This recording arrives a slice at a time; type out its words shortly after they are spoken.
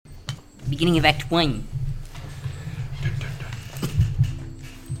beginning of Act 1.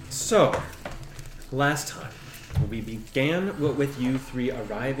 So, last time, we began with you three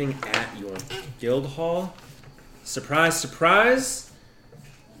arriving at your guild hall. Surprise, surprise!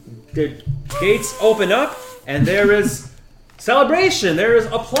 The gates open up, and there is celebration, there is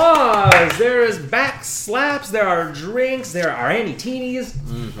applause, there is back slaps, there are drinks, there are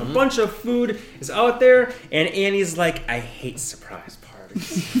Annie-teenies, a bunch of food is out there, and Annie's like, I hate surprise parties.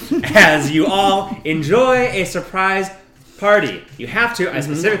 As you all enjoy a surprise party. You have to, I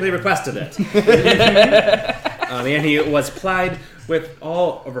specifically requested it. Annie was plied with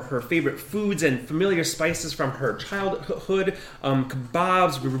all of her favorite foods and familiar spices from her childhood,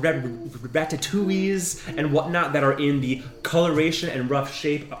 kebabs, ratatouilles, and whatnot that are in the coloration and rough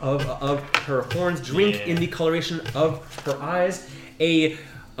shape of her horns, drink in the coloration of her eyes, a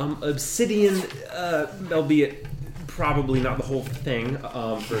obsidian, albeit probably not the whole thing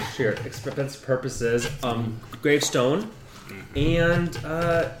for sheer expense purposes, gravestone, and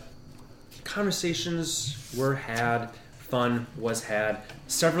conversations were had. Fun was had.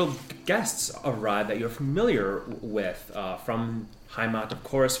 Several guests arrived that you're familiar with, from Heimat of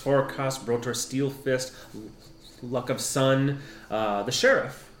Chorus Forecast, Brotor Steelfist, Luck of Sun, the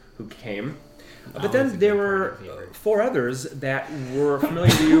sheriff who came. But then there were four others that were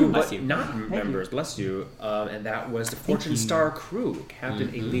familiar to you, but not members, bless you, and that was the Fortune Star crew,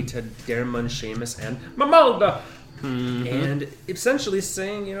 Captain Elita, Dermon, Seamus, and Mamalda. And essentially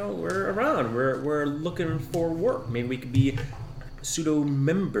saying, we're around, we're looking for work. Maybe we could be pseudo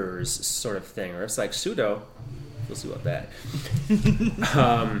members, sort of thing, or it's like pseudo. We'll see about that.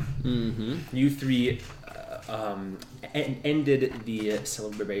 You three ended the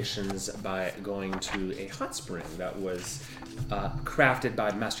celebrations by going to a hot spring that was crafted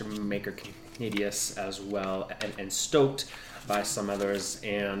by Master Maker Canadius as well, and stoked by some others,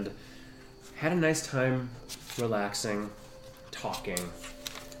 and had a nice time relaxing, talking,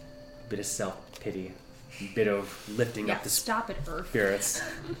 a bit of self-pity, a bit of lifting up the spirits.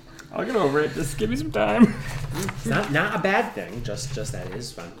 I'll get over it. Just give me some time. It's not a bad thing, just that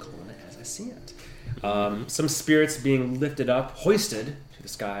is what I'm calling it as I see it. Some spirits being lifted up, hoisted to the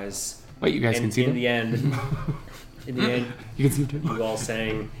skies. Wait, you guys can see in the end, you can see too. You all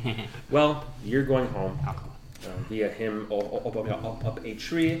saying, well, you're going home. Via him up a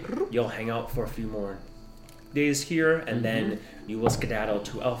tree. You'll hang out for a few more days here, and then you will skedaddle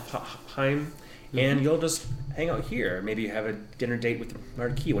to Elfheim, and you'll just hang out here. Maybe you have a dinner date with the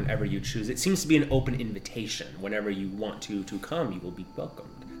Marquis whenever you choose. It seems to be an open invitation. Whenever you want to come, you will be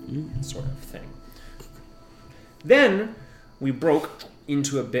welcomed, sort of thing. Then we broke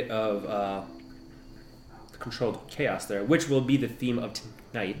into a bit of controlled chaos there, which will be the theme of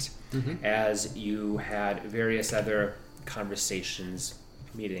tonight, as you had various other conversations,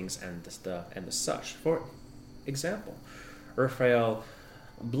 meetings, and the such. For example, Urfael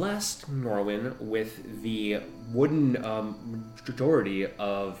blessed Norwin with the wooden majority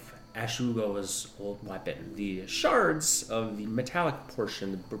of Ashugo's old weapon, the shards of the metallic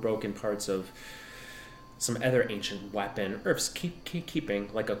portion, the broken parts of some other ancient weapon. Earth's keeping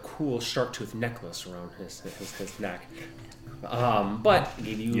like a cool shark tooth necklace around his neck. But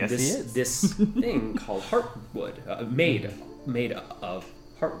gave you this thing called Heartwood, made of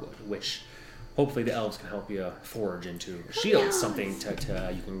Heartwood, which hopefully the elves can help you forge into a shield, something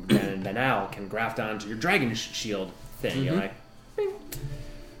to you can then now can graft onto your dragon shield thing. You're like,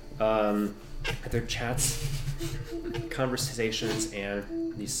 other chats, conversations,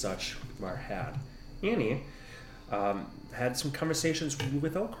 and these such are had. Annie had some conversations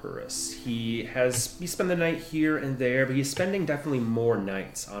with Elkurus. He spent the night here and there, but he's spending definitely more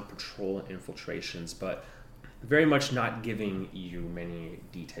nights on patrol and infiltrations, but very much not giving you many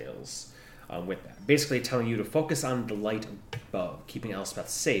details with that. Basically telling you to focus on the light above, keeping Elspeth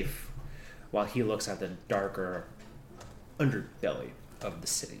safe, while he looks at the darker underbelly of the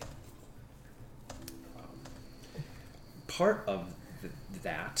city. Part of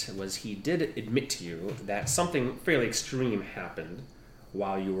that was he did admit to you that something fairly extreme happened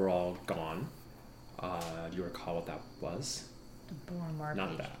while you were all gone. Do you recall what that was? The Boar Market.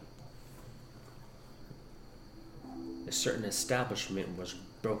 Not that. A certain establishment was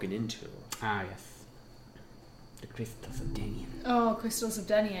broken into. Ah, yes. The Crystals of Denian. Oh, Crystals of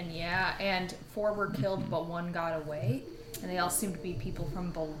Denian, yeah. And 4 were killed, but 1 got away. And they all seem to be people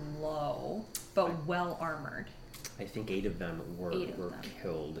from below, but well armored. I think 8 of them were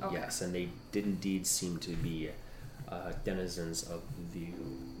killed, okay. Yes, and they did indeed seem to be denizens of the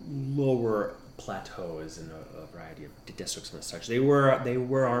lower plateaus in a variety of districts and such. They were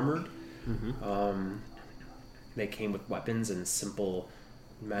armored. They came with weapons and simple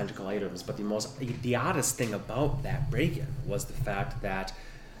magical items. But the oddest thing about that break-in was the fact that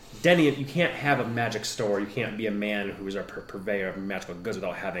Denny, you can't have a magic store. You can't be a man who is a purveyor of magical goods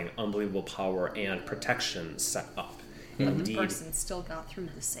without having unbelievable power and protection set up. Indeed, One person still got through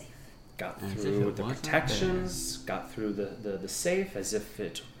the safe. Got through the protections, got through the safe as if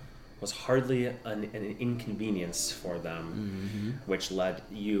it was hardly an inconvenience for them, which led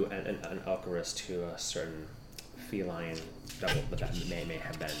you and Alcaris to a certain feline double that may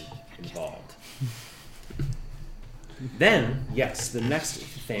have been involved. Then, yes, the next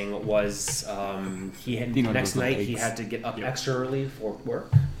thing was next night he had to get up extra early for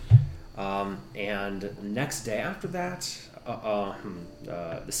work, and the next day after that,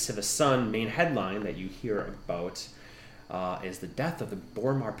 the Civis Sun main headline that you hear about is the death of the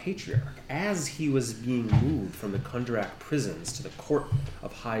Bormar Patriarch as he was being moved from the Kundrak prisons to the court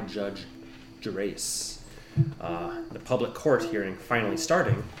of High Judge Gerace. The public court hearing finally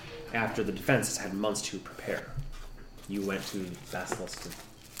starting after the defense has had months to prepare. You went to Basilisk.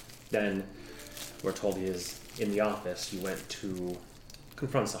 Then we're told he is in the office. You went to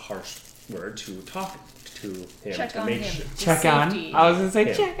confronts a harsh word to talk to him Check to on make him. sure. Check on. I was gonna say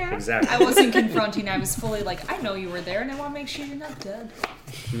him. check on. Exactly. I wasn't confronting. I was fully like, I know you were there, and I want to make sure you're not dead.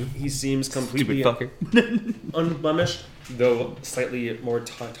 He seems completely unblemished, though slightly more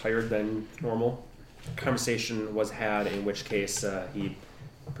tired than normal. Conversation was had, in which case he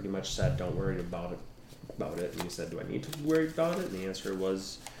pretty much said, "Don't worry about it." And you said, "Do I need to worry about it?" And the answer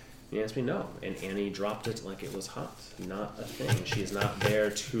was, he asked me no. And Annie dropped it like it was hot. Not a thing. She is not there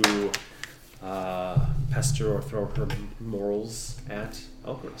to pester or throw her morals at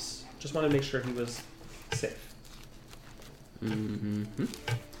Alcaris. Just wanted to make sure he was safe. I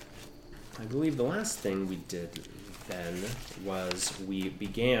believe the last thing we did then was we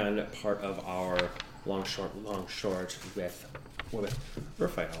began part of our long short with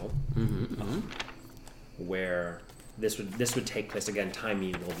Raphael, where this would take place again.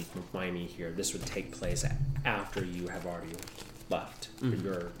 Timey will be Miami here. This would take place after you have already left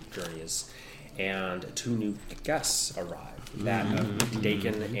your journeys, and 2 new guests arrive. That of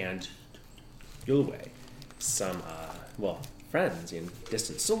Dakin and Yulway, some friends in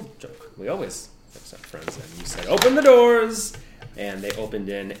distant Silverjoke. We always accept friends, and you said open the doors, and they opened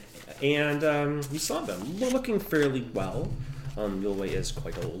in, and you saw them looking fairly well. Yulway is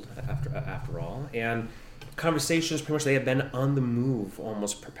quite old after all, and conversations pretty much they have been on the move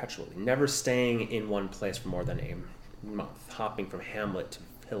almost perpetually, never staying in one place for more than a month, hopping from hamlet to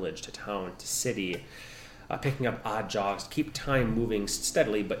village to town to city, picking up odd jogs to keep time moving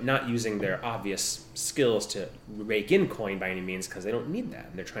steadily, but not using their obvious skills to rake in coin by any means, because they don't need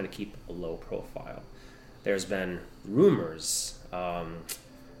that. They're trying to keep a low profile. There's been rumors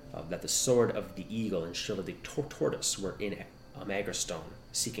that the Sword of the Eagle and Shield of the Tortoise were in Magerstone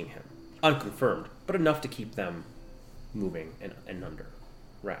seeking him. Unconfirmed, but enough to keep them moving and under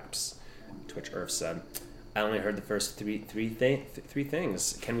wraps. To which Irv said, "I only heard the first three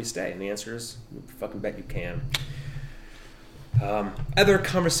things. Can we stay?" And the answer is, fucking bet you can. Other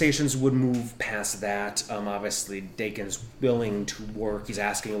conversations would move past that. Obviously, Dakin's willing to work. He's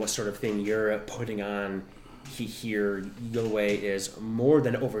asking what sort of thing you're putting on. Here, Yulway is more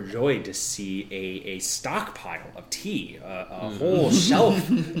than overjoyed to see a stockpile of tea, a whole shelf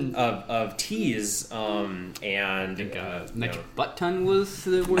of teas, and I think metric butt ton was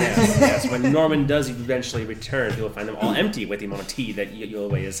the word. Yes. When Norman does eventually return, he'll find them all empty with the amount of tea that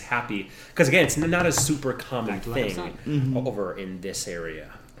Yulway is happy, because again, it's not a super common thing over in this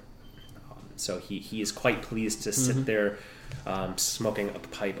area. So he is quite pleased to sit there, smoking a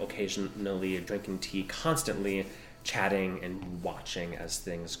pipe occasionally, drinking tea, constantly chatting and watching as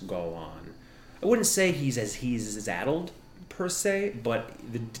things go on. I wouldn't say he's addled per se, but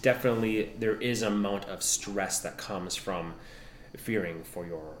definitely there is an amount of stress that comes from fearing for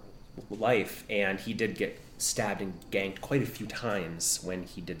your life, and he did get stabbed and ganked quite a few times when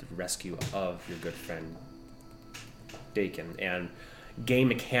he did the rescue of your good friend Dakin. And game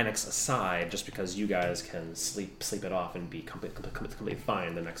mechanics aside, just because you guys can sleep it off and be completely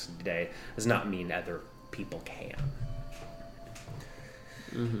fine the next day does not mean other people can.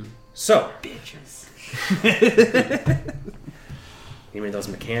 So, Bitches. you mean those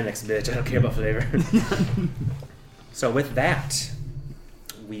mechanics, bitch? I don't care about flavor. So with that,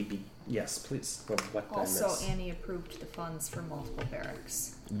 yes, please. What Also, Annie approved the funds for multiple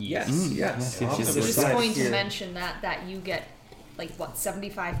barracks. Yes. Yes. I was just going to mention that you get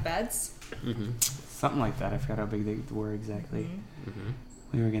 75 beds? Something like that. I forgot how big they were exactly.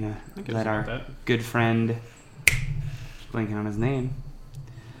 We were gonna I think it was let about our that. good friend, blanking on his name,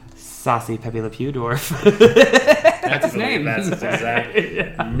 Saucy Pepe Le Pew dwarf. That's his name. That's his exact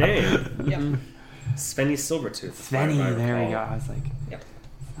name. Yep. Svenny Silvertooth. Svenny, there we go. I was like, Yep.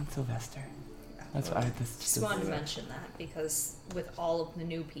 it's not Sylvester. That's what I this. Just wanted to mention that because with all of the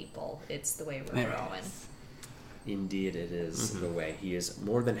new people, it's the way we're There it growing. is. Indeed, it is the way. He is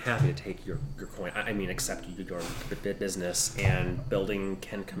more than happy to take your coin. I mean, accept your business, and building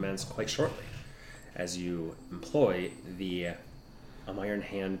can commence quite shortly as you employ the Iron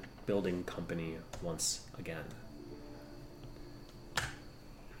Hand Building Company once again.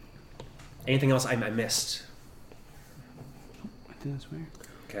 Anything else I missed? I think that's weird.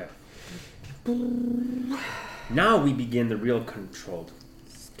 Okay. Now we begin the real controlled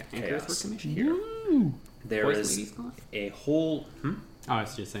Anchors were chaos commissioned. here. There Poison is Lady's gone? a whole... Oh, I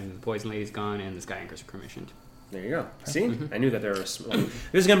was just saying the Poison Lady's gone and the Sky Anchors are commissioned. There you go. See? I knew that there was...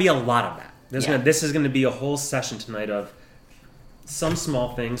 There's going to be a lot of that. This is going to be a whole session tonight of some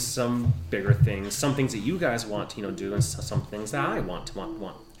small things, some bigger things, some things that you guys want to do, and some things that I want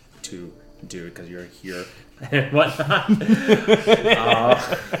to do because you're here and whatnot.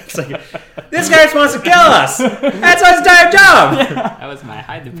 It's like, this guy just wants to kill us. That's his entire job. That was my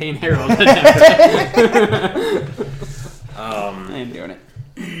hide the pain herald attempt. I am doing it.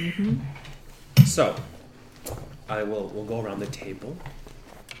 So, we'll go around the table.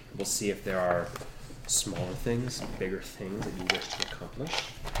 We'll see if there are smaller things, bigger things that you wish to accomplish.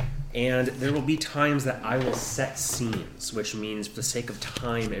 And there will be times that I will set scenes, which means for the sake of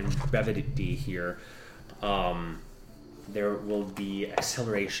time and brevity here, there will be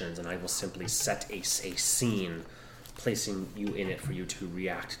accelerations, and I will simply set a scene, placing you in it for you to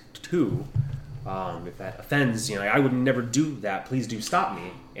react to. If that offends, I would never do that. Please do stop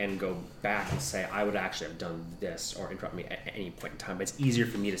me and go back and say, I would actually have done this, or interrupt me at any point in time. But it's easier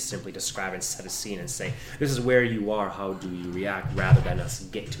for me to simply describe and set a scene and say, this is where you are, how do you react, rather than us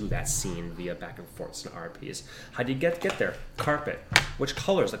get to that scene via back and forths and RPs. How do you get there? Carpet. Which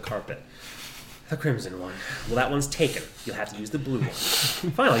color is the carpet? The crimson one. Well, that one's taken. You'll have to use the blue one.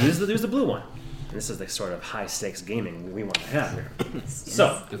 Fine, I'll use the blue one. And this is the sort of high-stakes gaming we want to have here.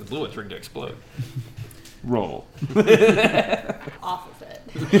 So, Because the blue one's rigged to explode. Roll. Off of it.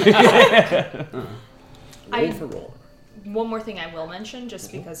 roll for roll. One more thing I will mention,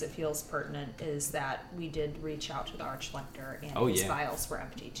 just because it feels pertinent, is that we did reach out to the Archlector, and his vials were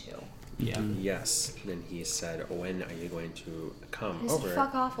empty too. Yeah. Yes. Then he said, when are you going to come He said, over?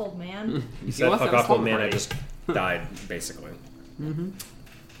 fuck off, old man. He said, must fuck have off, old a man. I party. just died, basically.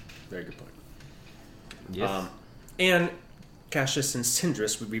 Very good point. Yes. And Cassius and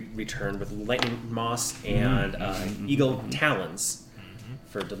Syndrus would return with lightning moss and eagle talons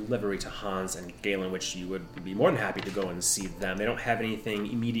for delivery to Hans and Galen, which you would be more than happy to go and see them. They don't have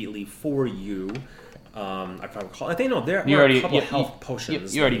anything immediately for you. I think there are a couple of health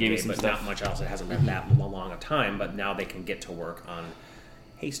potions. You already gave me some but stuff. not much else. It hasn't been that long a time, but now they can get to work on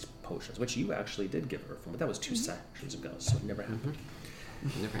haste potions, which you actually did give her from, but that was 2 sessions ago, so it never happened.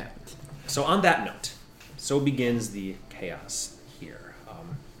 Never happened. So on that note, so begins the chaos here.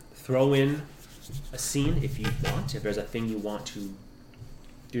 Throw in a scene if you want, if there's a thing you want to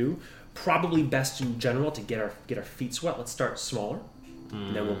do. Probably best in general to get our feet wet. Let's start smaller,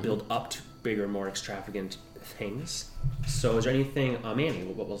 and then we'll build up to bigger, more extravagant things. So is there anything, Annie,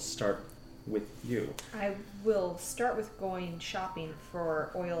 we'll start with you. I will start with going shopping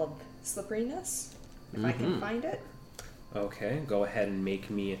for oil of slipperiness, if I can find it. Okay, go ahead and make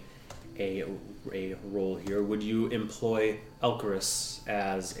me a roll here. Would you employ Elcarus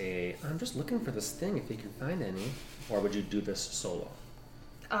as I'm just looking for this thing, if you can find any, or would you do this solo?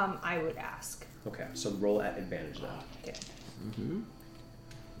 I would ask. Okay, so roll at advantage then. Okay.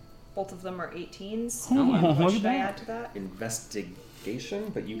 Both of them are 18s. Oh, What look should at I that. add to that?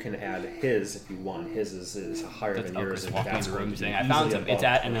 Investigation, but you can add his if you want. His is higher That's than yours. Elkris and walking that's in the going room to be saying, I found easily some. It's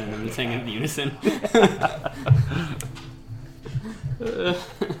above at, and then them saying in unison.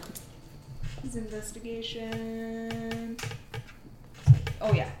 His investigation.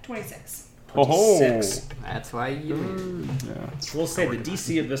 Oh yeah, 26. 26. That's why you win. Yeah. We'll say the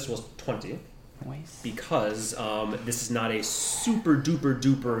DC of this was 20 Nice. because this is not a super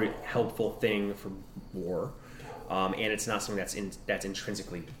duper helpful thing for war, and it's not something that's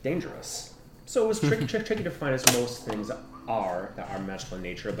intrinsically dangerous. So it was tricky to find, as most things that are magical in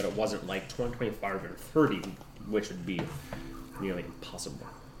nature, but it wasn't like 20, 25, or 30, which would be nearly impossible.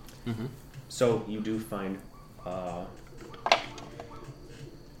 So you do find. I'll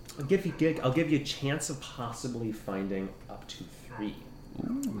give you a chance of possibly finding up to 3.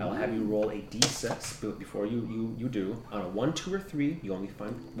 I'll have you roll a d6, but before you do. On a 1, 2, or 3, you only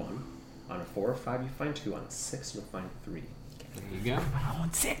find 1. On a 4 or 5, you find 2. On a 6, you'll find 3. Okay. There you go. I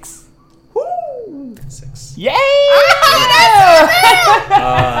want 6. 6. Yay!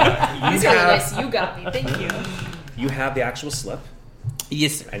 These are really nice. You got me. Thank you. You have the actual slip,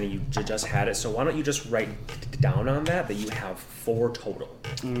 Yes, sir. and you just had it. So why don't you just write down on that you have 4 total.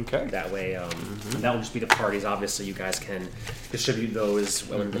 Okay. That way, and that'll just be the parties. Obviously, you guys can distribute those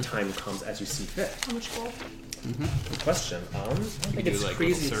when the time comes as you see fit. How much gold? Good question. I don't We think do it's like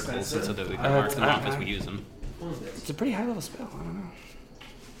crazy little circles so expensive. that we can mark them off as we use them. It's a pretty high level spell. I don't know.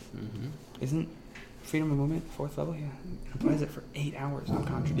 Isn't freedom of movement 4th level? Yeah. It applies it for 8 hours on Yeah, I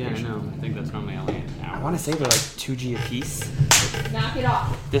concentration. know. I think that's normally only an hour. I want to say they're like 2G a piece. Knock it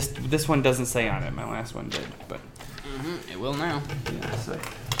off. This one doesn't say on it. My last one did, but It will now. yeah. So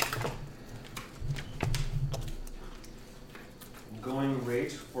Going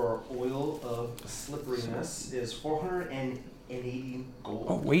rate for oil of slipperiness is 480 gold.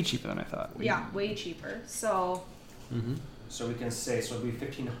 oh, way cheaper than I thought. Yeah, way cheaper. So So we can say, so it'd be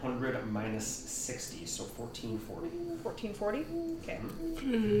 1,500 minus 60, so 1,440. 1440. Okay.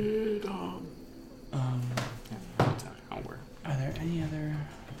 That's an hour. Are there any other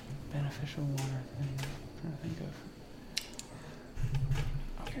beneficial water things I'm trying to think of?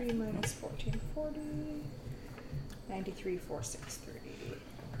 3 minus 1440. 93,463.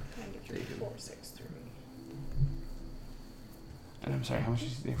 93,463. And I'm sorry, how much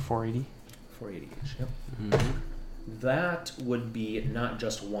is it? 480? 480 each, yep. Mm-hmm. That would be not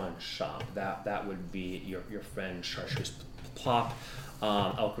just one shop. That would be your friend Chartreuse Plop,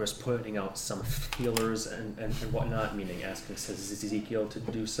 Elchris putting out some feelers and whatnot, meaning asking Ezekiel to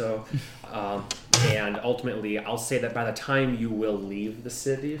do so. And ultimately, I'll say that by the time you will leave the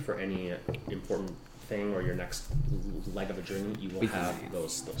city for any important thing or your next leg of a journey, you will have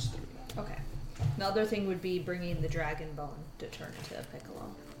those 3. Okay. The other thing would be bringing the dragon bone to turn to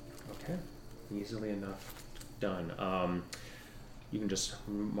Piccolo. Okay, easily enough done. You can just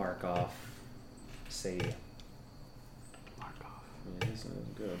mark off, say. Mark off. Yeah, this is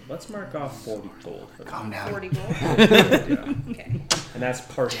good. Let's mark off 40 gold. For Calm that. down. 40 gold. Yeah. Okay. And that's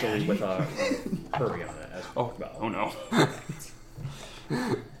partially with a hurry on it as Oh, well. oh no.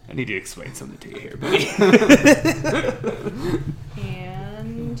 I need to explain something to you here, buddy.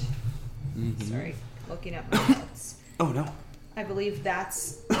 And sorry, looking at my notes. Oh no. I believe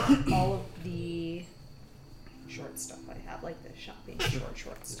that's all of the short stuff I have, like the shopping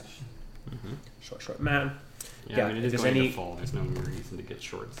short stuff. Short man. Yeah, I mean, it is if going there's to fall. There's no reason to get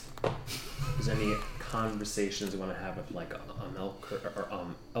shorts. there's any conversations you want to have with like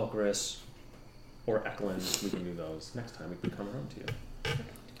Elchris or Eklund, we can do those next time. We can come around to you.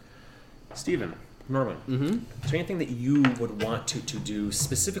 Stephen, Norman, is there anything that you would want to do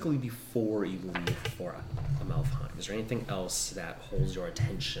specifically before you leave for Amaltheim? Is there anything else that holds your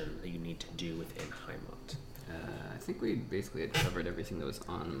attention that you need to do within Heimat? I think we basically had covered everything that was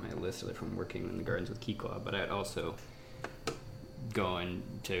on my list from working in the gardens with Kikwa, but I'd also go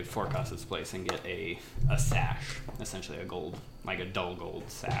into Forecast's place and get a sash, essentially a gold, like a dull gold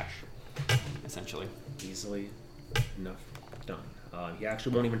sash, essentially. Easily enough done. He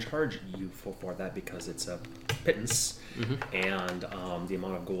actually won't even charge you for that because it's a pittance, and the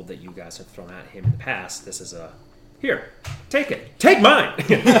amount of gold that you guys have thrown at him in the past, this is a here, take it, take mine.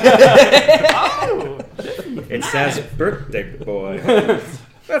 It says birthday boy.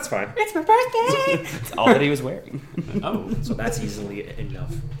 That's fine. It's my birthday! It's all that he was wearing. Oh, So that's easily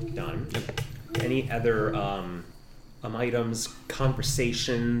enough done. Any other items,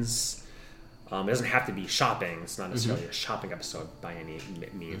 conversations? It doesn't have to be shopping. It's not necessarily a shopping episode by any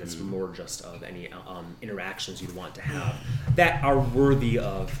means. It's more just of any interactions you'd want to have that are worthy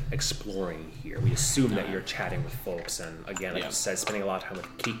of exploring here. We assume that you're chatting with folks, and again, like you said, spending a lot of time with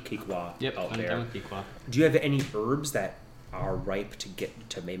Kikwa out I'm there. done with Kikwa. Do you have any herbs that are ripe to get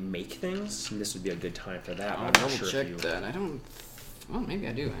to make things? And this would be a good time for that. but I'll I'm double not sure check if you. that. I don't. Well, maybe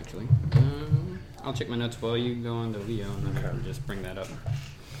I do actually. I'll check my notes while you go on to Leo, and then I can just bring that up.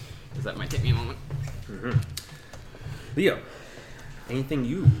 Because that might take me a moment. Leo, anything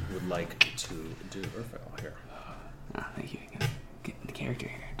you would like to do? Here. Oh, thank you. Get the character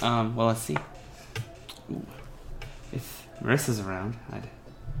here. Well, let's see. Ooh. If Marissa's around, I'd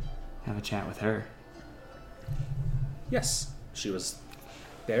have a chat with her. Yes, she was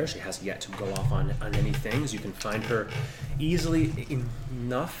there. She hasn't yet to go off on any things. You can find her easily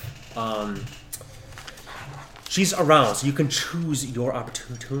enough. She's around, so you can choose your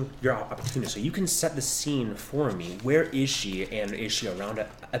opportunity. So you can set the scene for me. Where is she, and is she around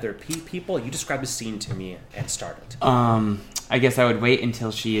other people? You describe the scene to me and start it. I guess I would wait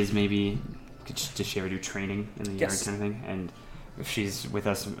until she is maybe. Does she ever do training in the yard Yes. kind of thing? And if she's with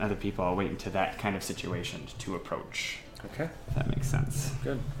us and other people, I'll wait until that kind of situation to approach. Okay. If that makes sense.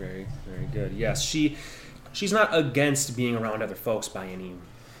 Good. Very, very good. Yes, she's not against being around other folks by any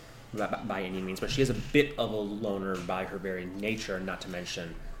means, but she is a bit of a loner by her very nature, not to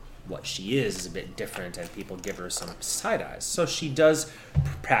mention what she is a bit different, and people give her some side eyes. So she does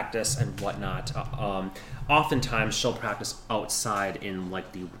practice and whatnot. Oftentimes she'll practice outside in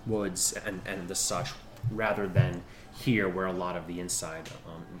like the woods and the such, rather than here where a lot of the inside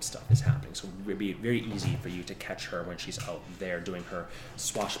stuff is happening. So it would be very easy for you to catch her when she's out there doing her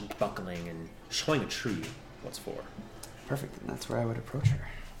swashbuckling and showing a tree what's for. Perfect. And that's where I would approach her.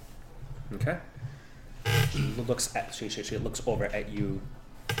 Okay. She looks over at you,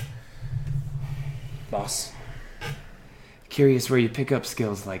 boss. Curious where you pick up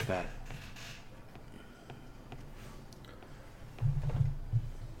skills like that.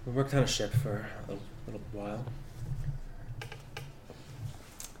 We worked on a ship for a little while.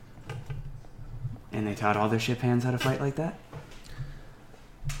 And they taught all their ship hands how to fight like that?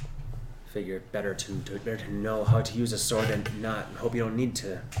 Figured better to know how to use a sword and not hope you don't need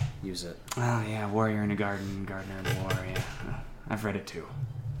to use it. Oh, yeah, warrior in a garden, gardener in a war, yeah. I've read it too.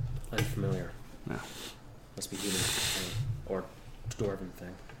 Unfamiliar. No. Must be human thing. Or dwarven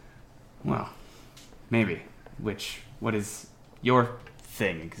thing. Well, maybe. What is your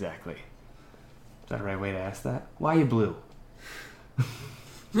thing exactly? Is that the right way to ask that? Why are you blue?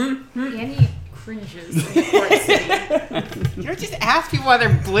 Annie cringes in Port City. You don't just ask people why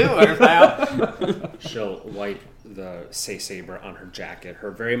they're blue, pal. She'll wipe the saber on her jacket. Her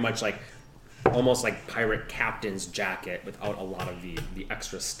very much like, almost like pirate captain's jacket without a lot of the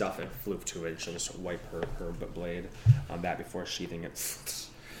extra stuff and floof to it. She'll just wipe her blade on that before sheathing it.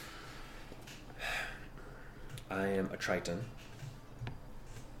 I am a Triton,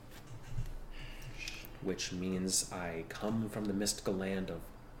 which means I come from the mystical land of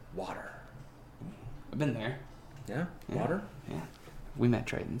water. I've been there. Yeah? Yeah. Water? Yeah. We met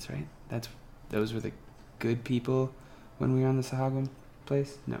Tritons, right? Those were the good people when we were on the Sahagwin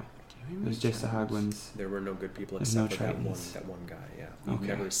place? No. It was just Sahagwins. There were no good people There's except no for Tritons. that one guy, yeah. We've Okay.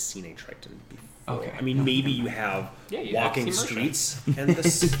 never seen a Triton before. Okay. I mean, maybe you have you walking have seen Mercia. streets and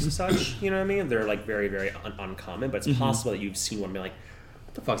such, you know what I mean? They're like very, very uncommon, but it's possible that you've seen one and be like,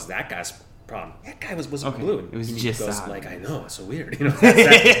 what the fuck's that guy's problem? That guy was Okay. blue. It was And he just goes Sahagwin. like, I know, it's so weird. You know,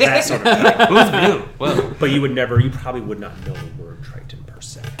 that sort of thing. Who's blue? Whoa. But you probably would not know the word Triton per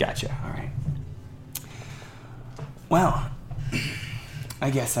se. Gotcha. All right. Well, I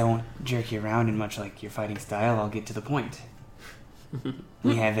guess I won't jerk you around in much like your fighting style. I'll get to the point.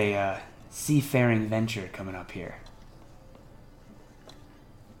 We have a seafaring venture coming up here.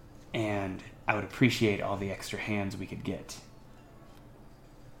 And I would appreciate all the extra hands we could get.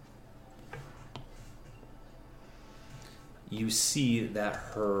 You see that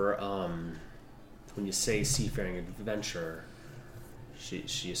her, when you say seafaring adventure,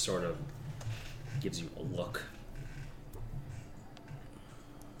 she sort of gives you a look.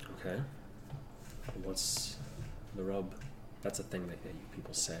 Okay. What's the rub? That's a thing that you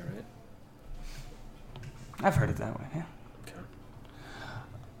people say, right? I've heard it that way, yeah. Okay.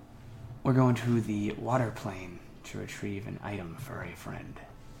 We're going to the water plane to retrieve an item for a friend.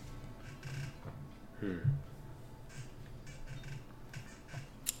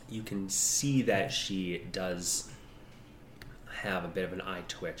 You can see that she does have a bit of an eye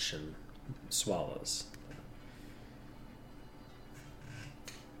twitch and swallows.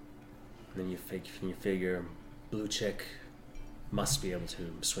 And then you figure blue chick must be able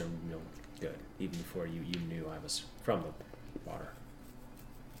to swim, good, even before you knew I was from the water.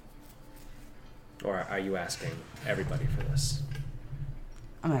 Or are you asking everybody for this?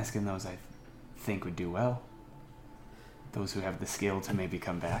 I'm asking those I think would do well. Those who have the skill to maybe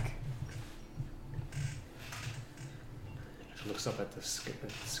come back. She looks up at the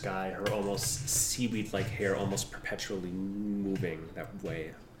sky, her almost seaweed-like hair almost perpetually moving that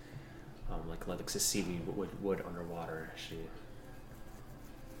way. Like a seaweed would underwater. She...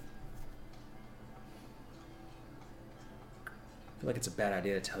 I feel like it's a bad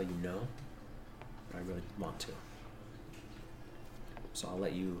idea to tell you no, but I really want to. So I'll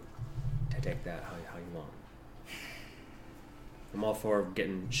let you take that how you want. I'm all for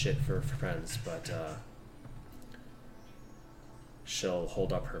getting shit for friends, but she'll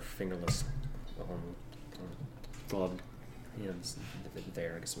hold up her fingerless, gloved hands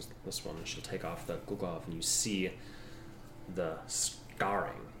there. I guess it was this one. She'll take off the glove, and you see the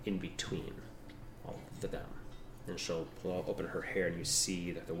scarring in between all of them. And she'll open her hair, and you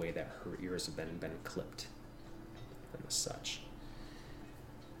see that the way that her ears have been clipped and such.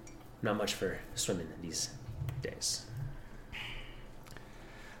 Not much for swimming these days.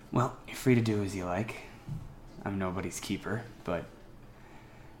 Well, you're free to do as you like. I'm nobody's keeper, but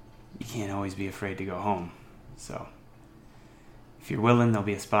you can't always be afraid to go home. So, if you're willing, there'll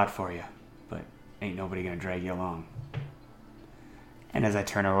be a spot for you, but ain't nobody gonna drag you along. And as I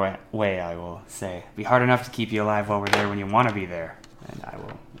turn away, I will say, it'll be hard enough to keep you alive while we're there when you want to be there. And I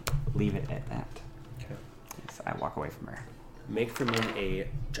will leave it at that. Okay. As I walk away from her. Make for me a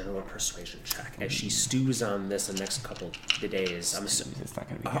general persuasion check as she stews on this the next couple of days. I'm assuming, It's not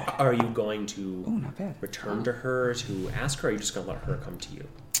going to be good. are you going to Ooh, not bad. return to her to ask her, or are you just going to let her come to you?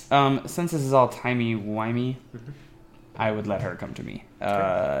 Since this is all timey-wimey, I would let her come to me.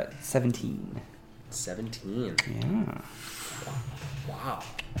 17. 17. Yeah. Wow.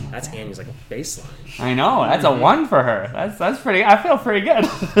 That's Annie's like a baseline. I know. That's a 1 for her. That's pretty. I feel pretty good.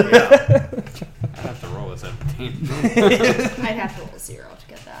 Yeah. I'd have to roll a 17. I'd have to roll a 0 to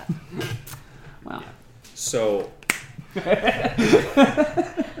get that. Wow. So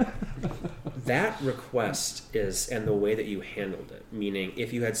that request is, and the way that you handled it, meaning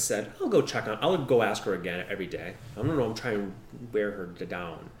if you had said, I'll go ask her again every day. I'm trying to wear her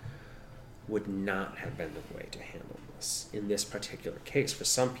down, would not have been the way to handle this. In this particular case, for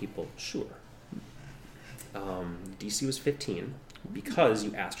some people, sure. DC was 15 because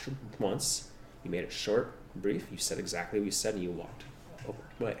you asked her once, you made it short, brief, you said exactly what you said, and you walked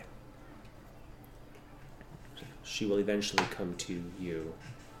away. She will eventually come to you.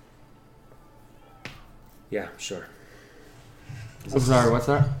 Yeah, sure. I'm sorry. What's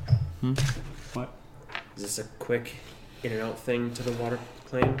that? What? Is this a quick in and out thing to the water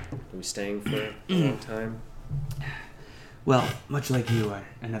plane? Are we staying for a long time? Well, much like you,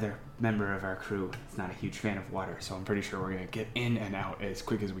 another member of our crew is not a huge fan of water, so I'm pretty sure we're going to get in and out as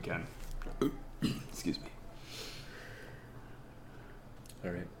quick as we can. Excuse me.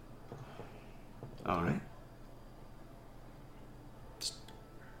 All right. All right.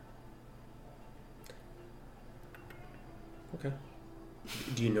 Okay.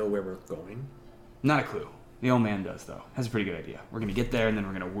 Do you know where we're going? Not a clue. The old man does, though. Has a pretty good idea. We're going to get there, and then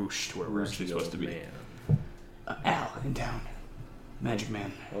we're going to whoosh to where we're Who's actually the supposed to old be. man? Al, in town. Magic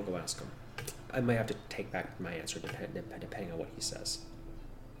man. I'll go ask him. I might have to take back my answer depending on what he says.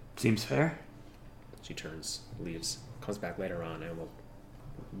 Seems fair. She turns, leaves, comes back later on, and will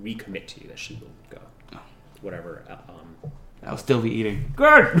recommit to you that she will go. Oh. Whatever. I'll still be eating.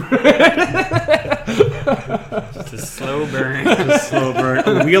 Good! Just a slow burn. Slow burn.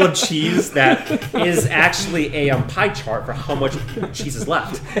 A wheel of cheese that is actually a pie chart for how much cheese is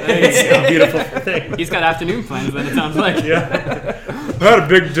left. It's a beautiful thing. He's got afternoon plans, then it sounds like. Yeah. I had a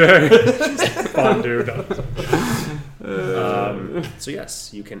big day. Fun, dude. So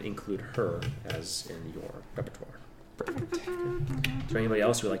yes, you can include her as in your repertoire. Perfect. Is there anybody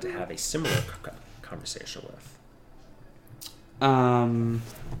else you would like to have a similar conversation with?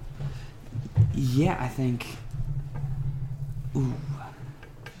 Yeah, I think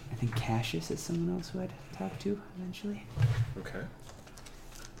Cassius is someone else who I'd talk to eventually. Okay.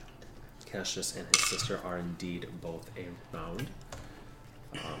 Cassius and his sister are indeed both around.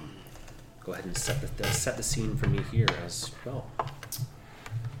 Go ahead and set the scene for me here as well.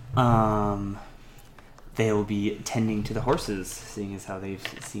 They'll be tending to the horses, seeing as how they've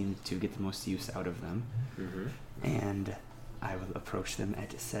seemed to get the most use out of them. Mm-hmm. And I will approach them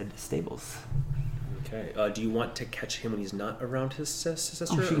at said stables. Okay. Do you want to catch him when he's not around his sister?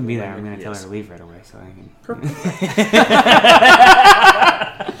 Oh, she can be there. I'm going to tell her Yes. to leave right away, so I can... Perfect.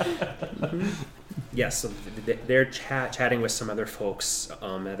 Yes, so they're chatting with some other folks,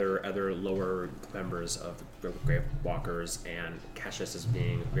 other lower members of the Grave Walkers, and Cassius is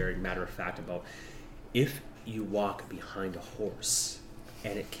being very matter of fact about if you walk behind a horse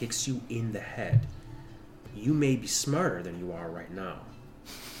and it kicks you in the head, you may be smarter than you are right now.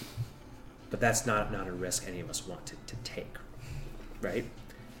 But that's not a risk any of us want to take, right?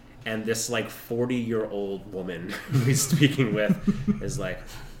 And this 40-year-old woman who he's speaking with is like,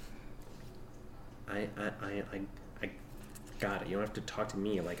 I got it. You don't have to talk to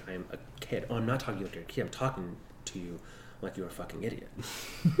me like I'm a kid. Oh, I'm not talking to you like you're a kid. I'm talking to you like you're a fucking idiot.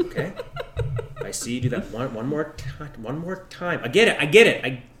 Okay? I see you do that one more time. I get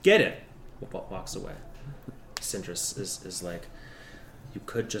it. Walks away. Sindris is like, you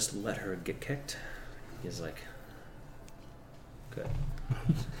could just let her get kicked. He's like, good.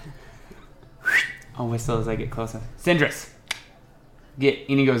 I'll whistle as I get closer. Sindris!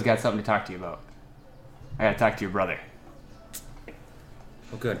 Inigo's got something to talk to you about. I gotta talk to your brother.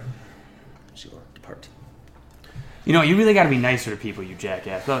 Oh, good. She will depart. You know, you really gotta be nicer to people, you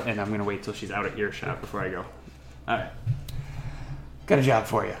jackass. Oh, and I'm gonna wait till she's out of earshot before I go. Alright. Got a job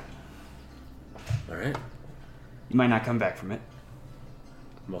for you. All right. You might not come back from it.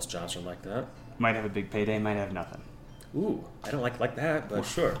 Most jobs are like that. Might have a big payday, might have nothing. Ooh, I don't like that, but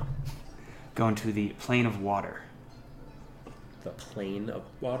sure. Going to the plane of water. The plane of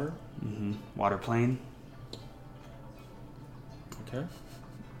water? Mm-hmm. Water plane. Okay.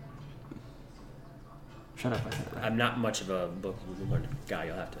 Shut up, I said it right. I'm not much of a book learned guy.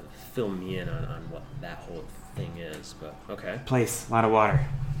 You'll have to fill me in on what that whole thing is, but okay. Place, a lot of water.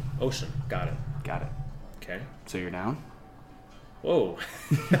 Ocean, got it. Got it. Okay. So you're down? Whoa.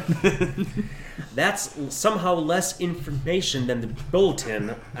 That's somehow less information than the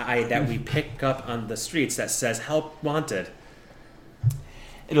bulletin that we pick up on the streets that says help wanted.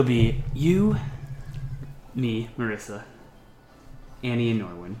 It'll be you, me, Marissa, Annie, and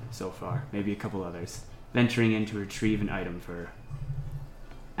Norwin so far, maybe a couple others, venturing in to retrieve an item for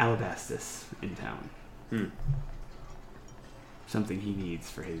Alabastus in town. Something he needs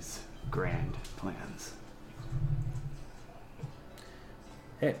for his grand plans.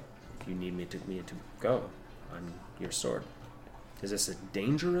 Hey, you need me to go. I'm your sword. Is this a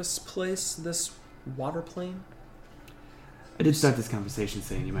dangerous place, this water plane? I did start this conversation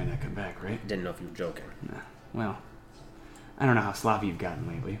saying you might not come back, right? Didn't know if you were joking. Nah. Well, I don't know how sloppy you've gotten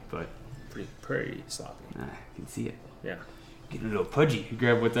lately, but Pretty sloppy. I can see it. Yeah. Getting a little pudgy. You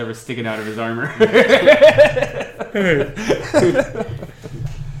grab whatever's sticking out of his armor.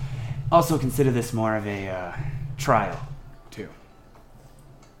 Also, consider this more of a trial, too.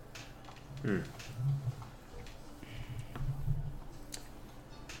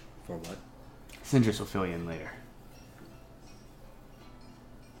 For what? Sindris will fill you in later.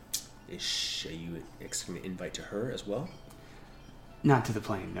 Are you extending an invite to her as well? Not to the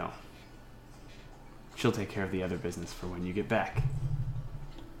plane, no. She'll take care of the other business for when you get back.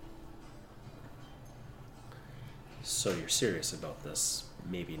 So you're serious about this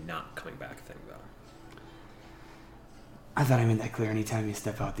maybe not coming back thing, though? I thought I made that clear. Anytime you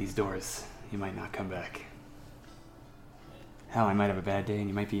step out these doors, you might not come back. Hell, I might have a bad day and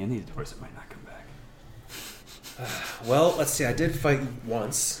you might be in these doors and might not come back. Well, let's see. I did fight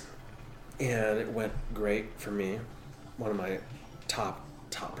once, and it went great for me. One of my top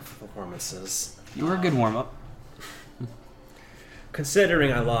performances. You were a good warm-up.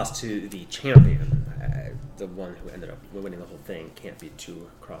 Considering I lost to the champion, the one who ended up winning the whole thing, can't be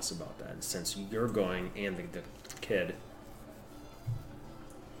too cross about that. And since you're going and the kid,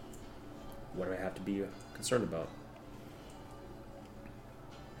 what do I have to be concerned about?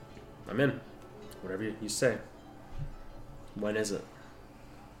 I'm in. Whatever you say. When is it?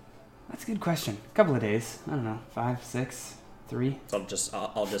 That's a good question. A couple of days. I don't know. 5, 6, 3. So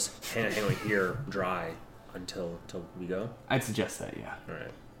I'll just hang out here dry until we go. I'd suggest that, yeah. All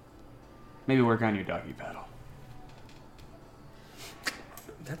right. Maybe work on your doggy paddle.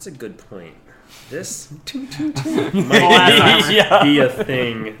 That's a good point. This Might might be a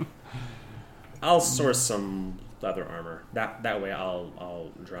thing. I'll source some leather armor. That way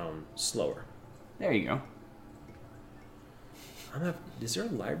I'll drown slower. There you go. Is there a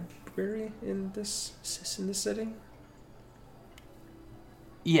library in this city?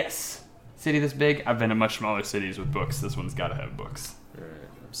 Yes. City this big? I've been to much smaller cities with books. This one's got to have books. All right.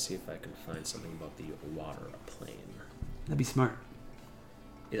 Let's see if I can find something about the water plane. That'd be smart.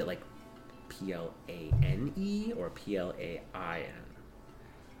 Is it like Plane or Plain?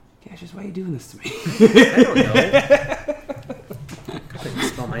 Cassius, why are you doing this to me? I don't know. Couldn't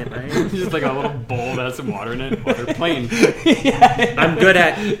spell my name. Just like a little bowl that has some water in it. Water plane. I'm good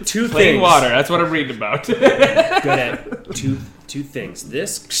at two Plain things. water. That's what I'm reading about. Good at two things.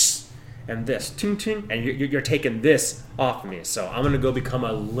 This and this. Ting, ting, and you're taking this off me. So I'm gonna go become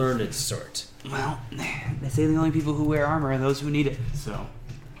a learned sort. Well, they say the only people who wear armor are those who need it. So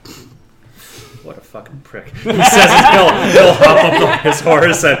What a fucking prick. He says he'll hop up on his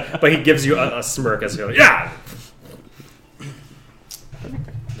horse, but he gives you a smirk as he'll yeah.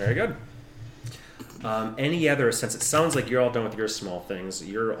 Very good. Any other, since it sounds like you're all done with your small things,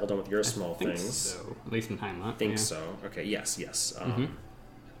 you're all done with your small things. So, at least in Heimlot. Think yeah. so. Okay, yes. Are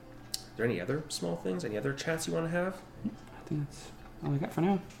there any other small things? Any other chats you want to have? I think that's all I got for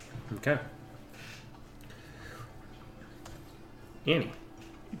now. Okay. Annie,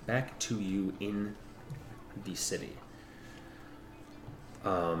 back to you in the city.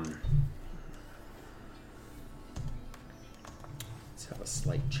 Let's have a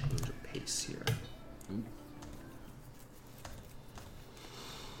slight change of pace here.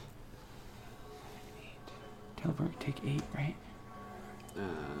 Teleport, take 8, right?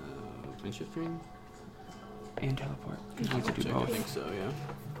 Friendship stream? And teleport. Because we have to do I both. think so, yeah.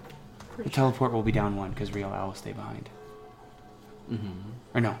 The teleport will be down 1 because Real Owl will stay behind.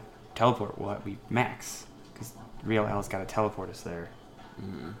 Or no, teleport will be max because Real Owl's got to teleport us there.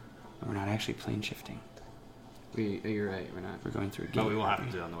 We're not actually plane shifting. You're right. We're not. We're going through a gate. But we will have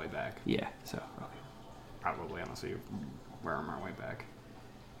to do it on the way back. Yeah, so. Okay. Probably, unless we're on our way back.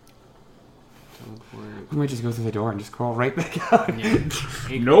 Teleport. We might just go through the door and just crawl right back out. Yeah.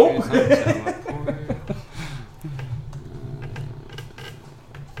 Nope.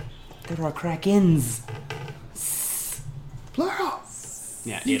 There are Krakens. Plural.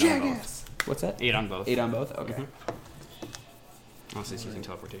 Yeah, You 8 on jackass. What's that? both. 8 on both. 8 on both? Okay. Mhm. Unless it's using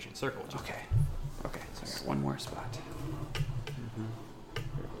teleportation circle. Which is Okay. Okay, so I got one more spot.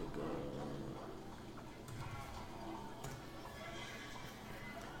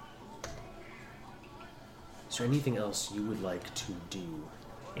 Is there anything else you would like to do,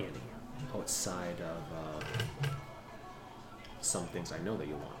 Annie, outside of some things I know that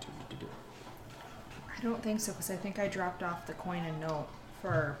you want to do? I don't think so, because I think I dropped off the coin and note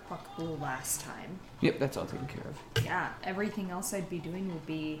for Puck Blue last time. Yep, that's all taken care of. Yeah, everything else I'd be doing would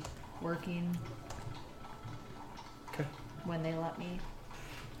be working Okay. when they let me.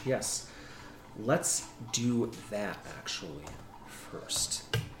 Yes. Let's do that, actually, first.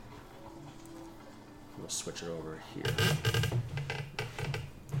 We'll switch it over here.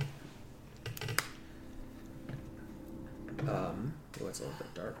 Oh, it's a little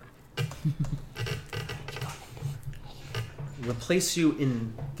bit dark. Replace you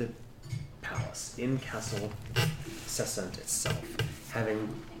in the palace, in Castle Sessant itself,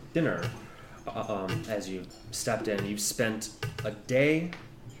 having dinner. As you stepped in, you've spent a day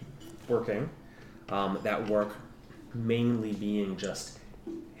working. That work mainly being just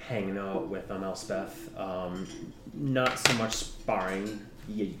hanging out with Elspeth. Not so much sparring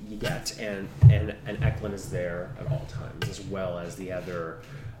yet, and Eklund is there at all times, as well as the other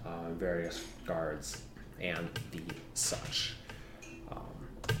various guards and the such.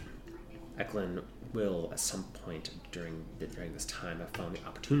 Eklund will, at some point during this time, have found the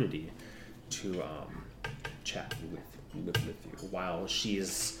opportunity to chat with you while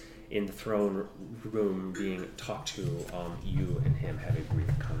she's in the throne room being talked to. You and him have a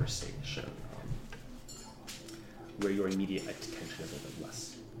brief conversation where your immediate attention is a little bit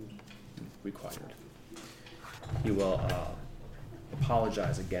less required. He will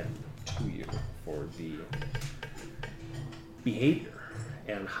apologize again to you for the behavior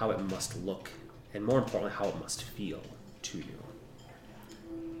and how it must look, and more importantly, how it must feel to you.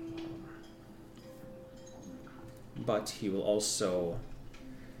 But he will also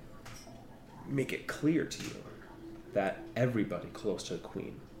make it clear to you that everybody close to the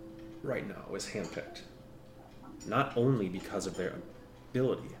Queen right now is handpicked. Not only because of their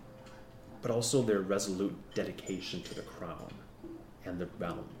ability, but also their resolute dedication to the crown and the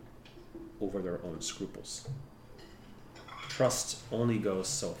realm over their own scruples. Trust only goes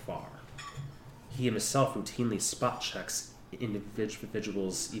so far. He himself routinely spot checks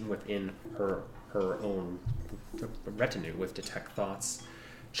individuals even within her own retinue with detect thoughts,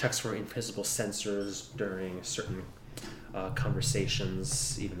 checks for invisible sensors during certain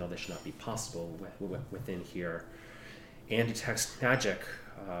conversations, even though they should not be possible within here, and detects magic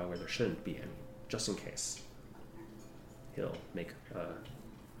where there shouldn't be any, just in case. He'll make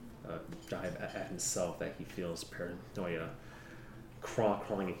a dive at himself that he feels paranoia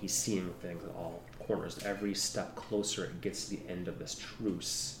crawling, and he's seeing things at all corners. Every step closer it gets to the end of this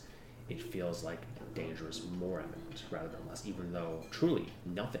truce, it feels like danger is more imminent rather than less, even though truly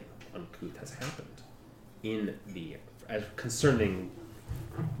nothing uncouth has happened in the as concerning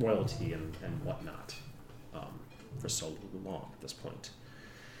royalty and whatnot for so long at this point.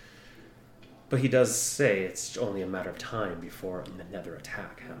 But he does say it's only a matter of time before another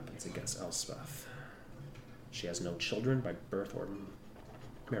attack happens against Elspeth. She has no children by birth or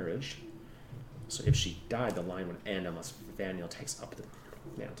marriage, so if she died, the line would end unless Vaniel takes up the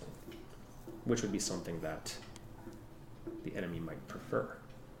mantle, which would be something that the enemy might prefer,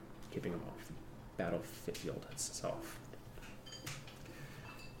 keeping him off the battlefield itself.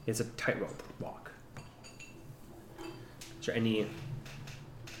 It's a tightrope walk. Is there any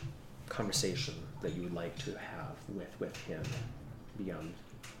conversation that you would like to have with him beyond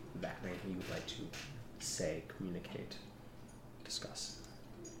that? Anything you would like to say, communicate, discuss?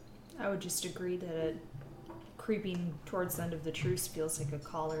 I would just agree that creeping towards the end of the truce feels like a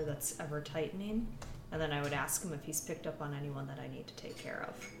collar that's ever tightening, and then I would ask him if he's picked up on anyone that I need to take care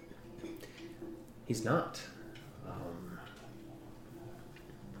of. He's not.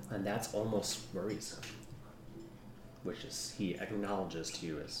 And that's almost worrisome, which is he acknowledges to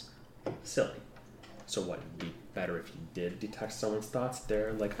you as silly. So what, it'd be better if you did detect someone's thoughts?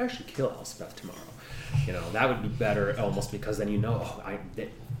 They're like, I should kill Elspeth tomorrow. You know, that would be better almost, because then you know,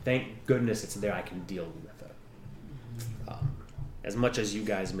 thank goodness it's there, I can deal with it. as much as you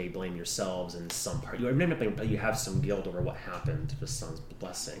guys may blame yourselves in some part, you have some guilt over what happened to the sun's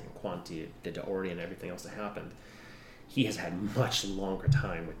blessing and Quanti did to Ori and everything else that happened. He has had much longer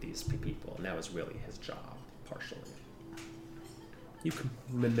time with these people, and that was really his job, partially. You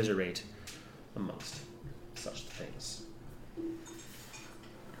commiserate amongst such things.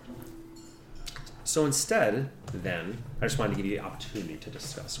 So instead, then, I just wanted to give you the opportunity to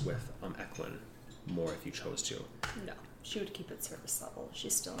discuss with Eklund more if you chose to. No, she would keep it surface level.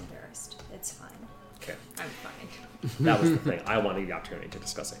 She's still embarrassed. It's fine. Okay. I'm fine. That was the thing. I wanted the opportunity to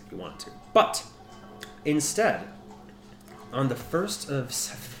discuss it if you wanted to. But instead, on the 1st of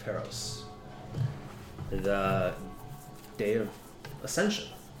Sephiros, the day of Ascension,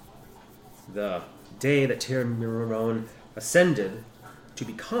 the day that Tyr Miron ascended to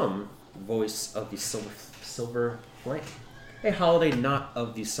become voice of the Silver Flame. A holiday not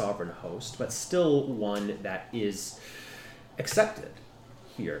of the sovereign host, but still one that is accepted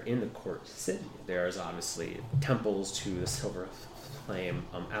here in the court city. There's obviously temples to the Silver Flame,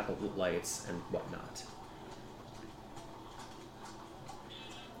 apple lights, and whatnot.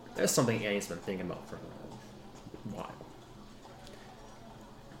 There's something Annie's been thinking about for a while.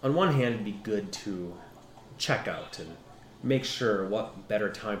 On one hand, it'd be good to check out and make sure what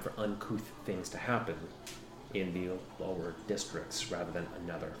better time for uncouth things to happen in the lower districts rather than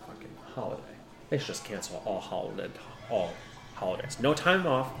another fucking holiday. They should just cancel all holidays. No time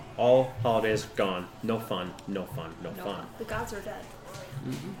off, all holidays gone. No fun, no fun, no fun. The gods are dead.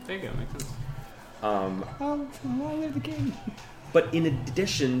 Mm-hmm. There you go, makes sense. Why live the game? But in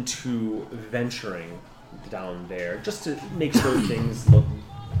addition to venturing down there, just to make sure things look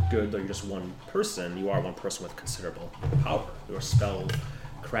good, though you're just one person, you are one person with considerable power. Your spell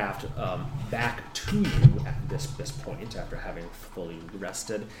craft back to you at this point after having fully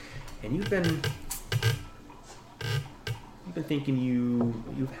rested, and you've been thinking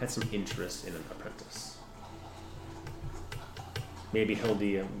you've had some interest in an apprentice. Maybe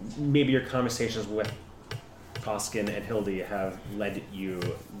Hildy, maybe your conversations with Koskin and Hildy have led you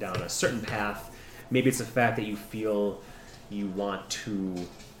down a certain path. Maybe it's the fact that you feel you want to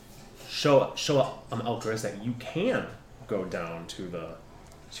show up Elkaris that you can go down to the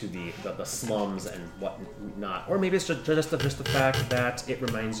slums and whatnot, or maybe it's just the fact that it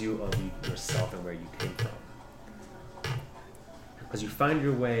reminds you of yourself and where you came from. As you find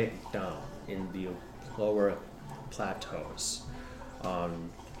your way down in the lower plateaus,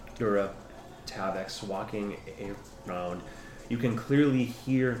 Dura Tavex walking around, you can clearly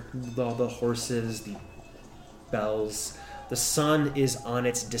hear all the horses, the bells. The sun is on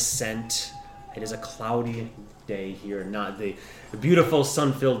its descent. It is a cloudy day here, not the beautiful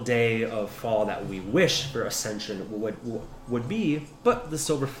sun-filled day of fall that we wish for Ascension would be, but the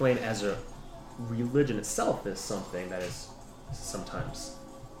Silver Flame as a religion itself is something that is sometimes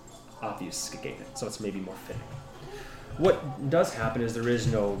obfuscated, so it's maybe more fitting. What does happen is there is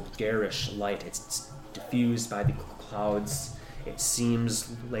no garish light. It's diffused by the clouds. It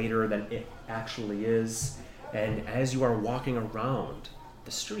seems later than it actually is. And as you are walking around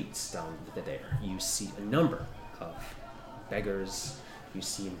the streets down there, you see a number of beggars. You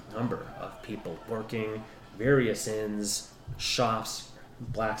see a number of people working, various inns, shops,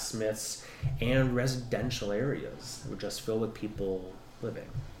 blacksmiths, and residential areas that are just filled with people living.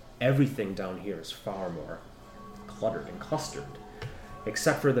 Everything down here is far more cluttered and clustered,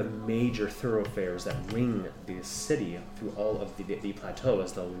 except for the major thoroughfares that ring the city through all of the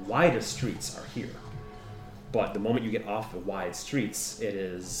plateaus. The widest streets are here, but the moment you get off the wide streets,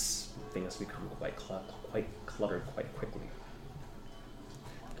 things become quite cluttered quite quickly.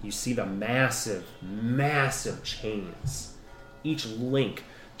 You see the massive chains, each link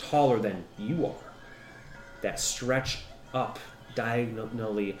taller than you are, that stretch up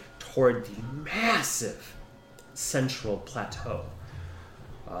diagonally toward the massive central plateau.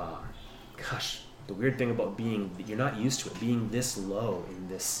 The weird thing about you're not used to it, being this low in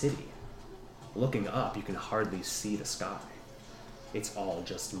this city. Looking up, you can hardly see the sky. It's all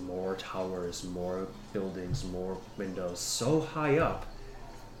just more towers, more buildings, more windows, so high up,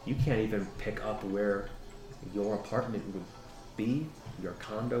 you can't even pick up where your apartment would be, your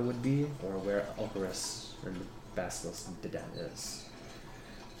condo would be, or where Elkaris and Basilisk Den is.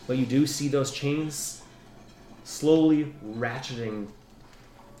 But you do see those chains slowly ratcheting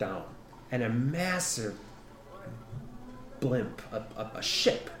down, and a massive blimp, a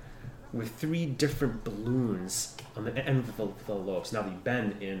ship with 3 different balloons on the end of the lobes. Now that you've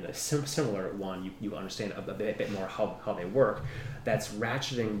been in a similar one, you understand a bit more how they work. That's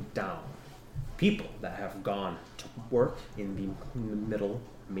ratcheting down people that have gone to work in the middle,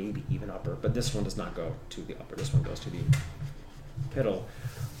 maybe even upper, but this one does not go to the upper. This one goes to the Piddle,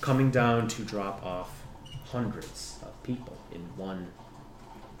 coming down to drop off hundreds of people in one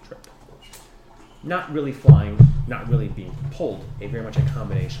trip. Not really flying, not really being pulled, very much a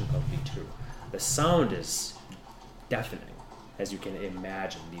combination of the two. The sound is deafening, as you can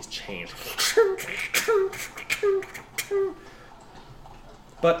imagine, these chains.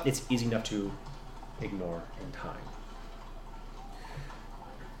 But it's easy enough to ignore in time.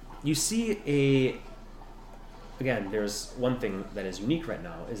 You see again, there's one thing that is unique right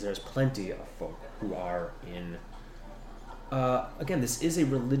now, is there's plenty of folk who are in, again, this is a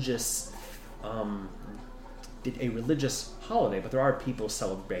religious holiday, but there are people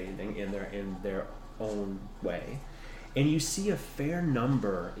celebrating in their own way. And you see a fair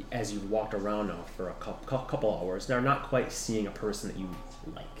number, as you've walked around now for a couple hours, now not quite seeing a person that you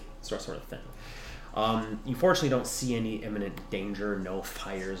like, sort of thing. You fortunately don't see any imminent danger, no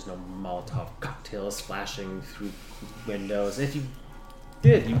fires, no Molotov cocktails flashing through windows. If you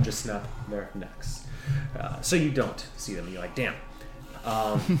did, you would just snap their necks. So you don't see them, and you're like, damn.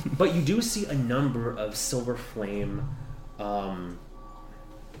 But you do see a number of Silver Flame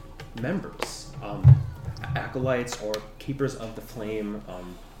members, acolytes or keepers of the flame,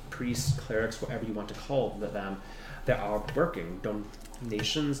 priests, clerics, whatever you want to call them, that are working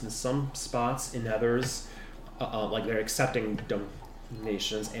donations in some spots, in others, like they're accepting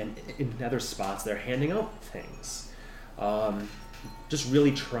donations, and in other spots they're handing out things. Just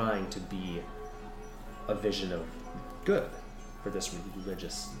really trying to be a vision of good for this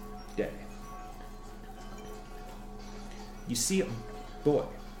religious day. You see a boy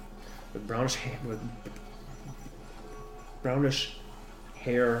with brownish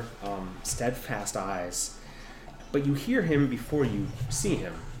hair, steadfast eyes, but you hear him before you see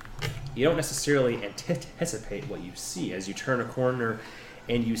him. You don't necessarily anticipate what you see as you turn a corner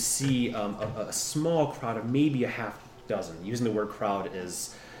and you see a small crowd of maybe a half dozen. Using the word crowd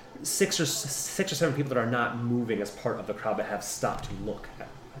is six or seven people that are not moving as part of the crowd but have stopped to look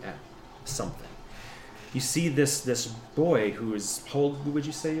at something. You see this boy who is, how old would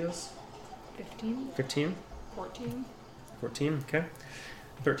you say he is? 15? 15? 14? 14, okay.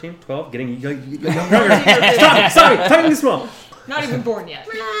 13, 12, getting younger. Sorry, tiny small. Not even born yet.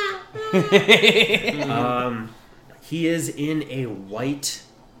 He is in a white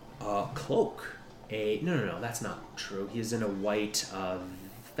cloak. No, that's not true. He is in a white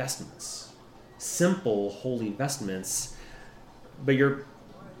vestments. Simple, holy vestments. But your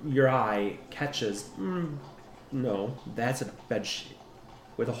eye catches, no, that's a bedsheet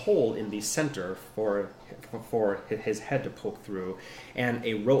with a hole in the center for his head to poke through, and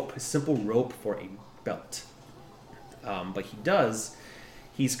a simple rope for a belt. But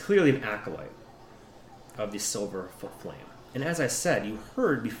he's clearly an acolyte of the Silver Flame. And as I said, you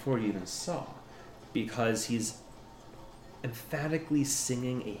heard before you even saw, because he's emphatically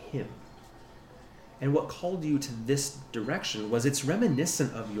singing a hymn. And what called you to this direction was it's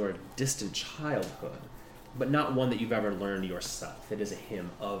reminiscent of your distant childhood, but not one that you've ever learned yourself. It is a hymn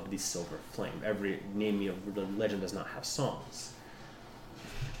of the Silver Flame. Every name of religion does not have songs.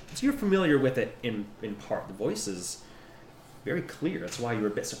 So you're familiar with it in part. The voice is very clear. That's why you were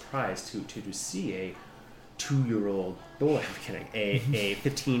a bit surprised to see a 2-year-old boy, I'm kidding, a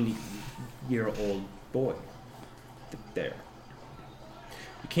 15-year-old boy there.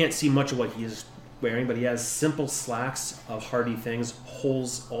 You can't see much of what he is wearing, but he has simple slacks of hardy things,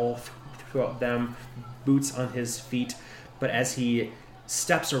 holes all throughout them, boots on his feet. But as he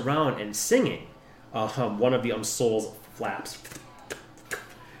steps around and singing, one of the soles flaps.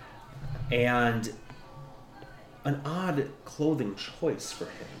 And an odd clothing choice for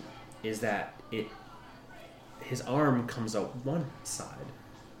him is that his arm comes out one side,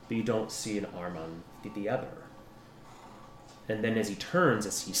 but you don't see an arm on the other. And then as he turns,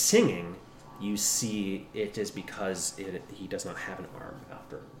 as he's singing, you see it is because he does not have an arm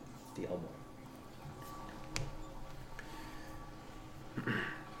after the elbow.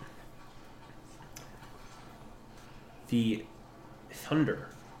 The thunder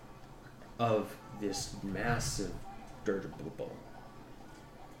of this massive dirigible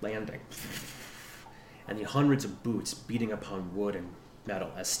landing, and the hundreds of boots beating upon wood and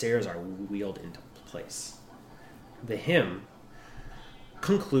metal as stairs are wheeled into place. The hymn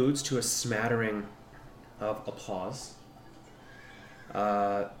concludes to a smattering of applause.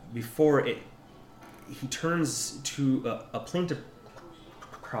 Before he turns to a plaintive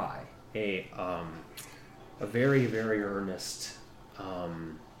cry, a very, very earnest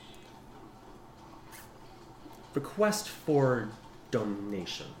request for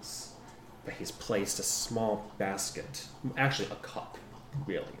donations. But he's placed a small basket, actually a cup,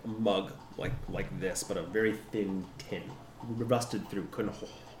 really, a mug like this, but a very thin tin rusted through, couldn't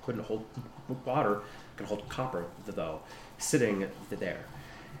hold water, can hold copper, though, sitting there.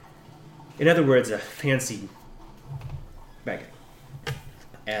 In other words, a fancy begging.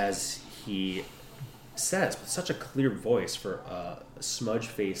 As he says, with such a clear voice for a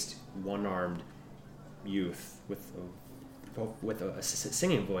smudge-faced, one-armed youth with a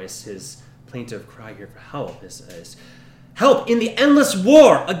singing voice, his plaintive cry here for help is help in the endless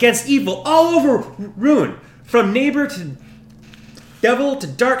war against evil all over Ruin, from neighbor to devil to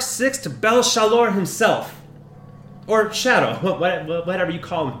Dark Six to Belshalor himself. Or Shadow, whatever you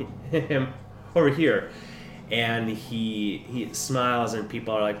call him over here. And he smiles, and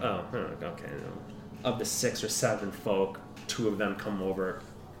people are like, oh, okay. Of the 6 or 7 folk, 2 of them come over,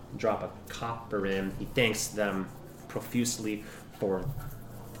 drop a copper in. He thanks them profusely for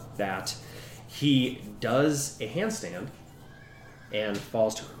that. He does a handstand and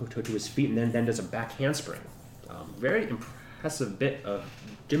falls to his feet, and then does a back handspring. Very impressive bit of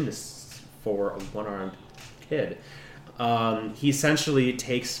gymnastics for a one-armed kid. He essentially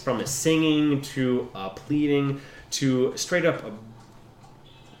takes from a singing to a pleading to straight up a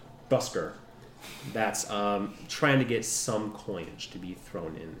busker that's trying to get some coinage to be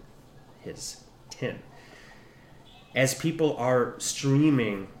thrown in his tin. As people are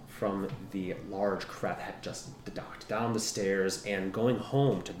streaming from the large crowd that had just docked down the stairs and going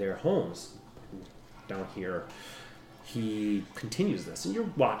home to their homes down here, he continues this. And you're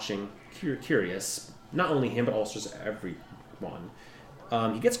watching, curious, not only him, but also just everyone.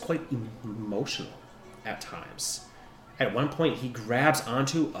 He gets quite emotional at times. At one point, he grabs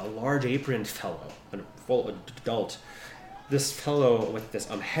onto a large aproned fellow, a full adult. This fellow with this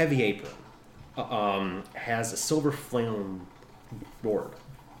heavy apron has a silver flame board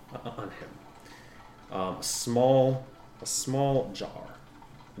on him. A small jar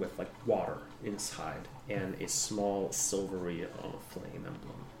with like water inside and a small silvery flame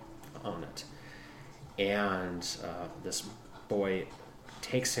emblem on it. And this boy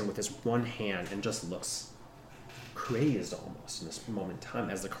takes him with his one hand and just looks crazed almost in this moment in time,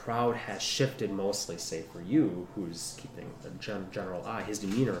 as the crowd has shifted mostly, save for you, who's keeping a general eye. His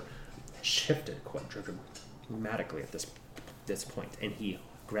demeanor has shifted quite dramatically at this point, and he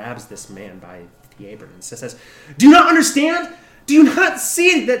grabs this man by the apron and says, "Do you not understand? Do you not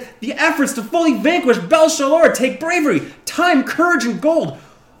see that the efforts to fully vanquish Belshalor take bravery, time, courage, and gold?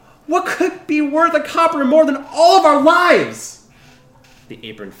 What could be worth a copper more than all of our lives?" The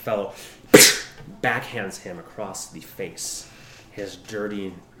apron fellow backhands him across the face, his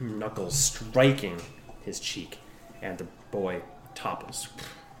dirty knuckles striking his cheek, and the boy topples.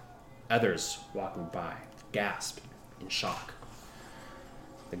 Others walking by gasp in shock.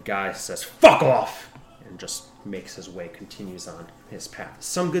 The guy says, "Fuck off!" and just makes his way, continues on his path.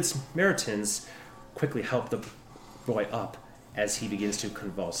 Some good Samaritans quickly help the boy up as he begins to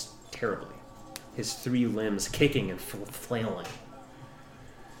convulse terribly, his 3 limbs kicking and flailing.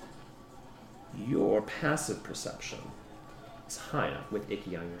 Your passive perception is high enough with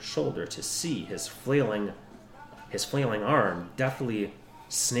Icky on your shoulder to see his flailing arm definitely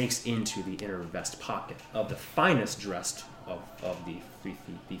snakes into the inner vest pocket of the finest dressed of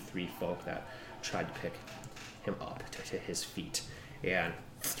the three folk that tried to pick him up to his feet and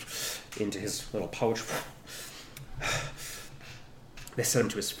into his little pouch. They set him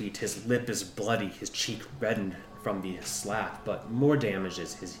to his feet. His lip is bloody, his cheek reddened from the slap, but more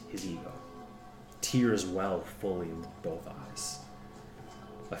damages his ego. Tears well fully in both eyes.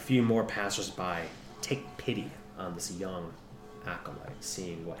 A few more passers-by take pity on this young acolyte,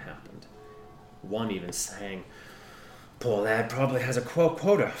 seeing what happened. One even sang, "Poor lad probably has a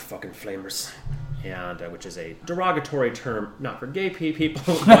quota, fucking flamers," and which is a derogatory term not for gay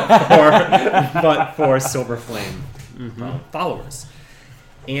people, but for Silver Flame followers.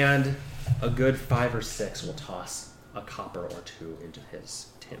 And a good 5 or 6 will toss a copper or 2 into his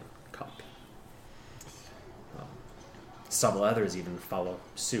tin cup. Several others even follow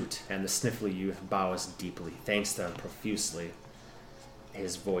suit, and the sniffly youth bows deeply, thanks them profusely,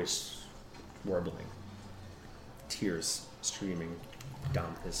 his voice warbling, tears streaming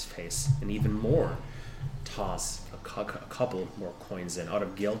down his face, and even more toss a couple more coins in, out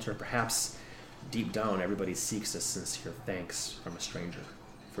of guilt, or perhaps deep down everybody seeks a sincere thanks from a stranger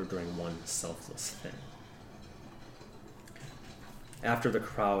for doing one selfless thing. After the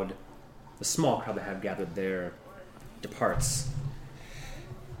small crowd that have gathered there departs,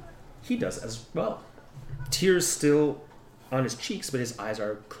 he does as well. Tears still on his cheeks, but his eyes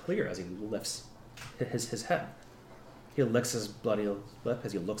are clear as he lifts his head. He licks his bloody lip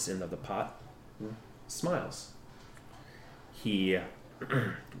as he looks into the pot and smiles. He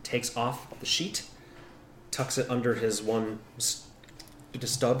takes off the sheet, tucks it under his one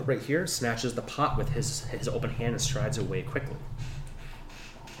stub right here, snatches the pot with his open hand and strides away quickly.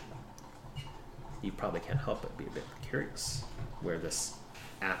 You probably can't help but be a bit curious where this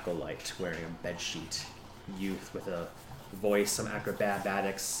acolyte wearing a bedsheet, youth with a voice, some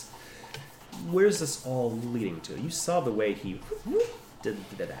acrobatics, where's this all leading to? You saw the way he did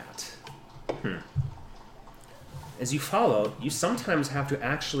that. As you follow, you sometimes have to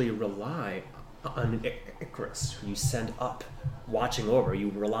actually rely on Icarus, who you send up, watching over. You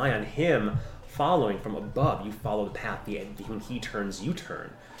rely on him following from above. You follow the path. When he turns, you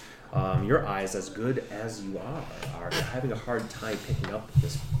turn. Your eyes, as good as you are having a hard time picking up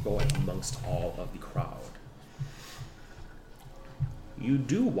this boy amongst all of the crowd. You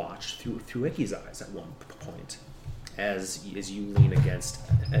do watch through Icky's eyes at one point, as you lean against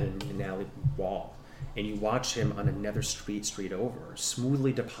an alley wall, and you watch him on another street over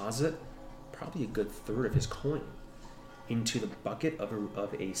smoothly deposit probably a good third of his coin into the bucket of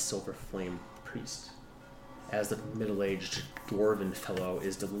a silver flame priest, as the middle-aged dwarven fellow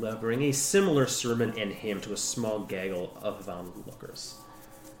is delivering a similar sermon and hymn to a small gaggle of onlookers.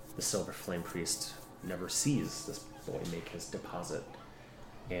 The silver flame priest never sees this boy make his deposit,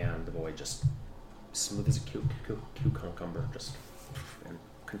 and the boy just smooth as a cucumber, just and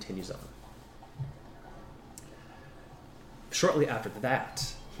continues on. Shortly after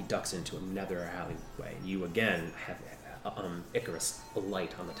that, he ducks into another alleyway. You again have Icarus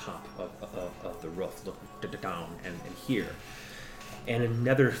light on the top of the roof, looking down and here. And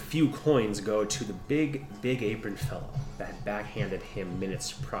another few coins go to the big apron fellow that had backhanded him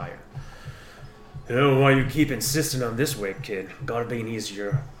minutes prior. Oh, why you keep insisting on this way, kid? Gotta be an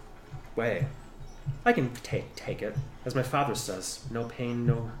easier way. I can take it. As my father says, no pain,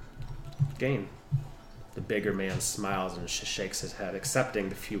 no gain. The bigger man smiles and shakes his head, accepting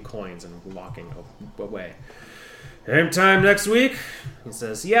the few coins and walking away. Same time next week? He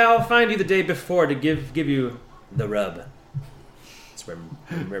says, yeah, I'll find you the day before to give you the rub. That's where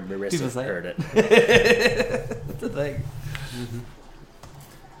Marissa heard it. That's the thing.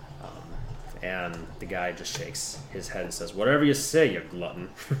 And the guy just shakes his head and says, whatever you say, you glutton,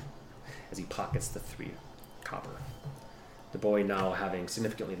 as he pockets the 3 copper. The boy, now having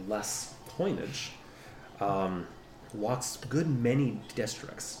significantly less coinage, walks a good many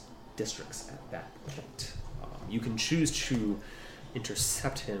districts at that point. You can choose to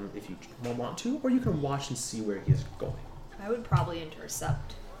intercept him if you want to, or you can watch and see where he is going. I would probably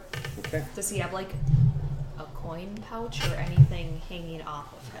intercept. Okay. Does he have like a coin pouch or anything hanging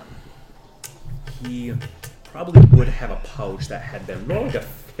off of him? He probably would have a pouch that had been more like a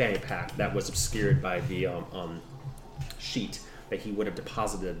fanny pack that was obscured by the sheet that he would have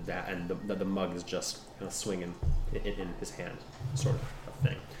deposited that, and the mug is just kind of swinging in his hand, sort of a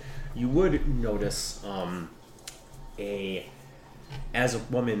thing. You would notice as a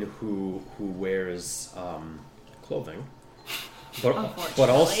woman who wears clothing, but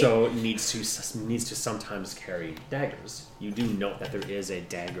also needs to sometimes carry daggers. You do note that there is a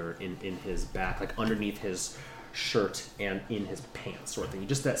dagger in his back, like underneath his shirt and in his pants, sort of thing.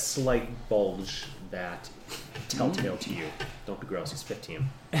 Just that slight bulge that telltale to you. Don't be gross. He's 15.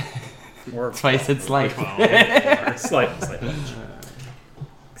 Or twice its life. Slight bulge.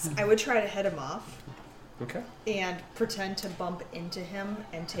 I would try to head him off. Okay. And pretend to bump into him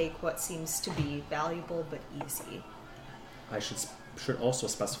and take what seems to be valuable but easy. I should also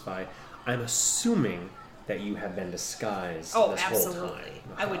specify, I'm assuming that you have been disguised this whole time. Oh, absolutely.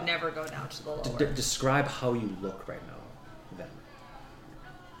 I would never go down to the lower. Describe how you look right now, then.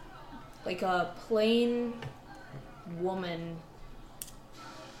 Like a plain woman,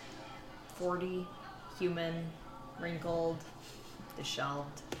 40, human, wrinkled,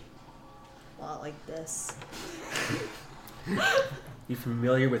 disheveled. A lot like this. You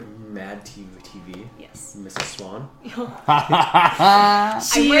familiar with Mad TV? Yes. Mrs. Swan? She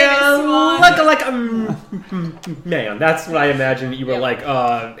look like a man. That's what I imagine. You were like,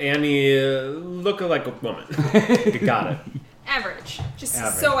 Annie, look like a woman. You got it. Average. Just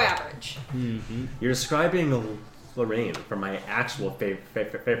Average. So average. Mm-hmm. You're describing Lorraine from my actual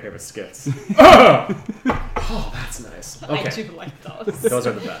favorite skits. Oh, that's nice. Okay. I do like those. Those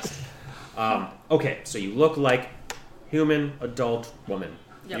are the best. Okay, so you look like human, adult woman.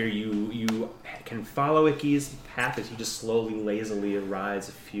 Yep. You can follow Icky's path as he just slowly, lazily rides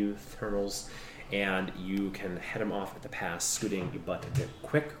a few thermals, and you can head him off at the pass, scooting your butt a bit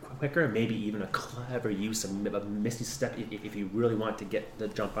quicker, maybe even a clever use of a misty step if you really want to get the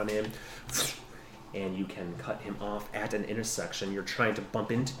jump on him. And you can cut him off at an intersection. You're trying to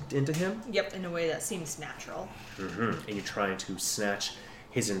bump into him. Yep, in a way that seems natural. Mm-hmm. And you're trying to snatch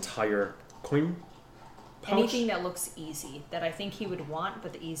his entire coin pouch. Anything that looks easy, that I think he would want,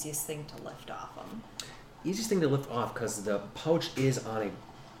 but the easiest thing to lift off him. Easiest thing to lift off because the pouch is on a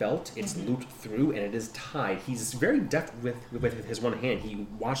belt. It's looped through and it is tied. He's very deft with his one hand. He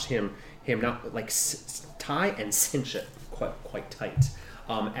watched him not like tie and cinch it quite tight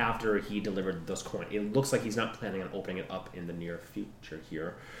after he delivered those coins. It looks like he's not planning on opening it up in the near future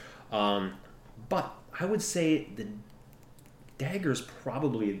here. But I would say the dagger's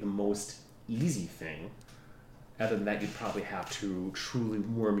probably the most easy thing. Other than that, you'd probably have to truly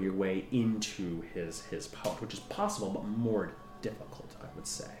worm your way into his pouch, which is possible, but more difficult, I would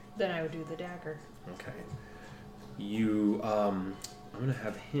say. Then I would do the dagger. Okay. I'm going to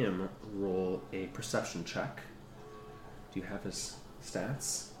have him roll a perception check. Do you have his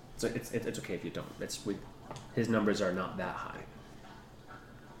stats? So it's okay if you don't. His numbers are not that high.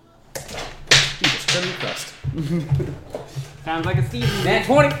 Jesus, criminal crust. Sounds like a Steven. Nat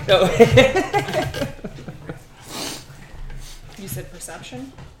 20! Oh. You said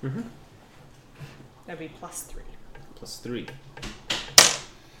perception? Mm-hmm. That'd be +3. +3.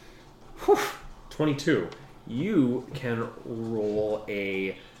 Whew. 22. You can roll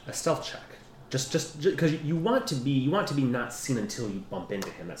a stealth check. Just because you want to be not seen until you bump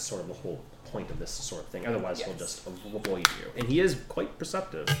into him. That's sort of the whole point of this sort of thing. Otherwise, he'll just avoid you. And he is quite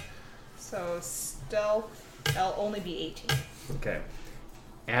perceptive. So stealth, I'll only be 18. Okay.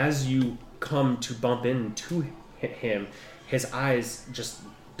 As you come to bump into him, his eyes just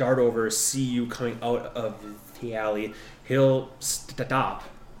dart over, see you coming out of the alley. He'll stop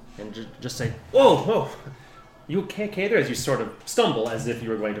and just say, whoa, you okay there? As you sort of stumble as if you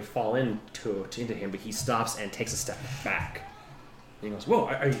were going to fall into him, but he stops and takes a step back. And he goes, whoa,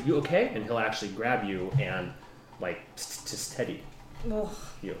 are you okay? And he'll actually grab you and, like, to steady Ugh,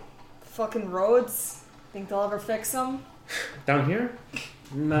 you. fucking roads. Think they'll ever fix them? Down here?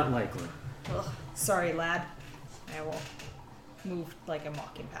 Not likely. Ugh, sorry, lad. I will move like I'm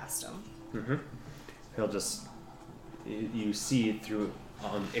walking past him. Mm-hmm. He'll just, you see through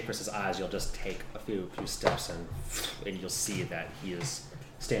Icarus's eyes, you'll just take a few steps and you'll see that he is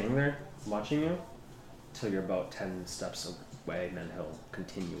standing there watching you till you're about 10 steps away, and then he'll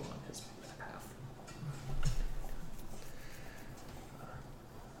continue on his path.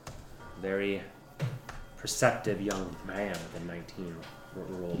 Very perceptive young man with a 19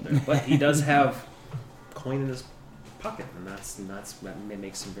 rolled there, but he does have coin in his pocket, and that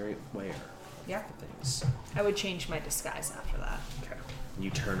makes him very aware Yeah. of things. I would change my disguise after that. Okay. You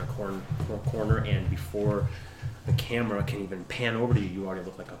turn a corner, and before the camera can even pan over to you, you already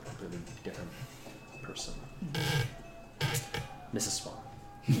look like a completely different person. Mrs. Swan.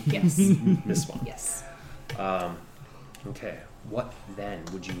 Yes. Miss Swan. Yes. Okay. What then?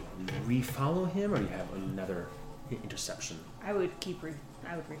 Would you refollow him, or you have another interception? I would refollow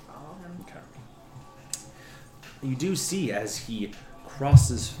him. Okay. You do see as he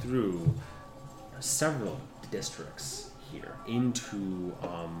crosses through several districts here into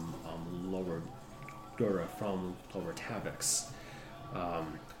Lower Dura from Lower Tavix,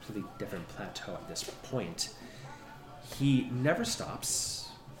 completely different plateau at this point. He never stops,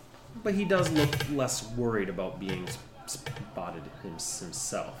 but he does look less worried about being spotted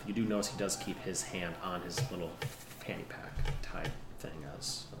himself. You do notice he does keep his hand on his little fanny pack type thing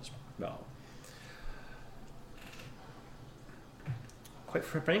as well. Quite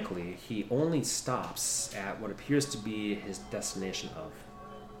frankly, he only stops at what appears to be his destination of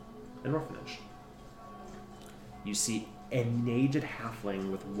an orphanage. You see an aged halfling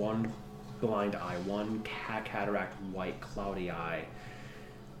with one blind eye, one cataract white cloudy eye,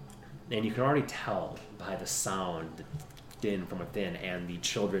 and you can already tell by the sound din from within and the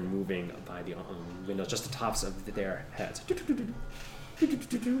children moving by the windows, just the tops of their heads,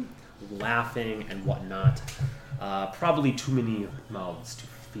 laughing and whatnot. Probably too many mouths to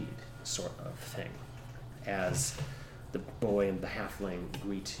feed, sort of thing. As the boy and the halfling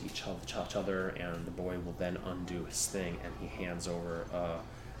greet each other, and the boy will then undo his thing, and he hands over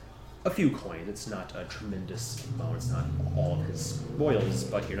a few coins. It's not a tremendous amount. It's not all of his spoils,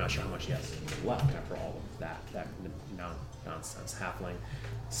 but you're not sure how much he has left after all of that nonsense. Halfling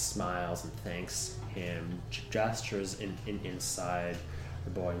smiles and thanks him, gestures inside.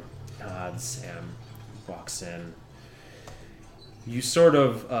 The boy nods and walks in. You sort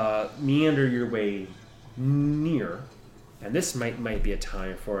of meander your way near, and this might be a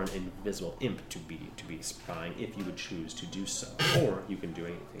time for an invisible imp to be spying if you would choose to do so, or you can do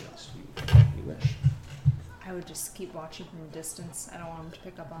anything else you wish. I would just keep watching from a distance. I don't want him to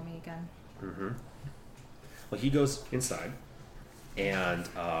pick up on me again. Mm-hmm. Well, he goes inside, and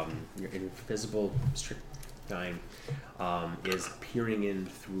your invisible strychnine is peering in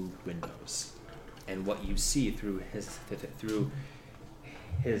through windows. And what you see through his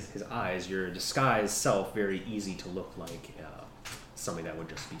eyes, your disguised self, very easy to look like somebody that would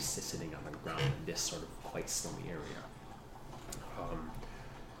just be sitting on the ground in this sort of quite slummy area.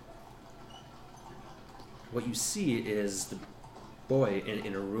 What you see is the boy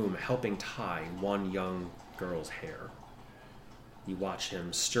in a room helping tie one young girl's hair. You watch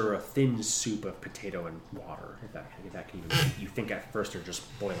him stir a thin soup of potato and water. If that can even, you think at first they're just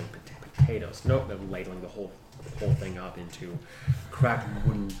boiling potatoes. Nope, they're ladling the whole thing up into cracked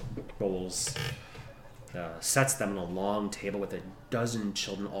wooden bowls. Sets them on a long table with a dozen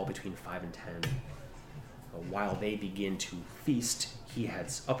children, all between 5 and 10. While they begin to feast, he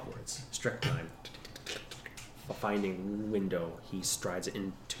heads upwards. Strychnine, finding window, he strides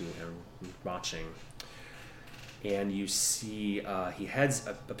into and watching. And you see he heads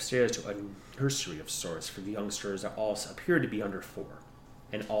upstairs to a nursery of sorts for the youngsters that all appear to be under 4,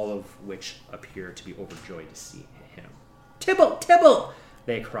 and all of which appear to be overjoyed to see him. "Tybalt! Tybalt!"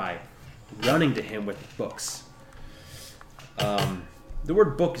 they cry, running to him with books. The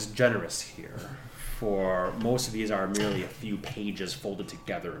word book is generous here, for most of these are merely a few pages folded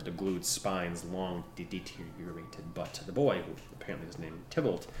together, the glued spines long deteriorated. But to the boy, who apparently is named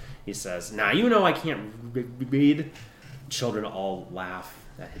Tybalt, he says, "Now you know I can't read." Children all laugh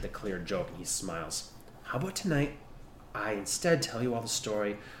at the clear joke, and he smiles. "How about tonight I instead tell you all the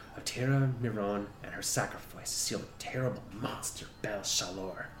story of Tira Miron and her sacrifice to seal the terrible monster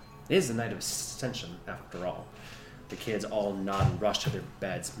Bel-Shalor. It is the night of ascension, after all." The kids all nod and rush to their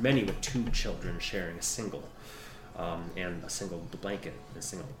beds, many with 2 children sharing a single blanket and a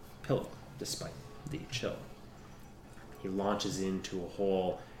single pillow, despite the chill. He launches into a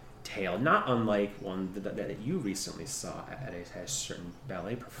whole tale, not unlike one that you recently saw at a certain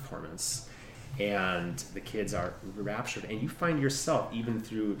ballet performance. And the kids are raptured, and you find yourself, even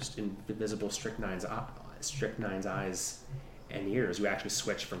through invisible Strychnine's eyes and ears, you actually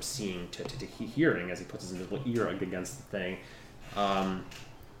switch from seeing to hearing as he puts his invisible ear against the thing.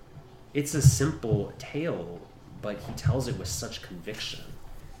 It's a simple tale, but he tells it with such conviction,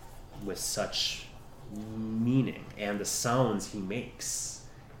 with such meaning, and the sounds he makes.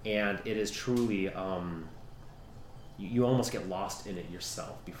 And it is truly, you almost get lost in it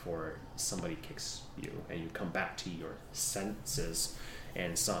yourself before somebody kicks you, and you come back to your senses,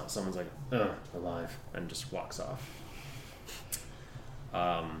 and someone's like, alive, and just walks off.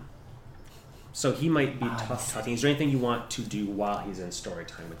 So he might be talking. Is there anything you want to do while he's in story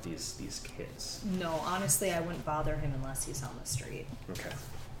time with these kids? No, honestly, I wouldn't bother him unless he's on the street. Okay.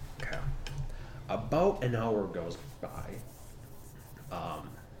 About an hour goes by,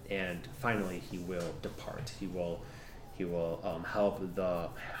 and finally he will depart. He will help the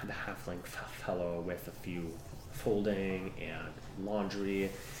halfling fellow with a few folding and laundry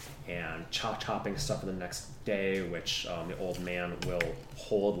and chopping stuff for the next day, which the old man will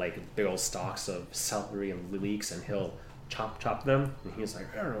hold like big old stalks of celery and leeks, and he'll chop them. And he's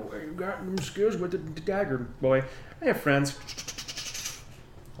like, "I don't know where you got them skills with the dagger, boy. I have friends."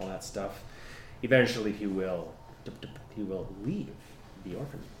 All that stuff. Eventually, he will leave the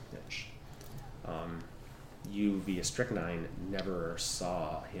orphanage. You, via Strychnine, never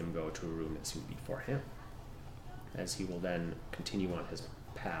saw him go to a room that seemed before him, as he will then continue on his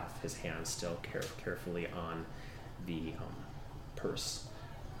path, his hand still carefully on the purse,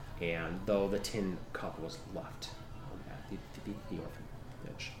 and though the tin cup was left at the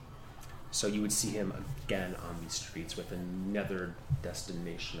orphanage. So you would see him again on these streets with another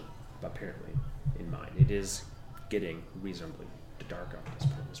destination apparently in mind. It is getting reasonably dark at this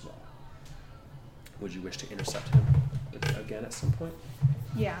point as well. Would you wish to intercept him again at some point?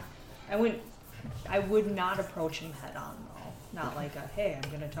 Yeah, I would not approach him head on though. Not like a, "Hey, I'm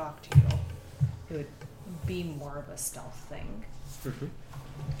going to talk to you." It would be more of a stealth thing. Mm-hmm.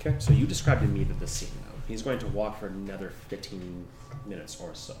 Okay, so you described to me the scene though. He's going to walk for another 15 minutes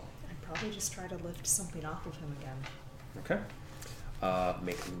or so. I'd probably just try to lift something off of him again. Okay.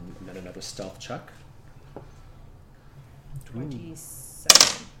 Make another stealth check.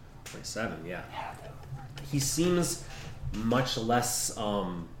 27. 27, yeah. He seems much less, I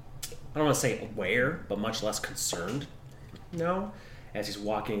don't want to say aware, but much less concerned now as he's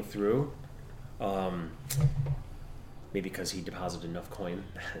walking through. Maybe because he deposited enough coin.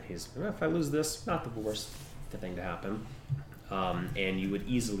 He's, if I lose this, not the worst thing to happen. And you would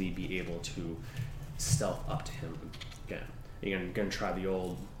easily be able to stealth up to him again. You're going to try the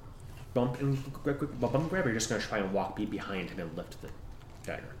old bump and grab, or you're just going to try and walk behind him and lift the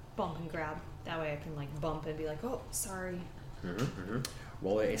dagger? Bump and grab. That way I can like bump and be like, "Oh, sorry."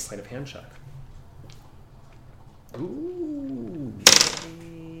 Roll a sleight of hand check. Ooh.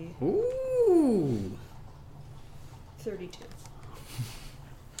 Ooh. 32.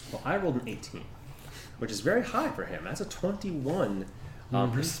 Well, I rolled an 18, which is very high for him. That's a 21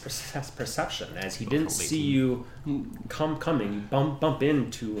 perception, as he didn't see you coming. You bump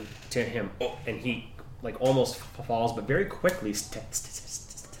into him, and he like almost falls, but very quickly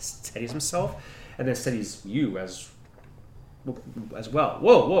steadies himself, and then steadies you as well.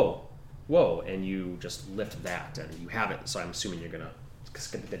 Whoa! And you just lift that, and you have it. So I'm assuming you're gonna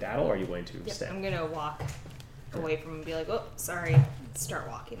skip the daddle, or are you going to stay? I'm gonna walk away from him and be like, oh, sorry. Start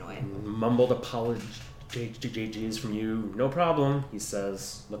walking away. Mumbled apologies from you. No problem, he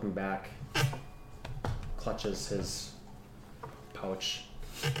says, looking back. Clutches his pouch.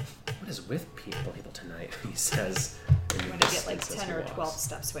 What is with people tonight? He says. When I get like 10 or 12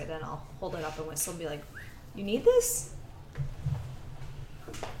 steps away, then I'll hold it up and whistle and be like, you need this?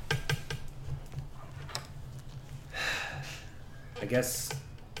 I guess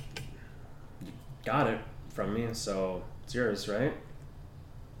you got it from me, so it's yours, right?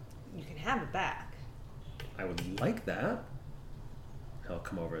 You can have it back. I would like that. I'll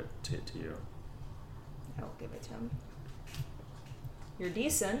come over to you. I will give it to him. You're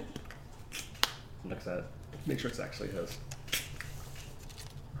decent. Looks at it. Make sure it's actually his.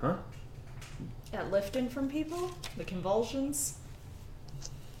 Huh? At lifting from people? The convulsions?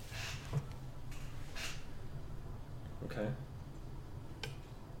 Okay.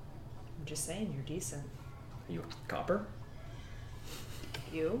 I'm just saying, you're decent. Are you a copper?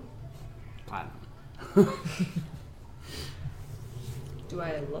 You? Platinum. Do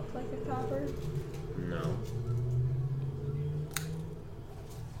I look like a copper? No.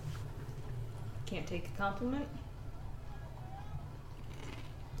 Can't take a compliment?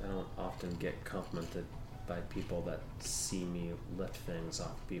 I don't often get complimented by people that see me lift things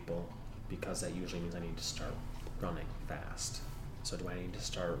off people, because that usually means I need to start running fast. So do I need to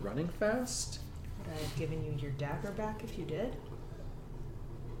start running fast? Would I have given you your dagger back if you did?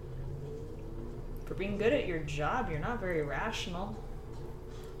 For being good at your job, you're not very rational.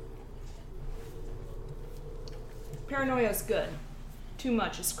 Paranoia's good. Too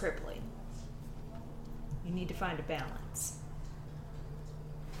much is crippling. You need to find a balance.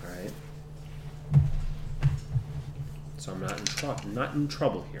 Alright. So I'm not in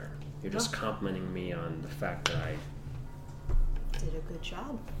trouble here. You're just complimenting me on the fact that I... Did a good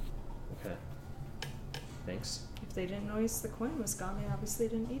job. Okay. Thanks. If they didn't notice the coin was gone, they obviously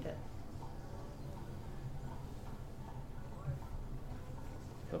didn't need it.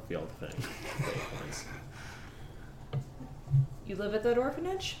 He'll feel the thing. You live at that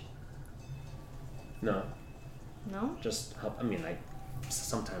orphanage? No, No? just help. I mean,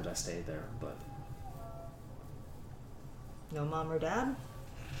 sometimes I stay there, but No mom or dad?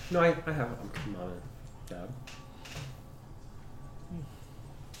 no, I have a mom and dad.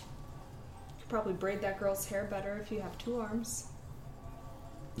 Could probably braid that girl's hair better if you have 2 arms.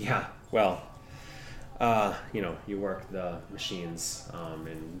 Yeah, well, you work the machines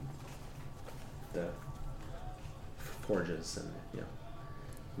in the forges, and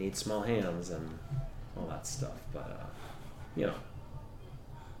need small hands and all that stuff. But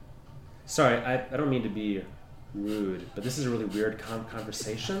sorry, I don't mean to be rude, but this is a really weird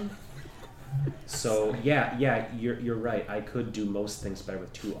conversation. So yeah, you're right. I could do most things better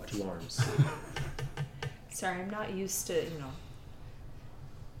with two arms. Sorry, I'm not used to,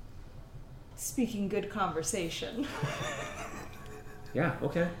 speaking good conversation. Yeah,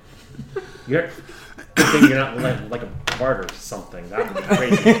 okay. Good thing you're not like a bard or something. That would be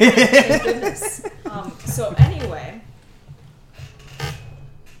crazy. Thank goodness. So anyway,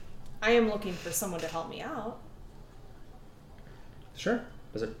 I am looking for someone to help me out. Sure.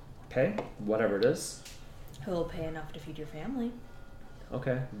 Does it pay? Whatever it is. Who'll pay enough to feed your family.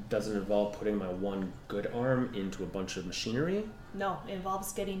 Okay. Does it involve putting my one good arm into a bunch of machinery? No, it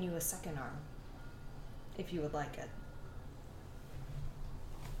involves getting you a second arm. If you would like it.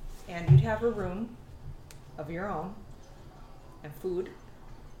 And you'd have a room of your own, and food,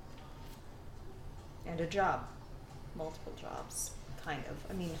 and a job. Multiple jobs, kind of.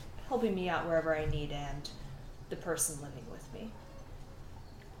 I mean, helping me out wherever I need, and the person living with me.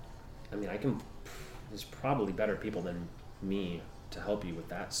 I mean, there's probably better people than me to help you with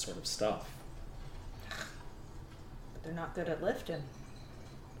that sort of stuff. But they're not good at lifting.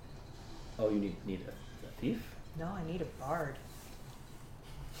 Oh, you need a thief? No, I need a bard.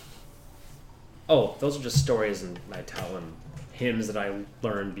 Oh, those are just stories and I tell and hymns that I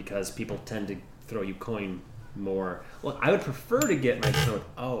learned because people tend to throw you coin more. Well, I would prefer to get my coin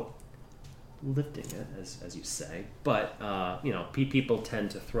without lifting it, as you say. But, people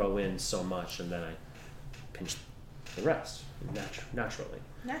tend to throw in so much and then I pinch the rest naturally.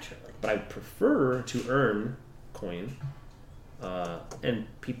 Naturally. But I would prefer to earn coin. And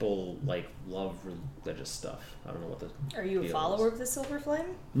people love religious stuff. I don't know what the Are you a deal follower is. of the Silver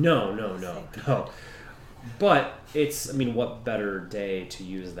Flame? No. But it's, what better day to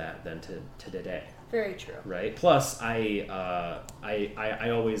use that than to today, Very true. right? Plus, I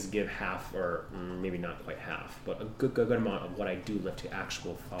always give half, or maybe not quite half, but a good amount of what I do lift to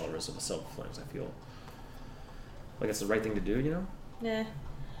actual followers of the Silver Flames. I feel like it's the right thing to do, Nah.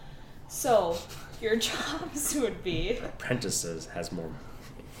 So, your jobs would be... Apprentices has more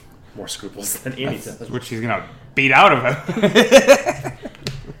scruples than Annie does. That's what she's gonna beat out of him.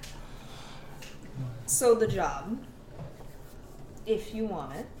 So the job, if you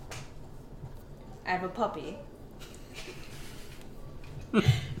want it, I have a puppy. And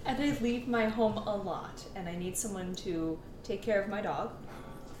I leave my home a lot, and I need someone to take care of my dog,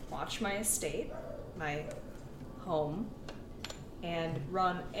 watch my estate, my home, and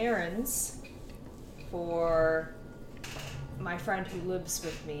run errands for my friend who lives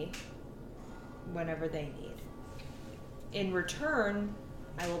with me whenever they need. In return,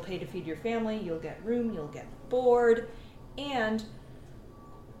 I will pay to feed your family, you'll get room, you'll get board, and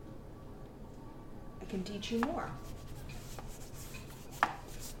I can teach you more.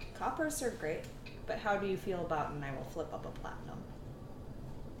 Coppers are great, but how do you feel about, and I will flip up a platinum,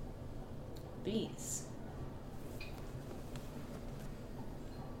 these?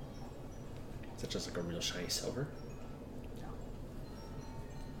 Is it just like a real shiny silver? No.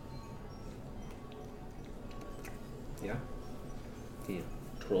 Yeah. He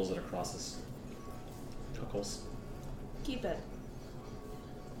twirls it across his knuckles. Keep it.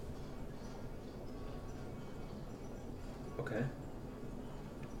 Okay.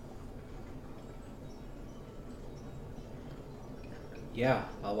 Yeah,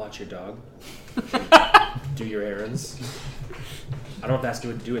 I'll watch your dog. Do your errands. I don't know if that's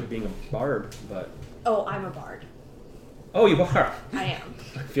to do with being a bard, but... Oh, I'm a bard. Oh, you are? I am.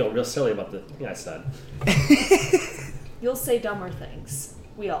 I feel real silly about the thing I said. You'll say dumber things.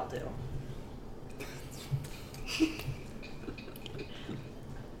 We all do.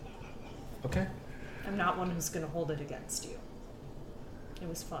 Okay. I'm not one who's going to hold it against you. It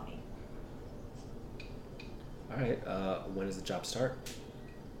was funny. Alright, when does the job start?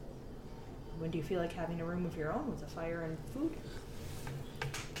 When do you feel like having a room of your own with a fire and food?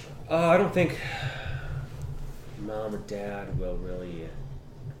 I don't think Mom or Dad will really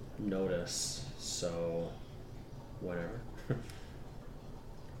notice, so whatever.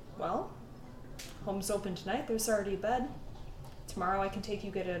 Well, home's open tonight. There's already a bed. Tomorrow I can take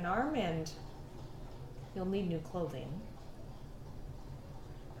you get an arm and you'll need new clothing.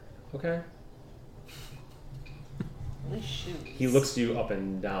 Okay. At least shoes. He looks you up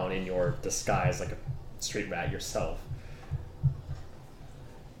and down in your disguise like a street rat yourself.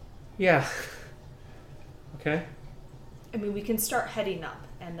 Yeah. Okay. I mean, we can start heading up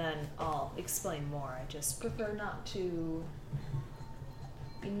and then I'll explain more. I just prefer not to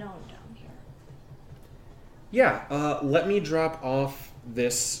be known down here. Yeah, let me drop off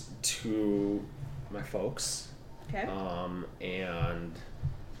this to my folks. Okay? And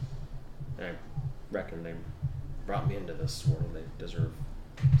I reckon they brought me into this world. They deserve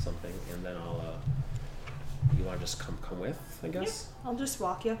something. And then I'll, you want to just come with, I guess? Yeah, I'll just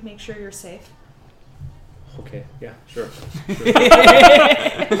walk you, make sure you're safe. Okay, yeah, sure.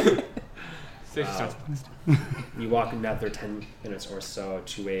 You walk another 10 minutes or so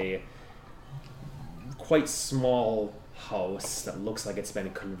to a quite small house that looks like it's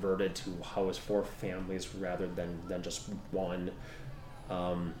been converted to house 4 families rather than just one.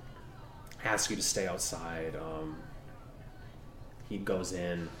 Asks you to stay outside. He goes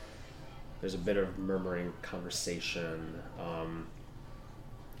in. There's a bit of murmuring conversation.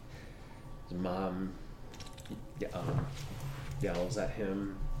 His mom yells at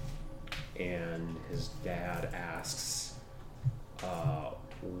him, and his dad asks,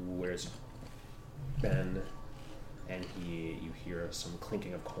 "Where's Ben?" And you hear some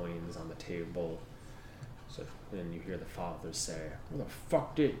clinking of coins on the table. So then you hear the father say, "Where the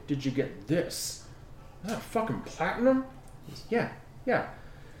fuck did you get this? Is that a fucking platinum?" He's, yeah.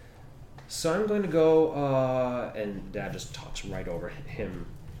 So I'm going to go, and Dad just talks right over him.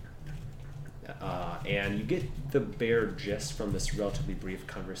 And you get the bare gist from this relatively brief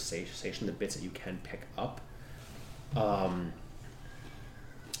conversation, the bits that you can pick up. The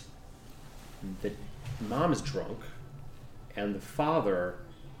mom is drunk, and the father,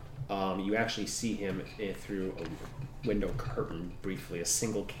 you actually see him through a window curtain briefly, a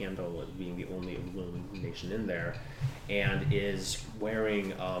single candle being the only illumination in there, and is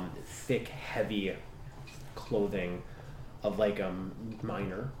wearing thick, heavy clothing of like a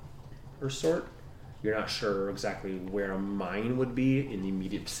miner or sort. You're not sure exactly where a mine would be in the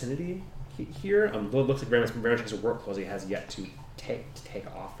immediate vicinity here. It looks like very much his work clothes he has yet to take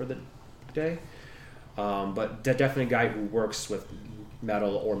off for the day. But definitely a guy who works with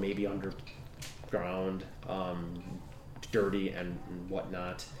metal or maybe underground, dirty and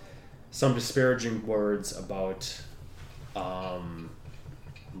whatnot. Some disparaging words about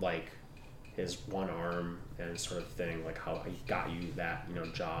like his one arm and sort of thing, like how he got you that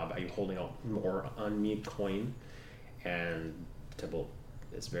job. Are you holding out more on me coin? And Tybalt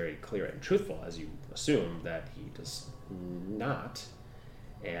is very clear and truthful, as you assume, that he does not.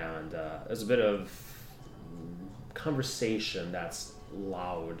 And there's a bit of conversation that's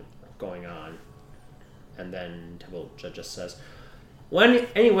loud going on, and then Tybalt just says, "Well,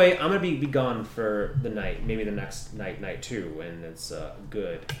 anyway, I'm gonna be gone for the night, maybe the next night too, and it's a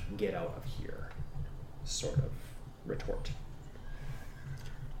good get out of here," sort of retort.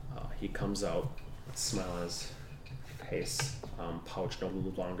 He comes out, with a smile on his face, pouch no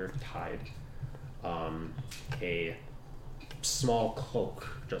longer tied, a small cloak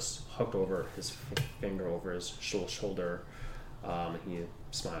just hooked over his finger over his shoulder. He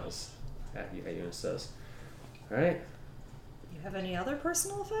smiles at you and says, "All right. You have any other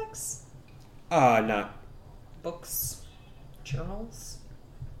personal effects? Not. Books? Journals?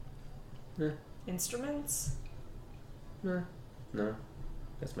 Instruments? No.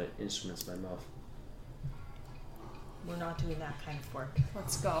 That's my instruments, my mouth. We're not doing that kind of work.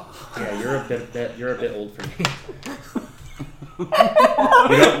 Let's go." Yeah, you're a bit old for me. You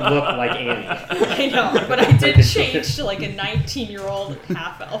don't look like Annie. I know, but I did change to like a 19-year-old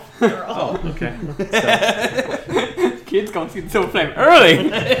half-elf girl. Oh, okay. So, Kids gonna see the silver flame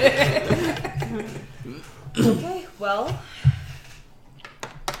early. Okay, well.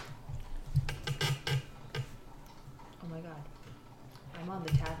 Oh my god. I'm on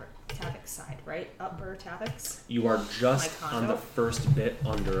the Tavix side, right? Upper Tavix? you are just My on condo? the first bit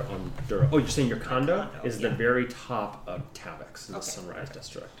under. Oh, you're saying your condo, condo, is the yeah. very top of Tavix in the Okay. Sunrise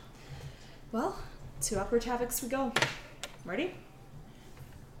District. Well, to Upper Tavix we go. Ready?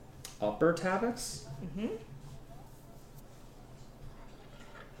 Upper Tavix? Mm-hmm.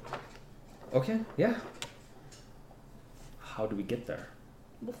 Okay, yeah. How do we get there?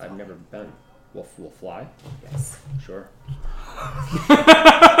 We'll I've fly. never been. We'll fly? Yes. Sure.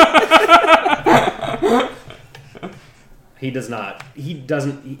 He does not. He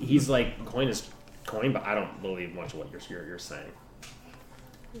doesn't. He's like, coin is coin, but I don't believe much of what you're saying.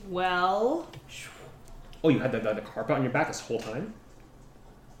 Well, Oh, you had the carpet on your back this whole time?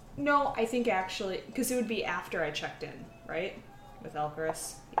 no, I think actually, because it would be after I checked in, right? With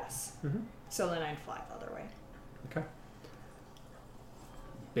Elkaris? Yes. Mm-hmm. So then I'd fly the other way. Okay.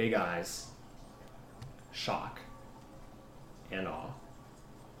 Big eyes, shock, and awe.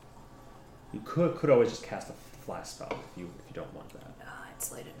 You could always just cast a fly spell if you don't want that.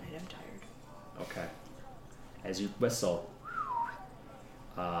 It's late at night, I'm tired. Okay. As you whistle,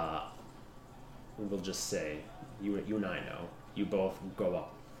 we'll just say you and I know you both go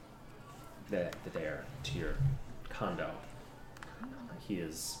up there to your condo. He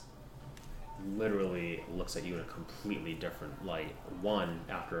is literally looks at you in a completely different light. One,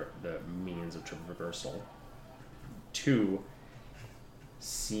 after the means of traversal. Two,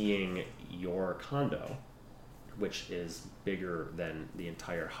 seeing your condo, which is bigger than the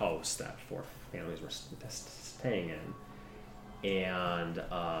entire house that 4 families were staying in, and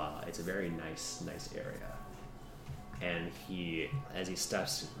it's a very nice area. And he, as he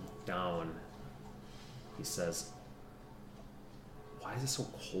steps down, he says, "Why is it so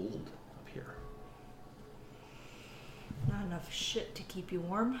cold up here?" Not enough shit to keep you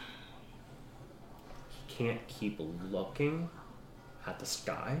warm. He can't keep looking at the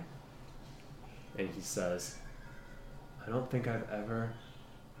sky, and he says, "I don't think I've ever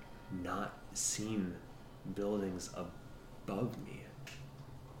not seen buildings above me."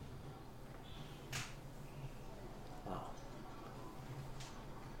 Wow.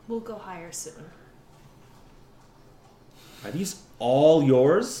 We'll go higher soon. Are these all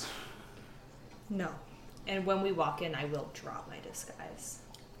yours? No. And when we walk in, I will drop my disguise.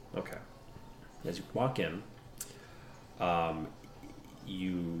 Okay. As you walk in,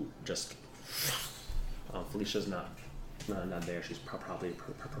 you just... Felicia's not there. She's probably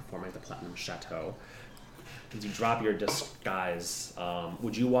performing at the Platinum Chateau. As you drop your disguise,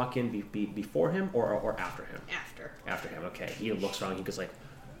 would you walk in before him or after him? After. After him, okay. He looks around, he goes like,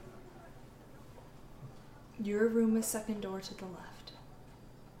 Your room is second door to the left.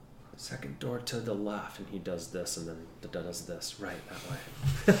 second door to the left, and he does this and then does this, right, that way.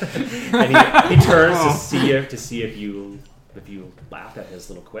 And he turns to see if you laughed at his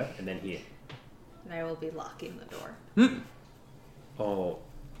little quip, and then he And I will be locking the door. Oh,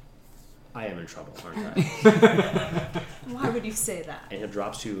 I am in trouble, aren't I? Why would you say that? And he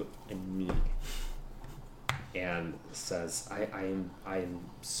drops to a knee and says, I am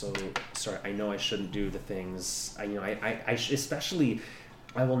so sorry. I know I shouldn't do the things. I especially,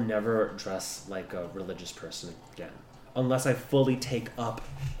 I will never dress like a religious person again. Unless I fully take up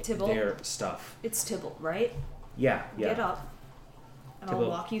Tybalt? their stuff. It's Tybalt, right? Yeah. Get up, and I'll Tybalt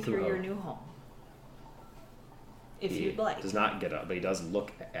walk you through Thuo. your new home. If He you'd like. does not get up, but he does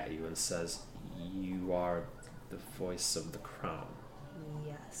look at you and says, "You are the voice of the crown."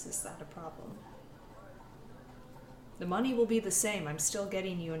 Yes, is that a problem? The money will be the same. I'm still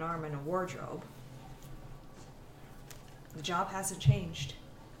getting you an arm and a wardrobe. The job hasn't changed.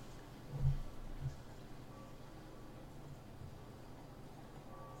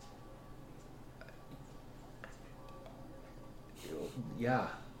 Yeah.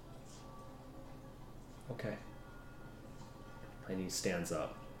 Okay. And he stands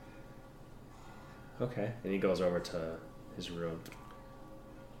up. Okay. And he goes over to his room.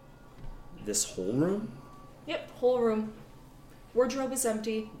 This whole room? Yep, whole room. Wardrobe is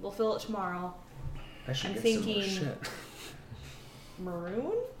empty. We'll fill it tomorrow. I should I'm get thinking- some more shit.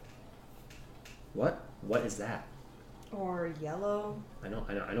 Maroon What? What is that? or yellow? I know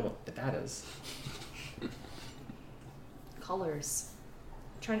what that is. Colors.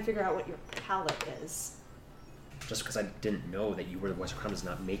 I'm trying to figure out what your palette is. Just because I didn't know that you were the voice of the crown does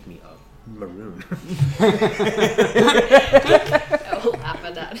not make me a maroon. I will laugh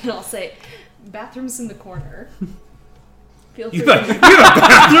at that and I'll say, bathroom's in the corner. Feel free, You have a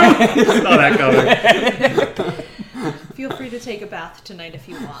bathroom? Saw that coming. feel free to take a bath tonight if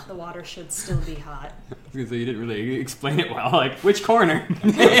you want. The water should still be hot. Because you didn't really explain it well. Like, which corner?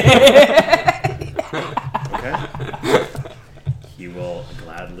 Okay. He will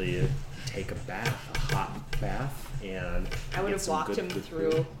gladly take a bath, a hot bath, and I would get have some walked good him food.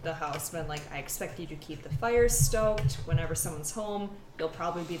 through the house, been like, I expect you to keep the fires stoked. Whenever someone's home, you'll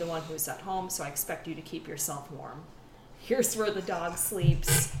probably be the one who's at home, so I expect you to keep yourself warm. Here's where the dog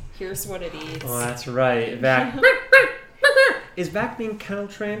sleeps. Here's what it eats. Oh, that's right. Vac. Is Vac being kennel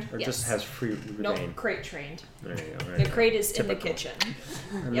trained or just Yes. has free Nope, reign? crate trained. There you go. The crate is in the Typical. kitchen.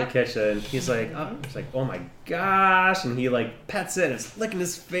 In Yep. the kitchen. He's like, oh my gosh, and he like pets it and it's licking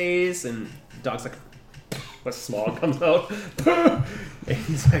his face, and the dog's like, what small comes out, and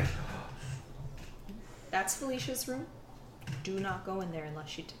he's like, That's Felicia's room. Do not go in there unless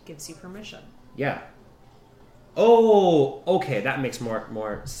she gives you permission. yeah. Oh, okay, that makes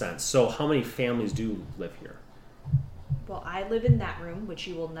more sense. So, how many families do live here? Well, I live in that room, which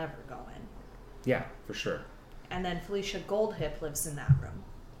you will never go in. Yeah, for sure. And then Felicia Goldhip lives in that room.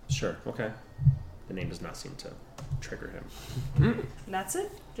 Sure. Okay. The name does not seem to trigger him. And that's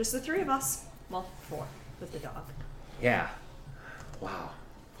it. Just the three of us. Well, four with the dog. Yeah. Wow.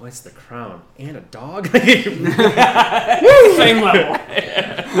 Voice of the crown and a dog. Same level.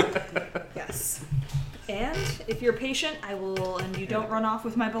 Yes. And if you're patient, I will, and you don't run off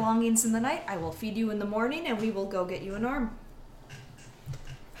with my belongings in the night, I will feed you in the morning and we will go get you an arm.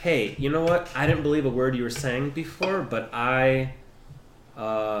 Hey, you know what? I didn't believe a word you were saying before, but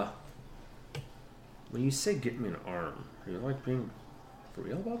when you say get me an arm, are you like being for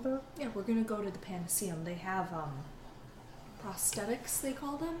real about that? Yeah, we're gonna go to the Panaceum. They have, prosthetics, they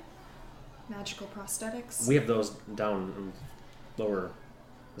call them. Magical prosthetics. We have those down in lower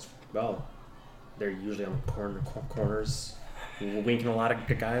as well. They're usually on the corners, winking a lot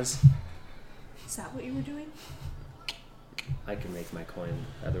of guys. Is that what you were doing? I can make my coin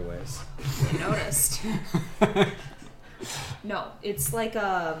other ways. I noticed. No, it's like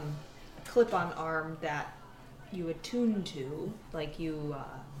a clip-on arm that you attune to, like you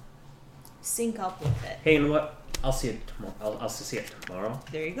sync up with it. Hey, you know what? I'll see it tomorrow. I'll see it tomorrow.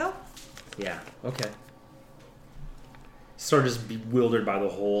 There you go. Yeah. Okay. Sort of just bewildered by the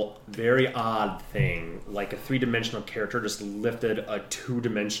whole very odd thing, like a three-dimensional character just lifted a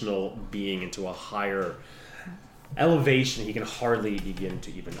two-dimensional being into a higher elevation he can hardly begin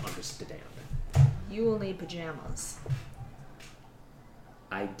to even understand. You will need pajamas.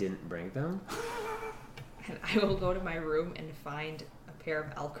 I didn't bring them. And I will go to my room and find a pair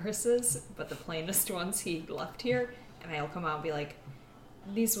of Elcris's, but the plainest ones he left here, and I'll come out and be like,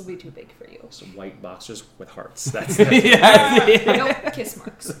 these will be too big for you. Some white boxers with hearts. That's Nope, kiss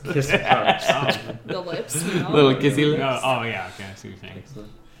marks. kiss hearts. The lips, you know. Little kissy lips. Oh, yeah, okay, I see what you're saying.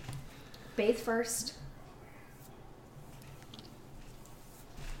 Excellent. Bathe first.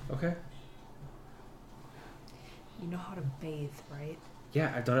 Okay. You know how to bathe, right?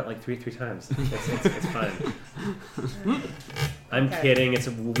 Yeah, I've done it like three times. It's fine. I'm Okay. kidding. It's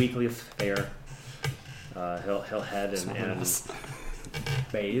a weekly affair. He'll head and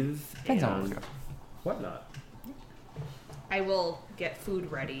bathe Depends on where we and go. whatnot. I will get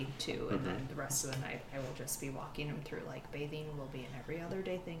food ready too, and then the rest of the night I will just be walking him through. Like, bathing will be an every other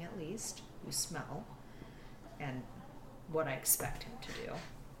day thing at least. You smell, and what I expect him to do.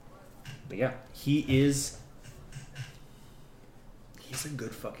 But yeah, he's a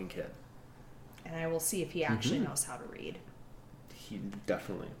good fucking kid. And I will see if he actually knows how to read. He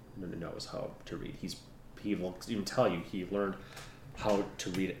definitely knows how to read. He will even tell you he learned how to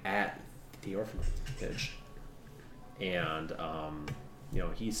read at the orphanage, and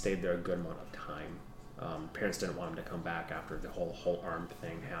he stayed there a good amount of time. Parents didn't want him to come back after the whole arm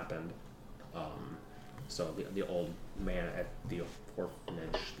thing happened, so the old man at the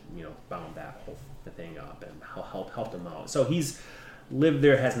orphanage, bound that whole thing up and helped him out. So he's lived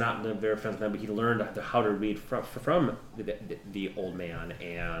there, has not lived there from them, but he learned how to read from the old man,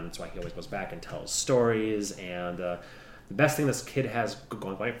 and that's why he always goes back and tells stories. And the best thing this kid has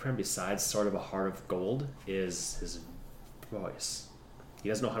going for him, besides sort of a heart of gold, is his voice. He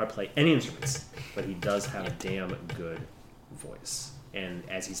doesn't know how to play any instruments, but he does have a damn good voice. And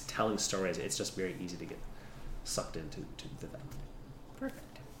as he's telling stories, it's just very easy to get sucked into that.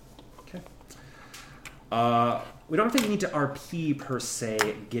 Perfect. Okay. We don't think you need to RP per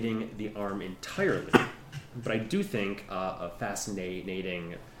se getting the arm entirely, but I do think a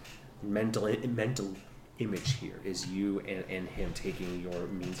fascinating mental image here is you and him taking your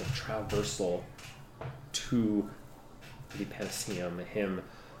means of traversal to the Panacea, him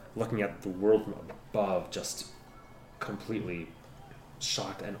looking at the world from above, just completely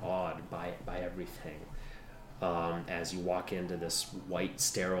shocked and awed by everything. As you walk into this white,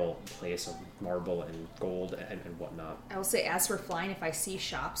 sterile place of marble and gold and whatnot. I will say, as we're flying, if I see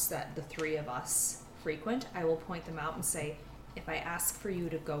shops that the three of us frequent, I will point them out and say, if I ask for you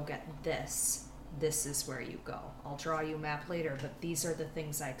to go get this, this is where you go. I'll draw you a map later, but these are the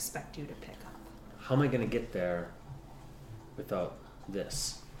things I expect you to pick up. How am I going to get there without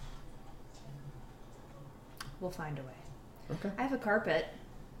this? We'll find a way. Okay. I have a carpet.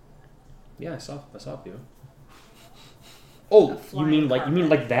 Yeah, I saw you. Oh, you mean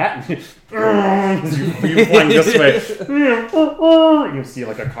like that? You're flying this way. You see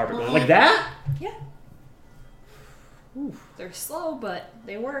like a carpet going like that? Yeah. Oof. They're slow, but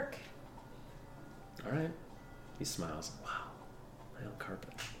they work. All right. He smiles. Wow, my own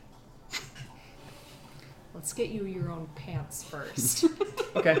carpet. Let's get you your own pants first.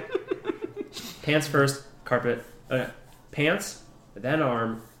 Okay. Pants first, carpet. Pants, then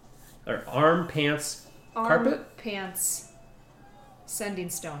arm. Or arm, pants, carpet? Arm, pants, sending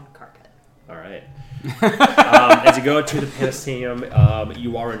stone, carpet. All right. As you go to the Panacea,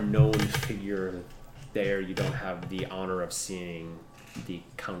 you are a known figure there. You don't have the honor of seeing the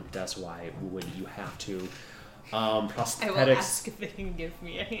Countess. Why would you have to? Prosthetics. I will ask if they can give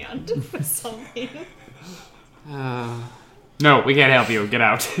me a hand with something. No, we can't help you. Get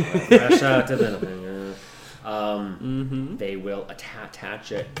out. They will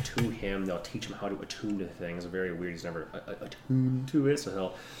attach it to him. They'll teach him how to attune to things. Very weird. He's never attuned to it, so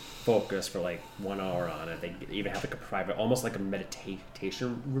he'll focus for like 1 hour on it. They even have like a private, almost like a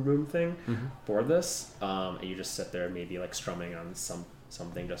meditation room thing for this. And you just sit there, maybe like strumming on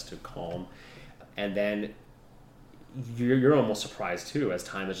something just to calm. And then you're almost surprised too, as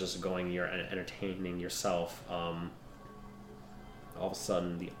time is just going. You're entertaining yourself. All of a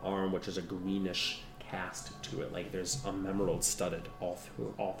sudden, the arm, which is a greenish cast to it, like there's a emerald studded all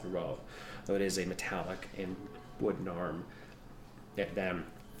throughout, though it is a metallic and wooden arm. Then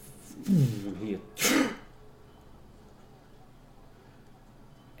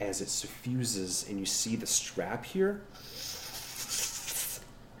as it suffuses and you see the strap here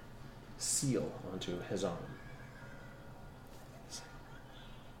seal onto his arm,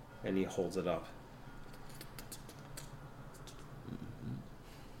 and he holds it up.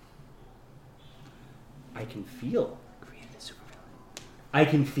 I can feel. I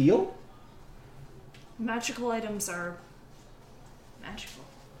can feel? Magical items are magical.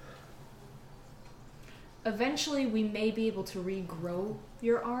 Eventually, we may be able to regrow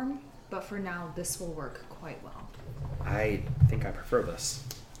your arm, but for now, this will work quite well. I think I prefer this.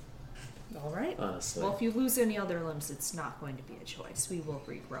 All right. Honestly. Well, if you lose any other limbs, it's not going to be a choice. We will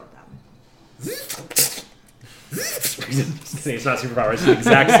regrow them. It's not superpower. It's the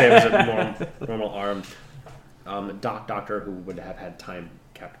exact same as a normal arm. Doctor, who would have had time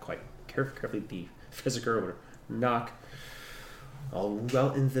kept quite carefully, the physiker would knock all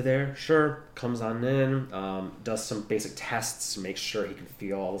well into there. Sure, comes on in, does some basic tests, makes sure he can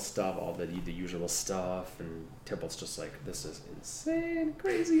feel all the stuff, all the usual stuff, and Tybalt's just like, this is insane,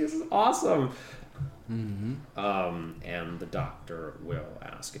 crazy, this is awesome. And the doctor will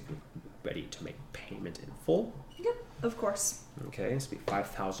ask if you're ready to make payment in full. Yep, of course. Okay, this will be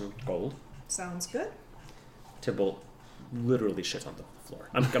 5,000 gold. Sounds good. Tybalt literally shits on the floor.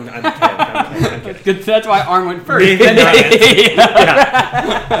 I'm kidding. I'm kidding. Good. That's why Arn went first.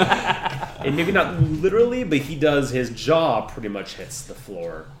 And maybe not literally, but he does. His jaw pretty much hits the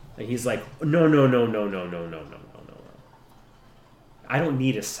floor, and he's like, "No. I don't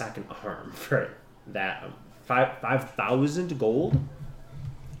need a second arm for that. 5,000 gold.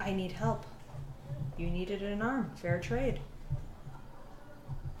 I need help. You needed an arm. Fair trade.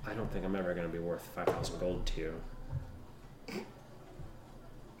 I don't think I'm ever going to be worth 5,000 gold to you.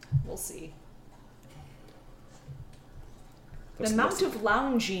 We'll see. The amount of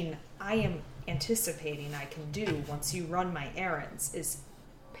lounging I am anticipating I can do once you run my errands is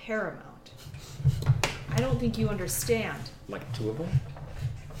paramount. I don't think you understand. Like 2 of them?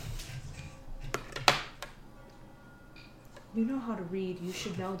 You know how to read. You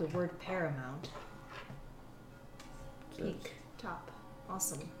should know the word paramount. Peak. Top.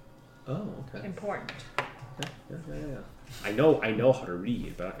 Awesome. Oh, okay. Important. Yeah. I know how to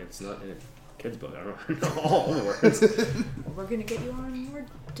read, but it's not in a kid's book. I don't know all the words. Well, we're gonna get you on more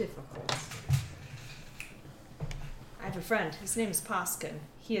difficult. I have a friend. His name is Poskin.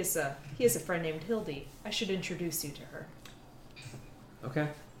 He has a friend named Hildy. I should introduce you to her. Okay.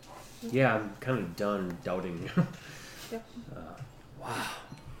 Yeah, I'm kind of done doubting you. Yep. Wow.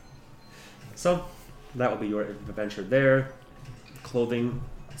 So, that will be your adventure there. Clothing,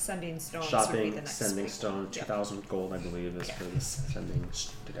 Sending stones would be shopping, the next sending week. stone. Yep. 2,000 gold, I believe, is for the sending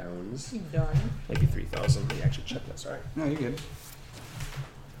stones. Done. Maybe 3,000. Let me actually check that. Sorry. No, you're good.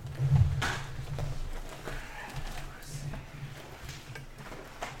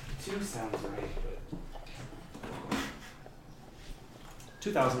 2 sounds right, but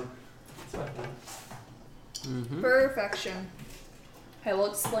 2,000. Perfection. I will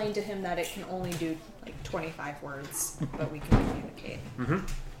explain to him that it can only do like 25 words, but we can communicate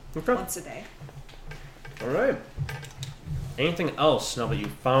Okay. once a day. All right. Anything else now that you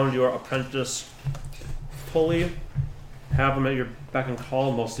found your apprentice fully? Have him at your beck and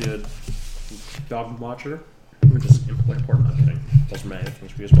call, mostly a dog watcher. Which is important, I'm kidding. Those are many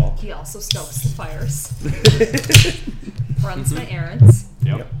things for you as well. He also stokes the fires, runs my errands,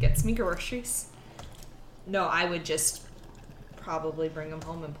 Yep. gets me groceries. No, I would just probably bring him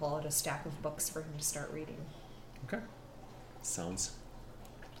home and pull out a stack of books for him to start reading. Okay. Sounds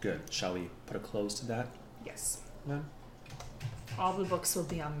good. Shall we put a close to that? Yes. Then? All the books will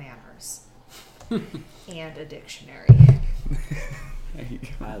be on manners. And a dictionary.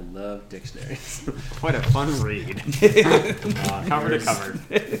 I love dictionaries. What a fun read. Cover to Here's cover.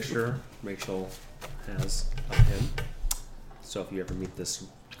 a picture Rachel has of him. So if you ever meet this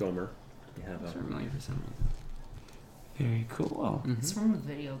Gomer, you have That's a... familiar for some reason. very cool. It's from a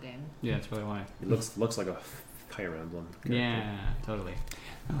video game. Yeah, that's probably why. It looks like a Fire Emblem character. Yeah, totally.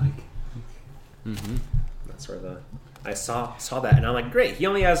 I like. That's sort of the... I saw that and I'm like, great, he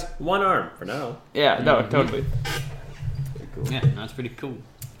only has one arm for now. Yeah, no, totally. Very cool. Yeah, that's pretty cool.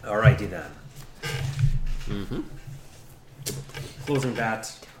 Alrighty then. Closing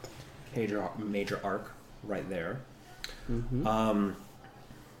that major arc right there.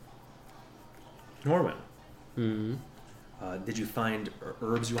 Norman, did you find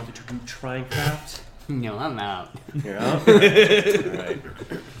herbs you wanted to try and craft? No, I'm out. You're out? Alright.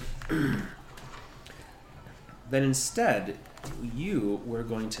 Then instead, you were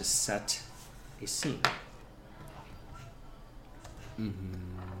going to set a scene.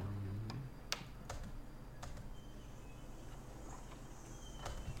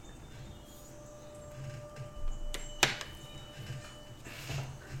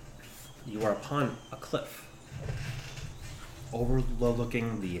 You are upon a cliff,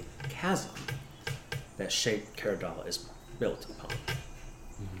 overlooking the chasm that Sheikh Caradal is built upon.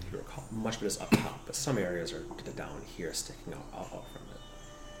 You recall, much of it is up top, but some areas are down here, sticking out from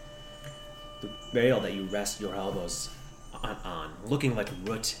it. The rail that you rest your elbows on, looking like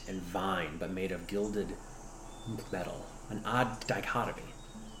root and vine, but made of gilded metal. An odd dichotomy,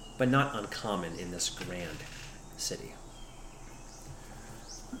 but not uncommon in this grand city.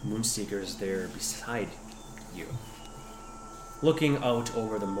 Moonseekers there beside you, looking out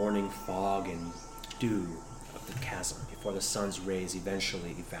over the morning fog and dew of the chasm before the sun's rays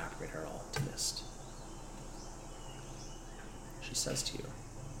eventually evaporate her all to mist. She says to you,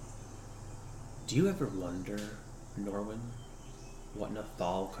 "Do you ever wonder, Norwin, what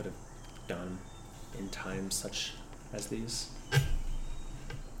Nathal could have done in times such as these?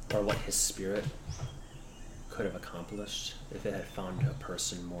 Or what his spirit could have accomplished if it had found a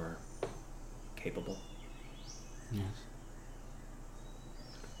person more capable. Yes.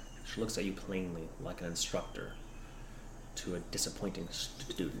 She looks at you plainly like an instructor to a disappointing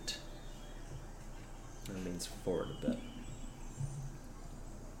student. And leans forward a bit.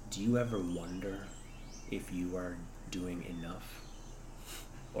 Do you ever wonder if you are doing enough?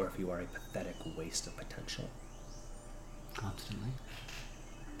 Or if you are a pathetic waste of potential? Constantly.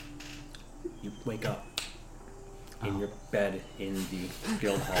 You wake up in your bed in the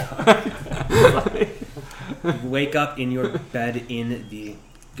guild hall. You wake up in your bed in the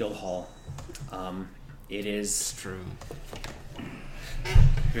guild hall. It is True.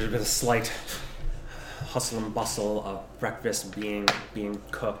 There's been a slight hustle and bustle of breakfast being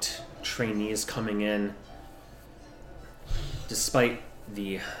cooked, trainees coming in. Despite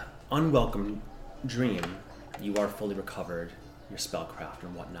the unwelcome dream, you are fully recovered, your spellcraft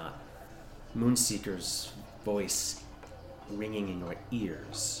and whatnot. Moonseeker's voice ringing in your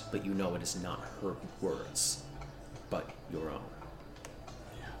ears, but you know it is not her words, but your own.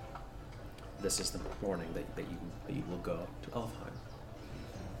 This is the morning that you will go to Elfheim.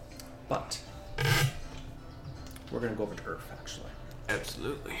 But we're going to go over to Earth, actually.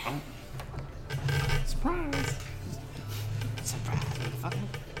 Absolutely. Surprise! Surprise, motherfucker.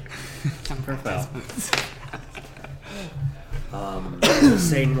 The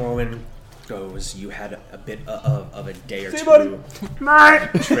saying Norwin goes, you had a bit of a day or two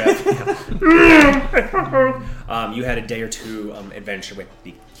trip. You had a day or two adventure with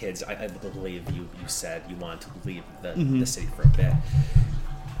the kids. I believe you said you want to leave the city for a bit.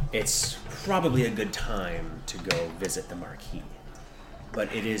 It's probably a good time to go visit the Marquis.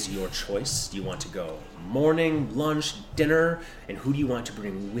 But it is your choice. Do you want to go morning, lunch, dinner? And who do you want to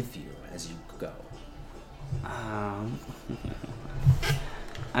bring with you as you go?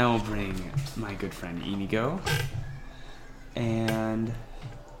 I will bring my good friend Inigo, and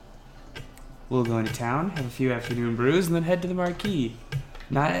we'll go into town, have a few afternoon brews, and then head to the Marquis.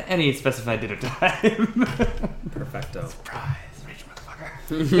 Not at any specified dinner time. Perfecto. Surprise, rich motherfucker.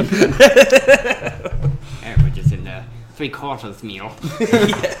 And we're just in the 3/4 meal.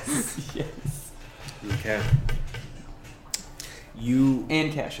 Yes. Okay. You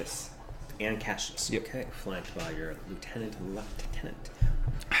And Cassius. and Cassius. Yep. Okay, flanked by your lieutenant and lieutenant.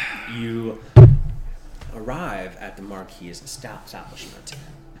 You arrive at the Marquis' establishment.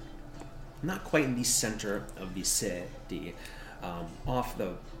 Not quite in the center of the city, off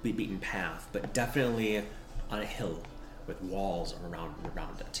the beaten path, but definitely on a hill with walls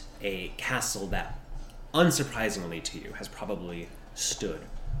around it. A castle that, unsurprisingly to you, has probably stood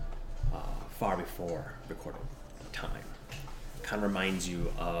far before recorded time. Kind of reminds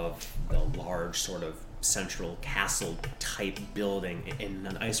you of the large sort of central castle type building in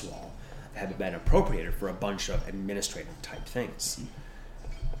an ice wall that had been appropriated for a bunch of administrative type things.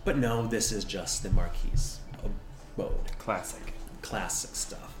 But no, this is just the Marquis' abode. Classic. Classic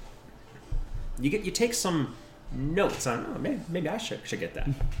stuff. You take some notes on, maybe I should get that.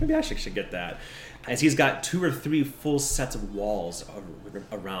 Maybe I should get that. As he's got 2 or 3 full sets of walls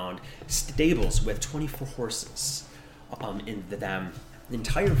around, stables with 24 horses in them. The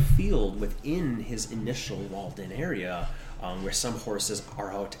entire field within his initial walled-in area, where some horses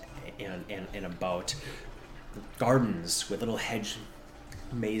are out and about, gardens with little hedge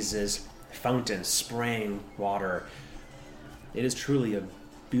mazes, fountains spraying water. It is truly a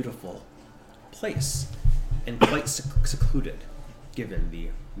beautiful place and quite secluded, given the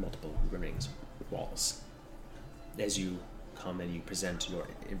multiple remains walls. As you come and you present your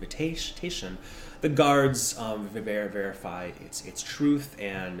invitation, the guards verify its truth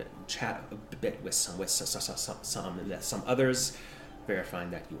and chat a bit with some others,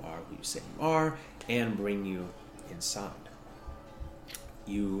 verifying that you are who you say you are, and bring you inside.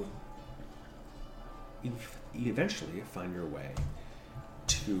 You eventually find your way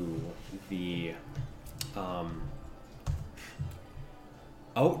to the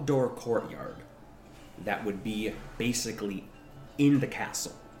outdoor courtyard that would be basically in the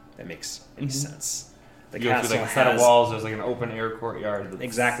castle. That makes any sense. The You go through like a set of walls. There's like an open air courtyard. That's...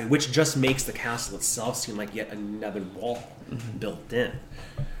 Exactly, which just makes the castle itself seem like yet another wall built in.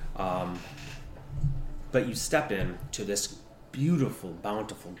 But you step in to this beautiful,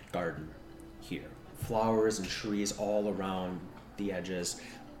 bountiful garden here. Flowers and trees all around the edges.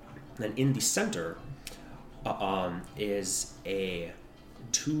 And then in the center is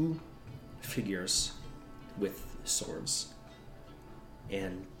 2 figures with swords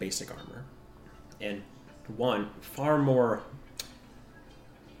and basic armor. And one far more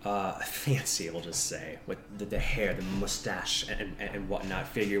fancy, we'll just say, with the hair, the mustache, and whatnot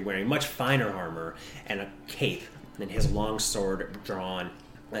figure wearing much finer armor and a cape, and his long sword drawn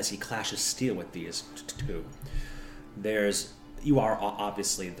as he clashes steel with these two. You are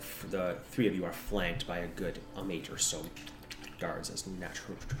obviously, the three of you are flanked by a good 8 or so guards as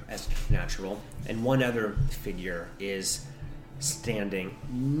natural. And one other figure is standing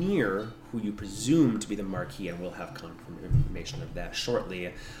near who you presume to be the Marquis, and we'll have confirmation of that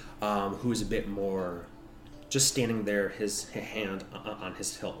shortly, who's a bit more just standing there, his hand on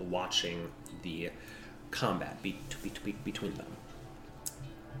his hilt, watching the combat between them.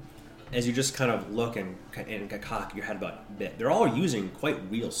 As you just kind of look and cock your head about a bit, they're all using quite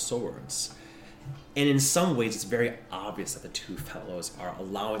real swords. And in some ways, it's very obvious that the two fellows are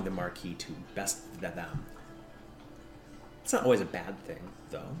allowing the Marquis to best them. It's not always a bad thing,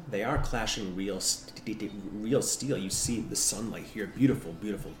 though. They are clashing real steel. You see the sunlight here, beautiful,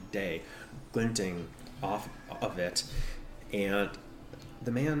 beautiful day, glinting off of it. And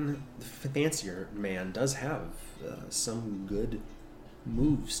the fancier man, does have some good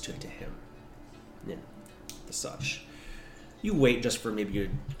moves to him. Yeah, the such. You wait just for maybe a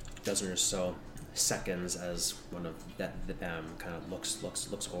dozen or so seconds as one of them kind of looks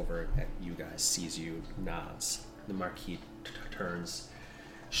over at you guys, sees you, nods. The Marquis turns,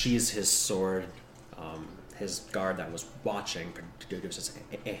 sheathes his sword. His guard that was watching produces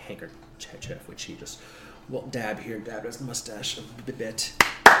a handkerchief, which he just will dab his mustache a bit.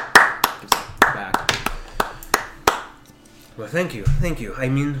 Gives it back. Well, thank you. I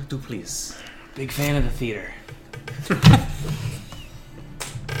mean to please. Big fan of the theater.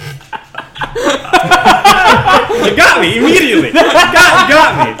 You got me immediately.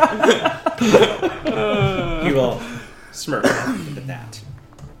 Got me. He will smirk at that.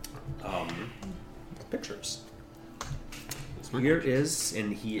 Pictures. Here is,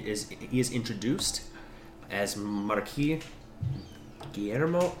 and he is introduced as Marquis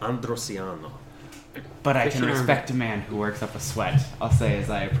Guillermo Androsiano. But I can respect a man who works up a sweat, I'll say as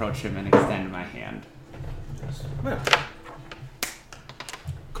I approach him and extend my hand. Well,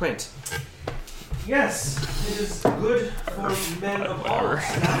 quaint. Yes, it is good for men of arms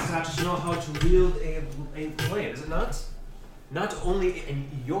to know how to wield a blade, is it not? Not only in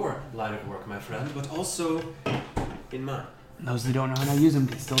your line of work, my friend, but also in mine. Those who don't know how to use them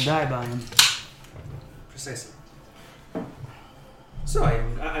can still die by them. Precisely. So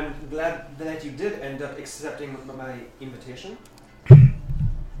I'm glad that you did end up accepting my invitation.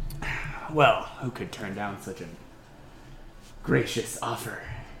 Well, who could turn down such a gracious offer?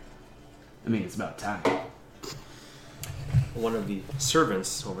 I mean, it's about time. One of the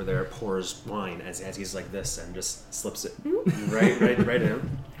servants over there pours wine as he's like this and just slips it right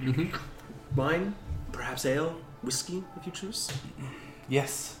in. Mm-hmm. Wine, perhaps ale, whiskey, if you choose.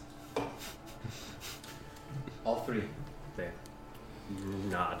 Yes. All three. They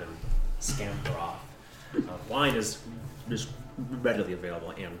nod and scamper off. Wine is readily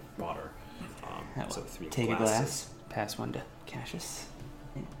available, and water. So 3 Take glasses. a glass, pass one to Cassius.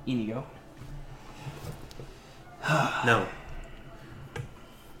 And Inigo. Now,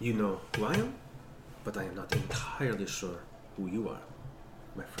 you know who I am, but I am not entirely sure who you are,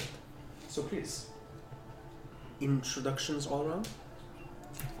 my friend. So please, introductions all around?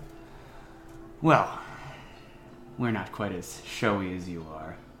 Well, we're not quite as showy as you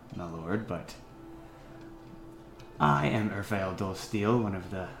are, my lord, but I am Urfael Dolsteel, one of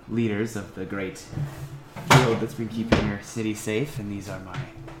the leaders of the great guild that's been keeping your city safe, and these are my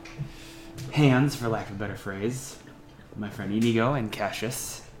hands, for lack of a better phrase. My friend Inigo and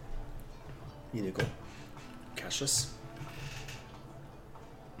Cassius. Inigo. Cassius.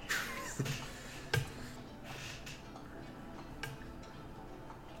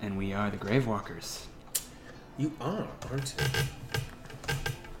 And we are the Gravewalkers. You are, aren't you?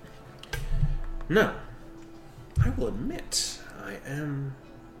 Now, I will admit, I am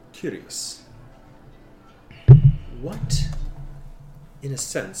curious. What, in a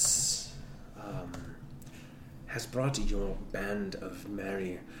sense, has brought your band of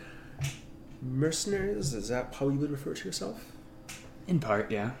merry mercenaries? Is that how you would refer to yourself? In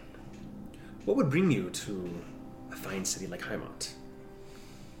part, yeah. What would bring you to a fine city like Heimat?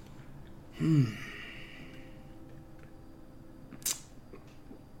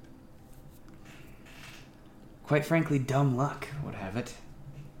 Quite frankly, dumb luck would have it.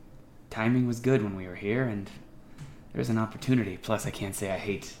 Timing was good when we were here, and there's an opportunity. Plus, I can't say I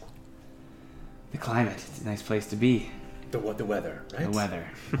hate the climate. It's a nice place to be. The weather, right? The weather.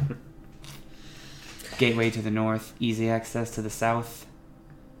 Gateway to the north, easy access to the south.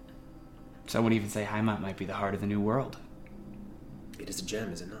 Some would even say Heimat might be the heart of the new world. It is a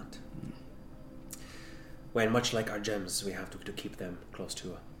gem, is it not? When, much like our gems, we have to keep them close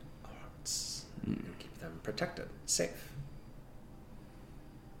to our hearts. And keep them protected, safe.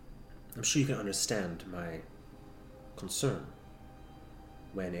 I'm sure you can understand my concern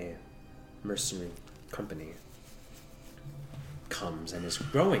when a mercenary company comes and is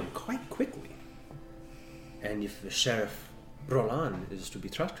growing quite quickly. And if Sheriff Roland is to be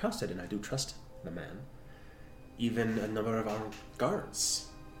trusted, and I do trust the man, even a number of our guards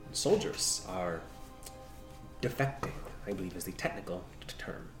and soldiers are defecting, I believe is the technical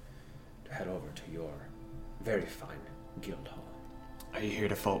term, to head over to your very fine guild hall. Are you here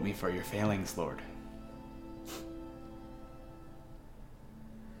to fault me for your failings, Lord?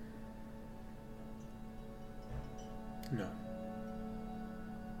 No.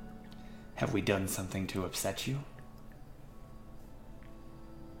 Have we done something to upset you?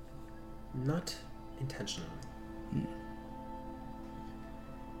 Not intentionally.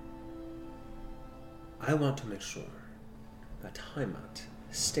 I want to make sure that Heimat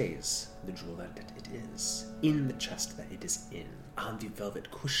stays the jewel that it is, in the chest that it is in, on the velvet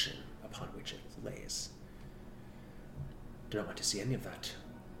cushion upon which it lays. Do not want to see any of that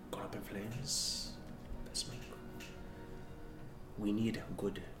gone up in flames, smoke. We need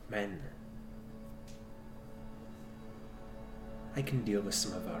good men. I can deal with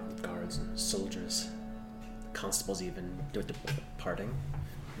some of our guards and soldiers, constables even, departing.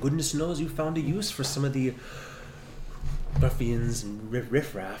 Goodness knows you found a use for some of the ruffians and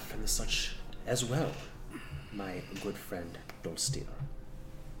riffraff and such as well, my good friend Dolsteel.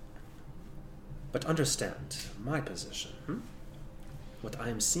 But understand my position. What I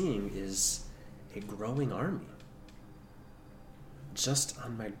am seeing is a growing army just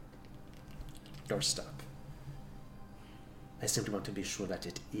on my doorstep. I simply want to be sure that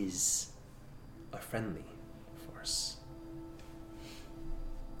it is a friendly force.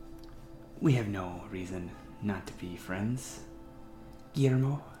 We have no reason not to be friends,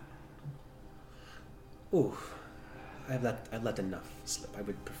 Guillermo. Oh, I've let enough slip. I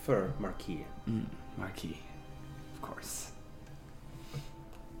would prefer Marquis. Marquis, of course.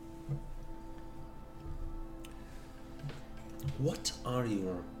 What are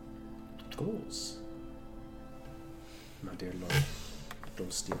your goals, my dear Lord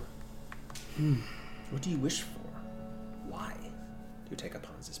Dolsteel? What do you wish for? Why do you take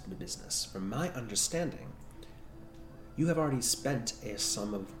upon this business? From my understanding, you have already spent a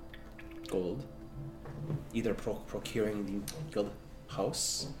sum of gold, either procuring the guild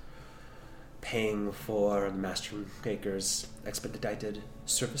house, paying for the master maker's expedited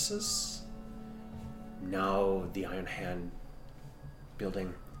services, now the Iron Hand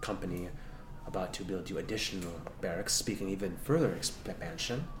building company about to build you additional barracks, speaking even further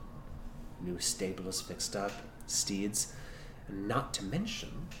expansion, new stables fixed up, steeds, and not to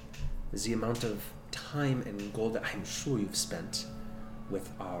mention the amount of time and gold that I'm sure you've spent with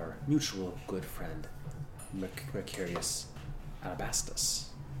our mutual good friend, Mercurius Alabastus.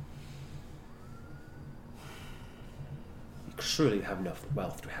 You surely have enough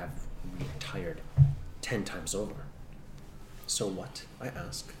wealth to have retired 10 times over. So what, I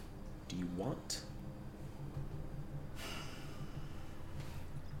ask, do you want?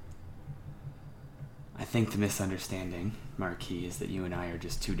 I think the misunderstanding, Marquis, is that you and I are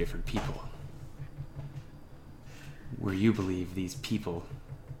just two different people. Where you believe these people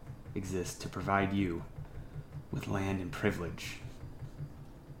exist to provide you with land and privilege,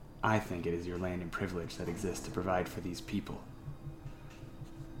 I think it is your land and privilege that exists to provide for these people.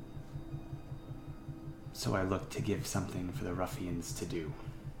 So I look to give something for the ruffians to do.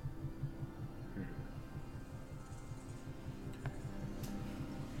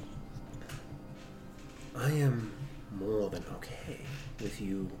 I am more than okay with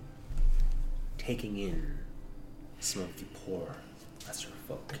you taking in some of the poor lesser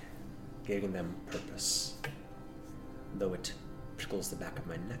folk, giving them purpose, though it prickles the back of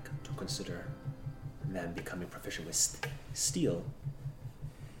my neck to consider them becoming proficient with steel.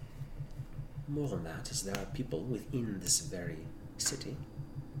 More than that is there are people within this very city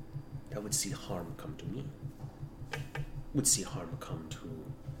that would see harm come to me, would see harm come to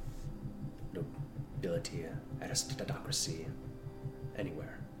nobility, aristocracy,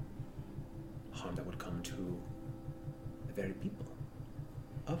 anywhere. Harm that would come to the very people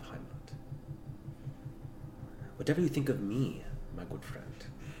of Heimat. Whatever you think of me, my good friend,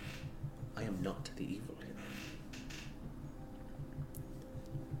 I am not the evil here.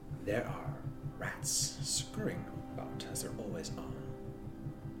 There are rats scurrying about, as there always are.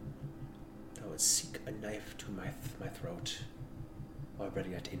 I would seek a knife to my throat, or better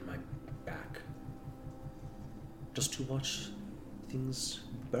yet, in my back, just to watch things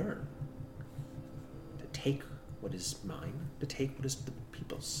burn, to take what is mine, to take what is the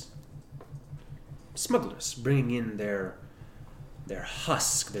people's. Smugglers bringing in their their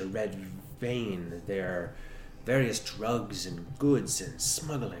husk, their red vein, their various drugs and goods and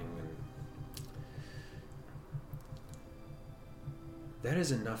smuggling. And there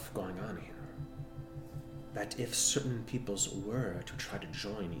is enough going on here that if certain peoples were to try to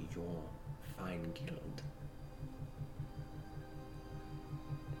join your fine guild,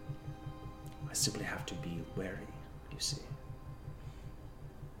 I simply have to be wary, you see.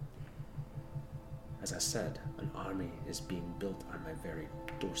 As I said, an army is being built on my very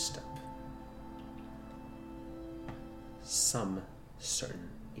doorstep. Some certain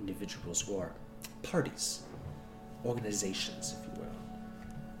individuals or parties, organizations, if you will,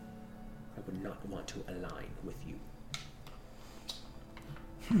 I would not want to align with you.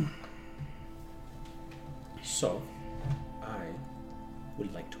 So, I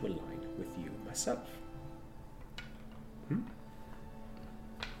would like to align with you myself.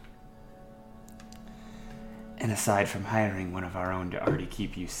 And aside from hiring one of our own to already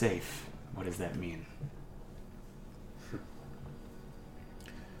keep you safe, what does that mean?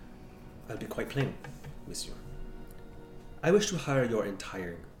 I'll be quite plain, monsieur. I wish to hire your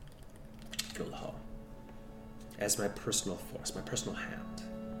entire guild hall as my personal force, my personal hand.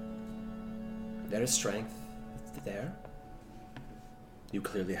 There is strength there. You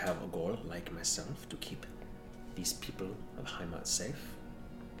clearly have a goal, like myself, to keep these people of Heimat safe.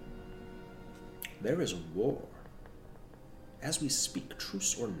 There is war. As we speak,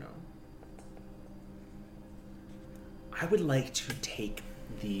 truce or no. I would like to take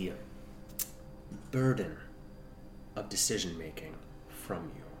the burden of decision-making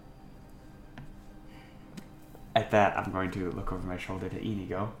from you. At that, I'm going to look over my shoulder to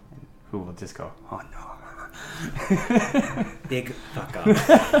Inigo, who will just go, "Oh no." Big fuck up.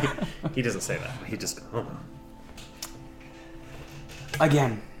 He doesn't say that. He just goes, "Oh no."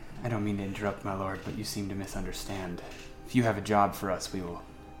 Again, I don't mean to interrupt, my lord, but you seem to misunderstand. If you have a job for us, we will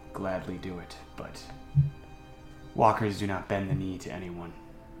gladly do it, but walkers do not bend the knee to anyone.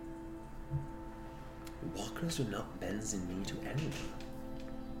 Walkers do not bend the knee to anyone.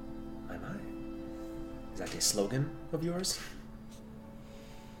 Am I? Is that a slogan of yours?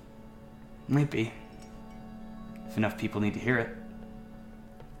 Might be. If enough people need to hear it.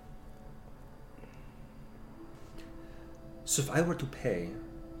 So if I were to pay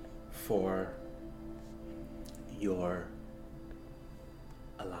for your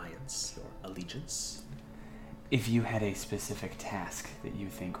alliance, your allegiance, If you had a specific task that you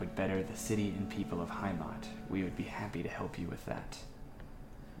think would better the city and people of Heimat, we would be happy to help you with that.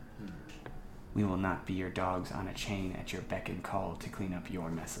 We will not be your dogs on a chain at your beck and call to clean up your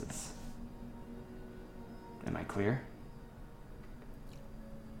messes. Am I clear?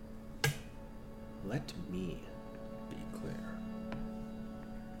 let me be clear.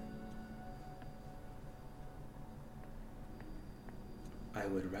 I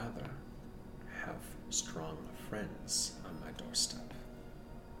would rather have strong friends on my doorstep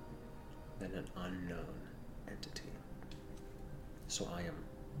than an unknown entity. So I am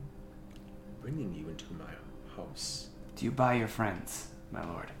bringing you into my house. Do you buy your friends, my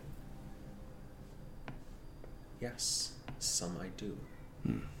lord? Yes, some I do.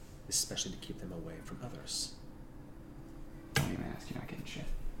 Especially to keep them away from others. Don't even ask, you're not getting shit.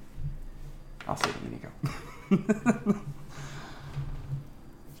 I'll say it when you go.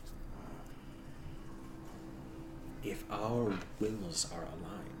 If our wills are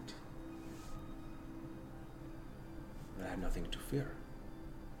aligned, then I have nothing to fear.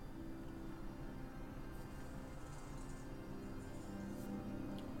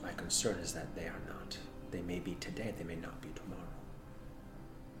 My concern is that they are not. They may be today, they may not be tomorrow.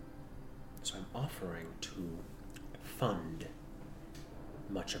 So I'm offering to fund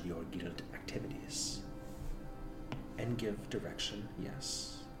much of your guild activities and give direction,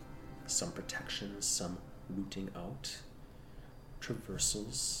 yes. Some protection, some rooting out,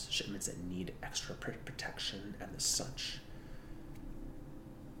 traversals, shipments that need extra protection and the such.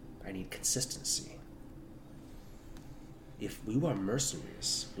 I need consistency. If we are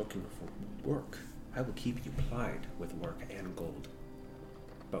mercenaries looking for work, I will keep you plied with work and gold.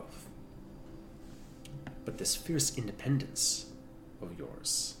 Both. But this fierce independence of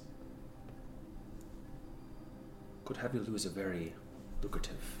yours could have you lose a very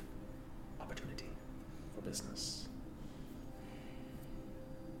lucrative opportunity for business.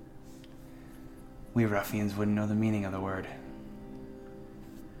 We ruffians wouldn't know the meaning of the word.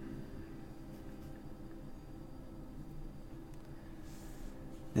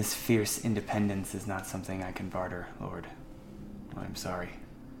 This fierce independence is not something I can barter, Lord. I'm sorry.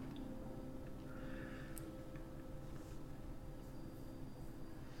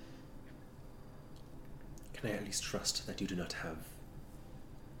 Can I at least trust that you do not have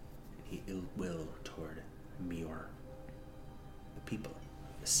ill will toward me or the people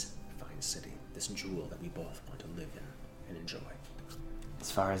of this fine city, this jewel that we both want to live in and enjoy. As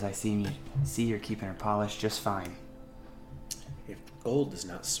far as I see, you're keeping her polished just fine. If gold does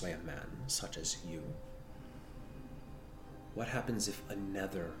not sway a man such as you, what happens if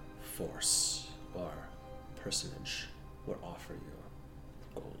another force or personage would offer you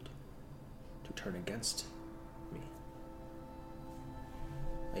gold to turn against me?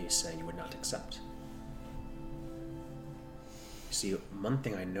 That you say you would not accept. You see, one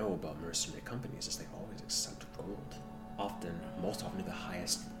thing I know about mercenary companies is they always accept gold. Most often the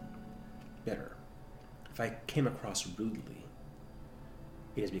highest bidder. If I came across rudely,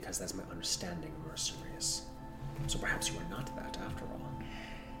 it is because that's my understanding of mercenaries. So perhaps you are not that after all.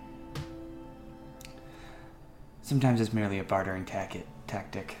 Sometimes it's merely a bartering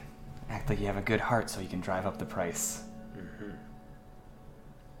tactic. Act like you have a good heart so you can drive up the price. Mm-hmm.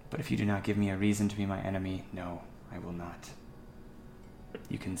 But if you do not give me a reason to be my enemy, no, I will not.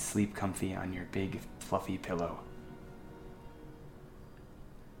 You can sleep comfy on your big, fluffy pillow.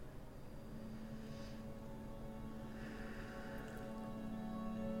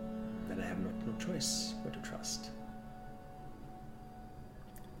 Then I have no choice but to trust.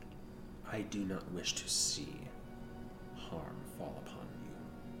 I do not wish to see harm fall upon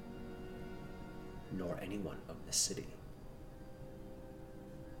you, nor anyone of the city,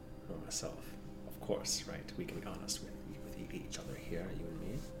 nor myself. Of course, right? We can be honest with each other here, you and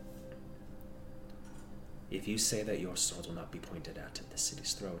me. If you say that your sword will not be pointed at the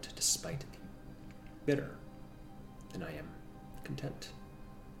city's throat, despite the bitter, then I am content.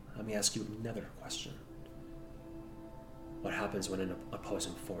 Let me ask you another question. What happens when an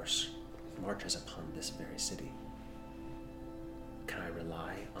opposing force marches upon this very city? Can I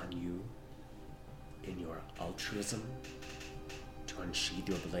rely on you in your altruism to unsheathe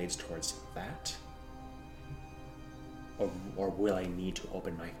your blades towards that? Or will I need to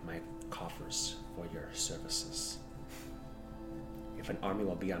open my coffers for your services? If an army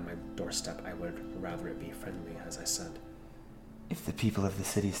will be on my doorstep, I would rather it be friendly, as I said. If the people of the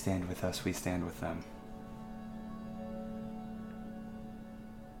city stand with us, we stand with them.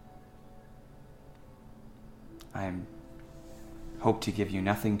 I hope to give you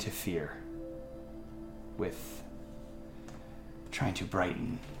nothing to fear with trying to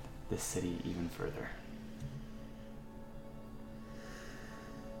brighten this city even further.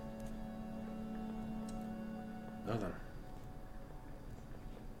 Well then.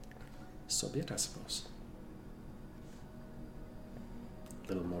 So be it, I suppose.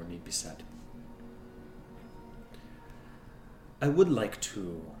 Little more need be said. I would like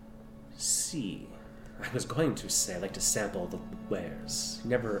to see... I was going to say, I'd like to sample the wares.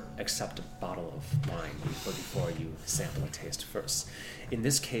 Never accept a bottle of wine before you sample a taste first. In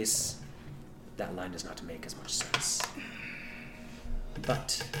this case, that line does not make as much sense.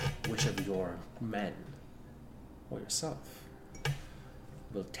 But which of your men, or yourself,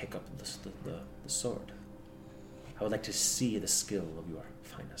 will take up the sword? I would like to see the skill of your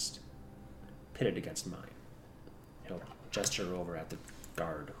finest, pitted against mine. He'll gesture over at the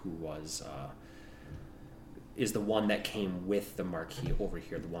guard who is the one that came with the Marquis over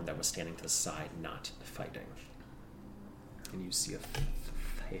here, the one that was standing to the side, not fighting. And you see a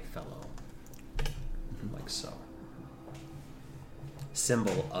fellow, like so.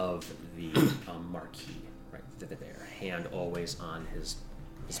 Symbol of the Marquis, right there. Hand always on his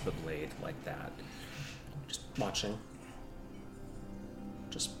blade, like that. Just watching.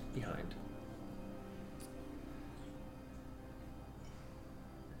 Just behind.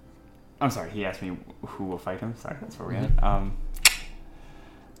 I'm sorry, he asked me who will fight him. Sorry, that's where we're at.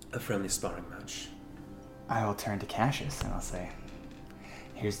 A friendly sparring match. I will turn to Cassius and I'll say,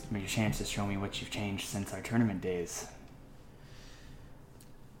 here's your chance to show me what you've changed since our tournament days.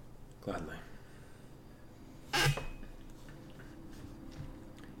 Gladly.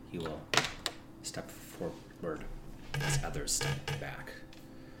 He will step forward as others step back.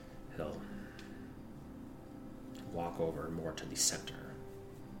 He'll walk over more to the center.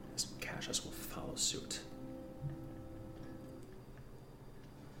 Cassius will follow suit.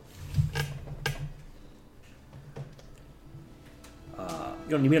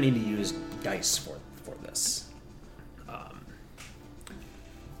 We don't need to use dice for this.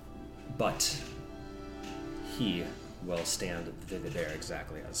 But he will stand there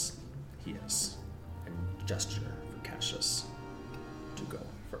exactly as he is and gesture for Cassius to go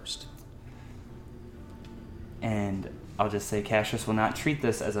first. And I'll just say Cassius will not treat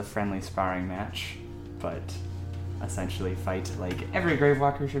this as a friendly sparring match, but essentially fight like every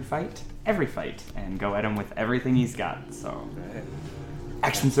Gravewalker should fight, every fight, and go at him with everything he's got, so... Right.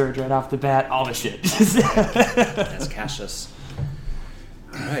 Action surge right off the bat, all the shit. As Cassius,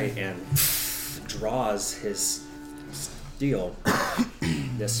 alright, and draws his steel,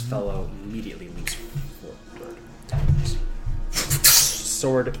 this fellow immediately leaps forward.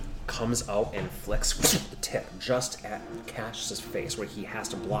 Sword comes out and flicks the tip just at Cassius's face, where he has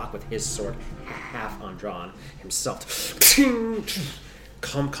to block with his sword half undrawn himself.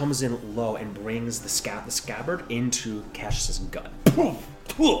 Comes in low and brings the scabbard into Cassius's gut.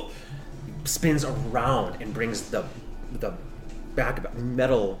 Spins around and brings the back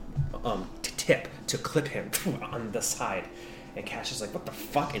metal tip to clip him on the side. And Cassius is like, what the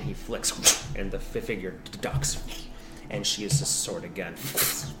fuck? And he flicks, and the figure ducks. And she uses his sword again,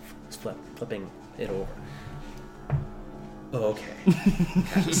 flipping it over. Okay,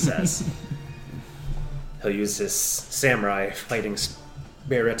 Cassius says. He'll use his samurai fighting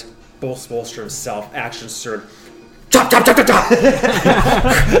spirit, bolster himself, action sword. Chop, chop, chop, chop, chop!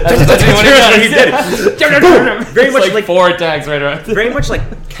 That's what he did. Very much like 4 attacks right around. Very much like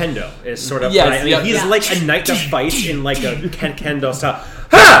Kendo is sort of. Yes, right? I mean, he's yeah. like a knight that fights in like a Kendo style.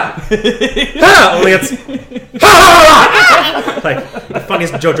 Ha! Ha! Only it's ha! Like the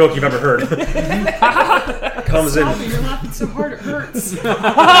funniest joke you've ever heard. Comes in. You're laughing so hard it hurts.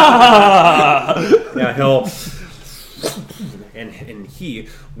 Yeah, he'll and he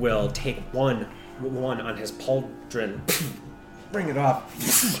will take one on his pauldron, bring it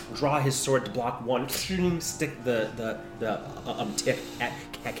off, draw his sword to block one, stick the tip at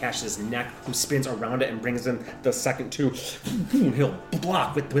Cassius' neck, who spins around it and brings in the second two. He'll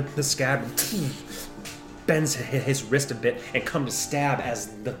block with the scab, bends his wrist a bit, and come to stab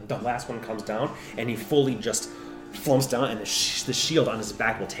as the last one comes down, and he fully just flumps down, and the shield on his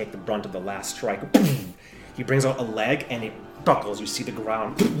back will take the brunt of the last strike. He brings out a leg, and it buckles. You see the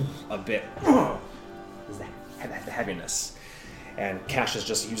ground a bit. The heaviness. And Cassius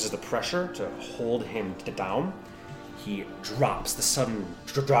just uses the pressure to hold him down. He drops. The sudden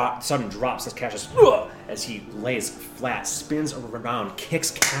drops as Cassius, as he lays flat, spins around,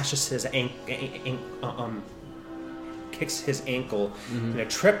 kicks Cassius's kicks his ankle in a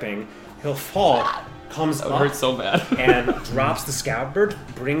tripping. He'll fall, comes That up, hurts so bad. and drops the scabbard,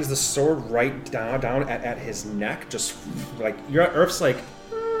 brings the sword right down at his neck, just like Earth's like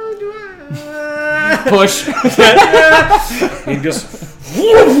Push. he just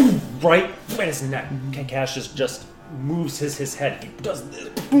right at his neck. Cassius just moves his head. He does this,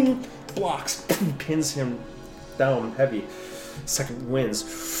 boom, blocks, boom, pins him down heavy. Second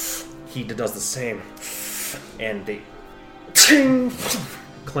wins. He does the same, and they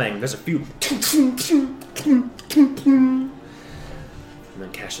clang. There's a few, and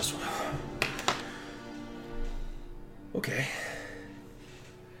then Cassius. Okay.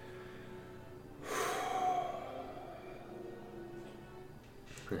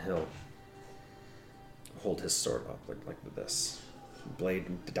 And he'll hold his sword up like this, blade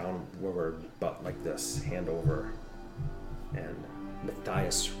downward, but like this, hand over. And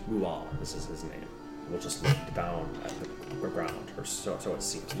Matthias Rual, this is his name, will just look down at the ground, or so it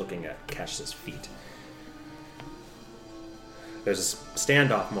seems, looking at Cassius' feet. There's a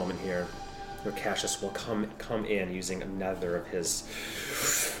standoff moment here where Cassius will come in using another of his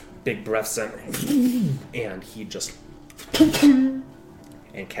big breaths, and he just.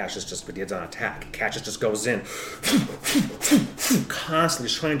 And Cassius just begins an attack. Cassius just goes in, constantly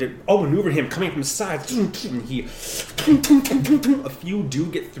trying to outmaneuver him, coming from the side. And he, a few do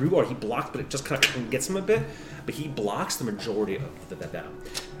get through, or he blocks, but it just kind of gets him a bit. But he blocks the majority of them,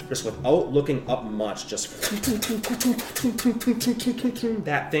 just without looking up much. Just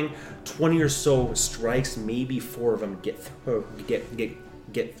that thing. 20 or so strikes, maybe 4 of them get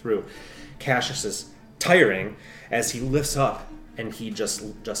through. Cassius is tiring as he lifts up. And he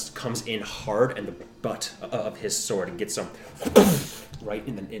just comes in hard, and the butt of his sword gets him right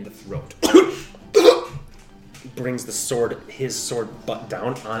in the throat. Brings his sword butt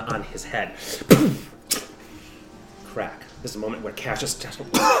down on his head. Crack. This is a moment where Cassius just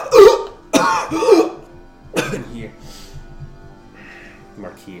and he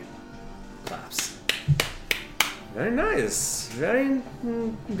Marquis claps. Very nice. Very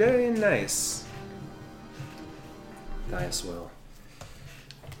nice. Matthias will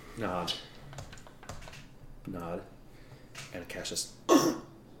nod, and Cassius,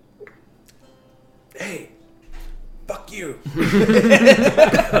 hey, fuck you.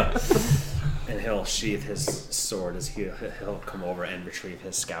 And he'll sheath his sword as he'll come over and retrieve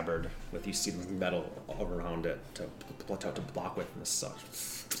his scabbard with, you see, the metal around it to block with and such.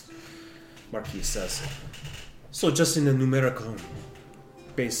 Marquis says, so just in the numerical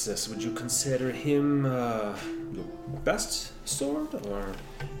basis, would you consider him your best sword, or?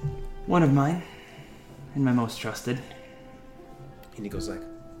 One of mine, and my most trusted. And he goes like,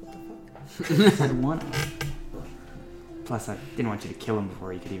 One of them. Plus, I didn't want you to kill him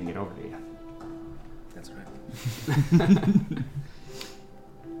before he could even get over to you. that's right.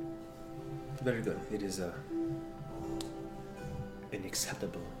 Very good. It is an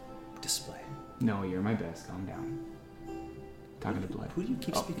acceptable display. No, you're my best. Calm down. Talking to Blood. Who do you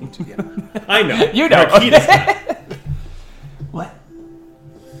keep speaking to? Yeah. I know. You know. What?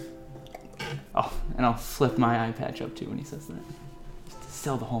 Oh, and I'll flip my eye patch up too when he says that. Just to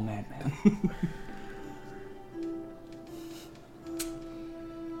sell the whole madman.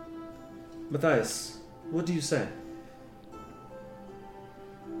 Matthias, what do you say?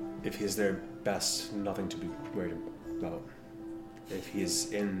 If he is their best, nothing to be worried about. If he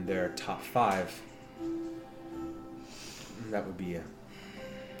is in their top 5, I would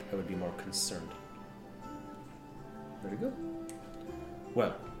be more concerned. Very good.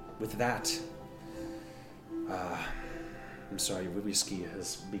 Well, with that, I'm sorry, whiskey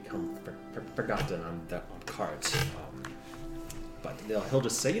has become forgotten on that cart. But he'll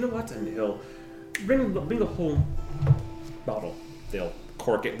just say, you know what, and he'll bring the whole bottle. They'll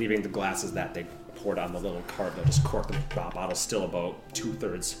cork it, leaving the glasses that they poured on the little cart. They'll just cork the bottle, still about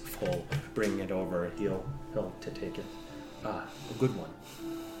 2/3 full. Bring it over. He'll take it. A good one.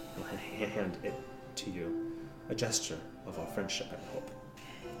 He'll hand it to you. A gesture of our friendship, I hope.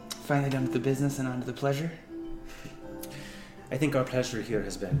 Finally done with the business and on to the pleasure? I think our pleasure here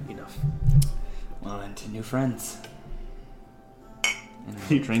has been enough. Well, and to new friends. And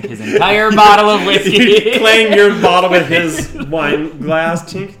I'll drink his entire bottle of whiskey. Clang your bottle with his wine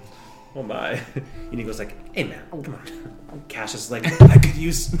glass. Tink. Oh my. And he goes like, hey man, come on. Cassius is like, I could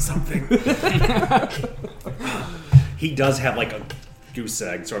use something. He does have like a goose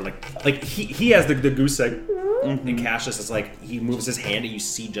egg, sort of like he has the goose egg. Mm-hmm. And Cassius is like, he moves his hand and you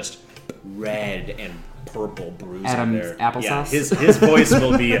see just red and purple bruising Adam's there. applesauce. Yeah, his voice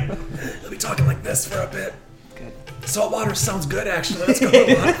will be, he'll be talking like this for a bit. Good. Salt water sounds good, actually. Let's go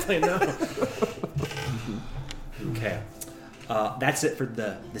play now. Okay. That's it for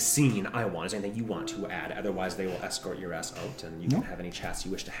the scene I want. Is there anything you want to add? Otherwise, they will escort your ass out, and you can have any chats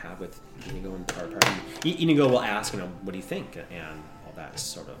you wish to have with Inigo and Party. Inigo will ask, what do you think, and all that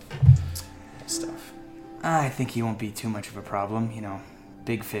sort of stuff. I think he won't be too much of a problem.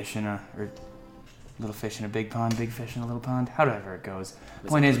 Big fish in or little fish in a big pond, big fish in a little pond. However it goes.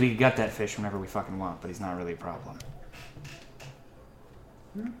 Point is, we can gut that fish whenever we fucking want, but he's not really a problem.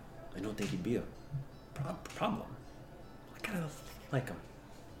 I don't think he'd be a problem. I kind of like him.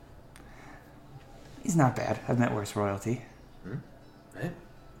 He's not bad. I've met worse royalty. Right?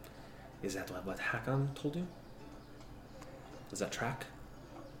 Is that what Hakon told you? Does that track?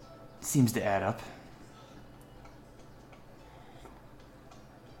 Seems to add up.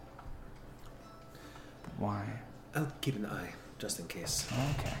 Why? I'll keep an eye, just in case.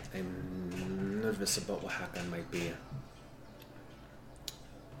 Okay. I'm nervous about what Hakon might be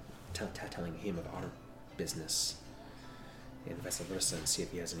telling him of our business, and vice versa, and see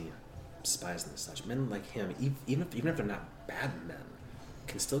if he has any spies and such. Men like him, even if they're not bad men,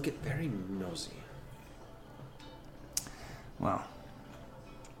 can still get very nosy. Well,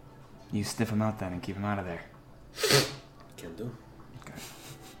 you sniff him out then and keep him out of there. Can do. Okay.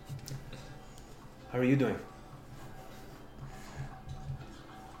 How are you doing?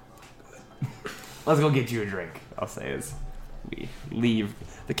 Let's go get you a drink, I'll say as we leave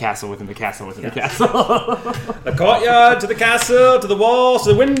the castle within the castle within the castle. The courtyard, to the castle, to the walls, to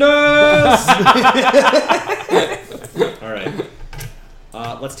the windows! Alright.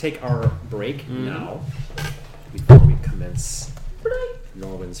 Let's take our break now before we commence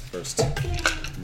Norwin's first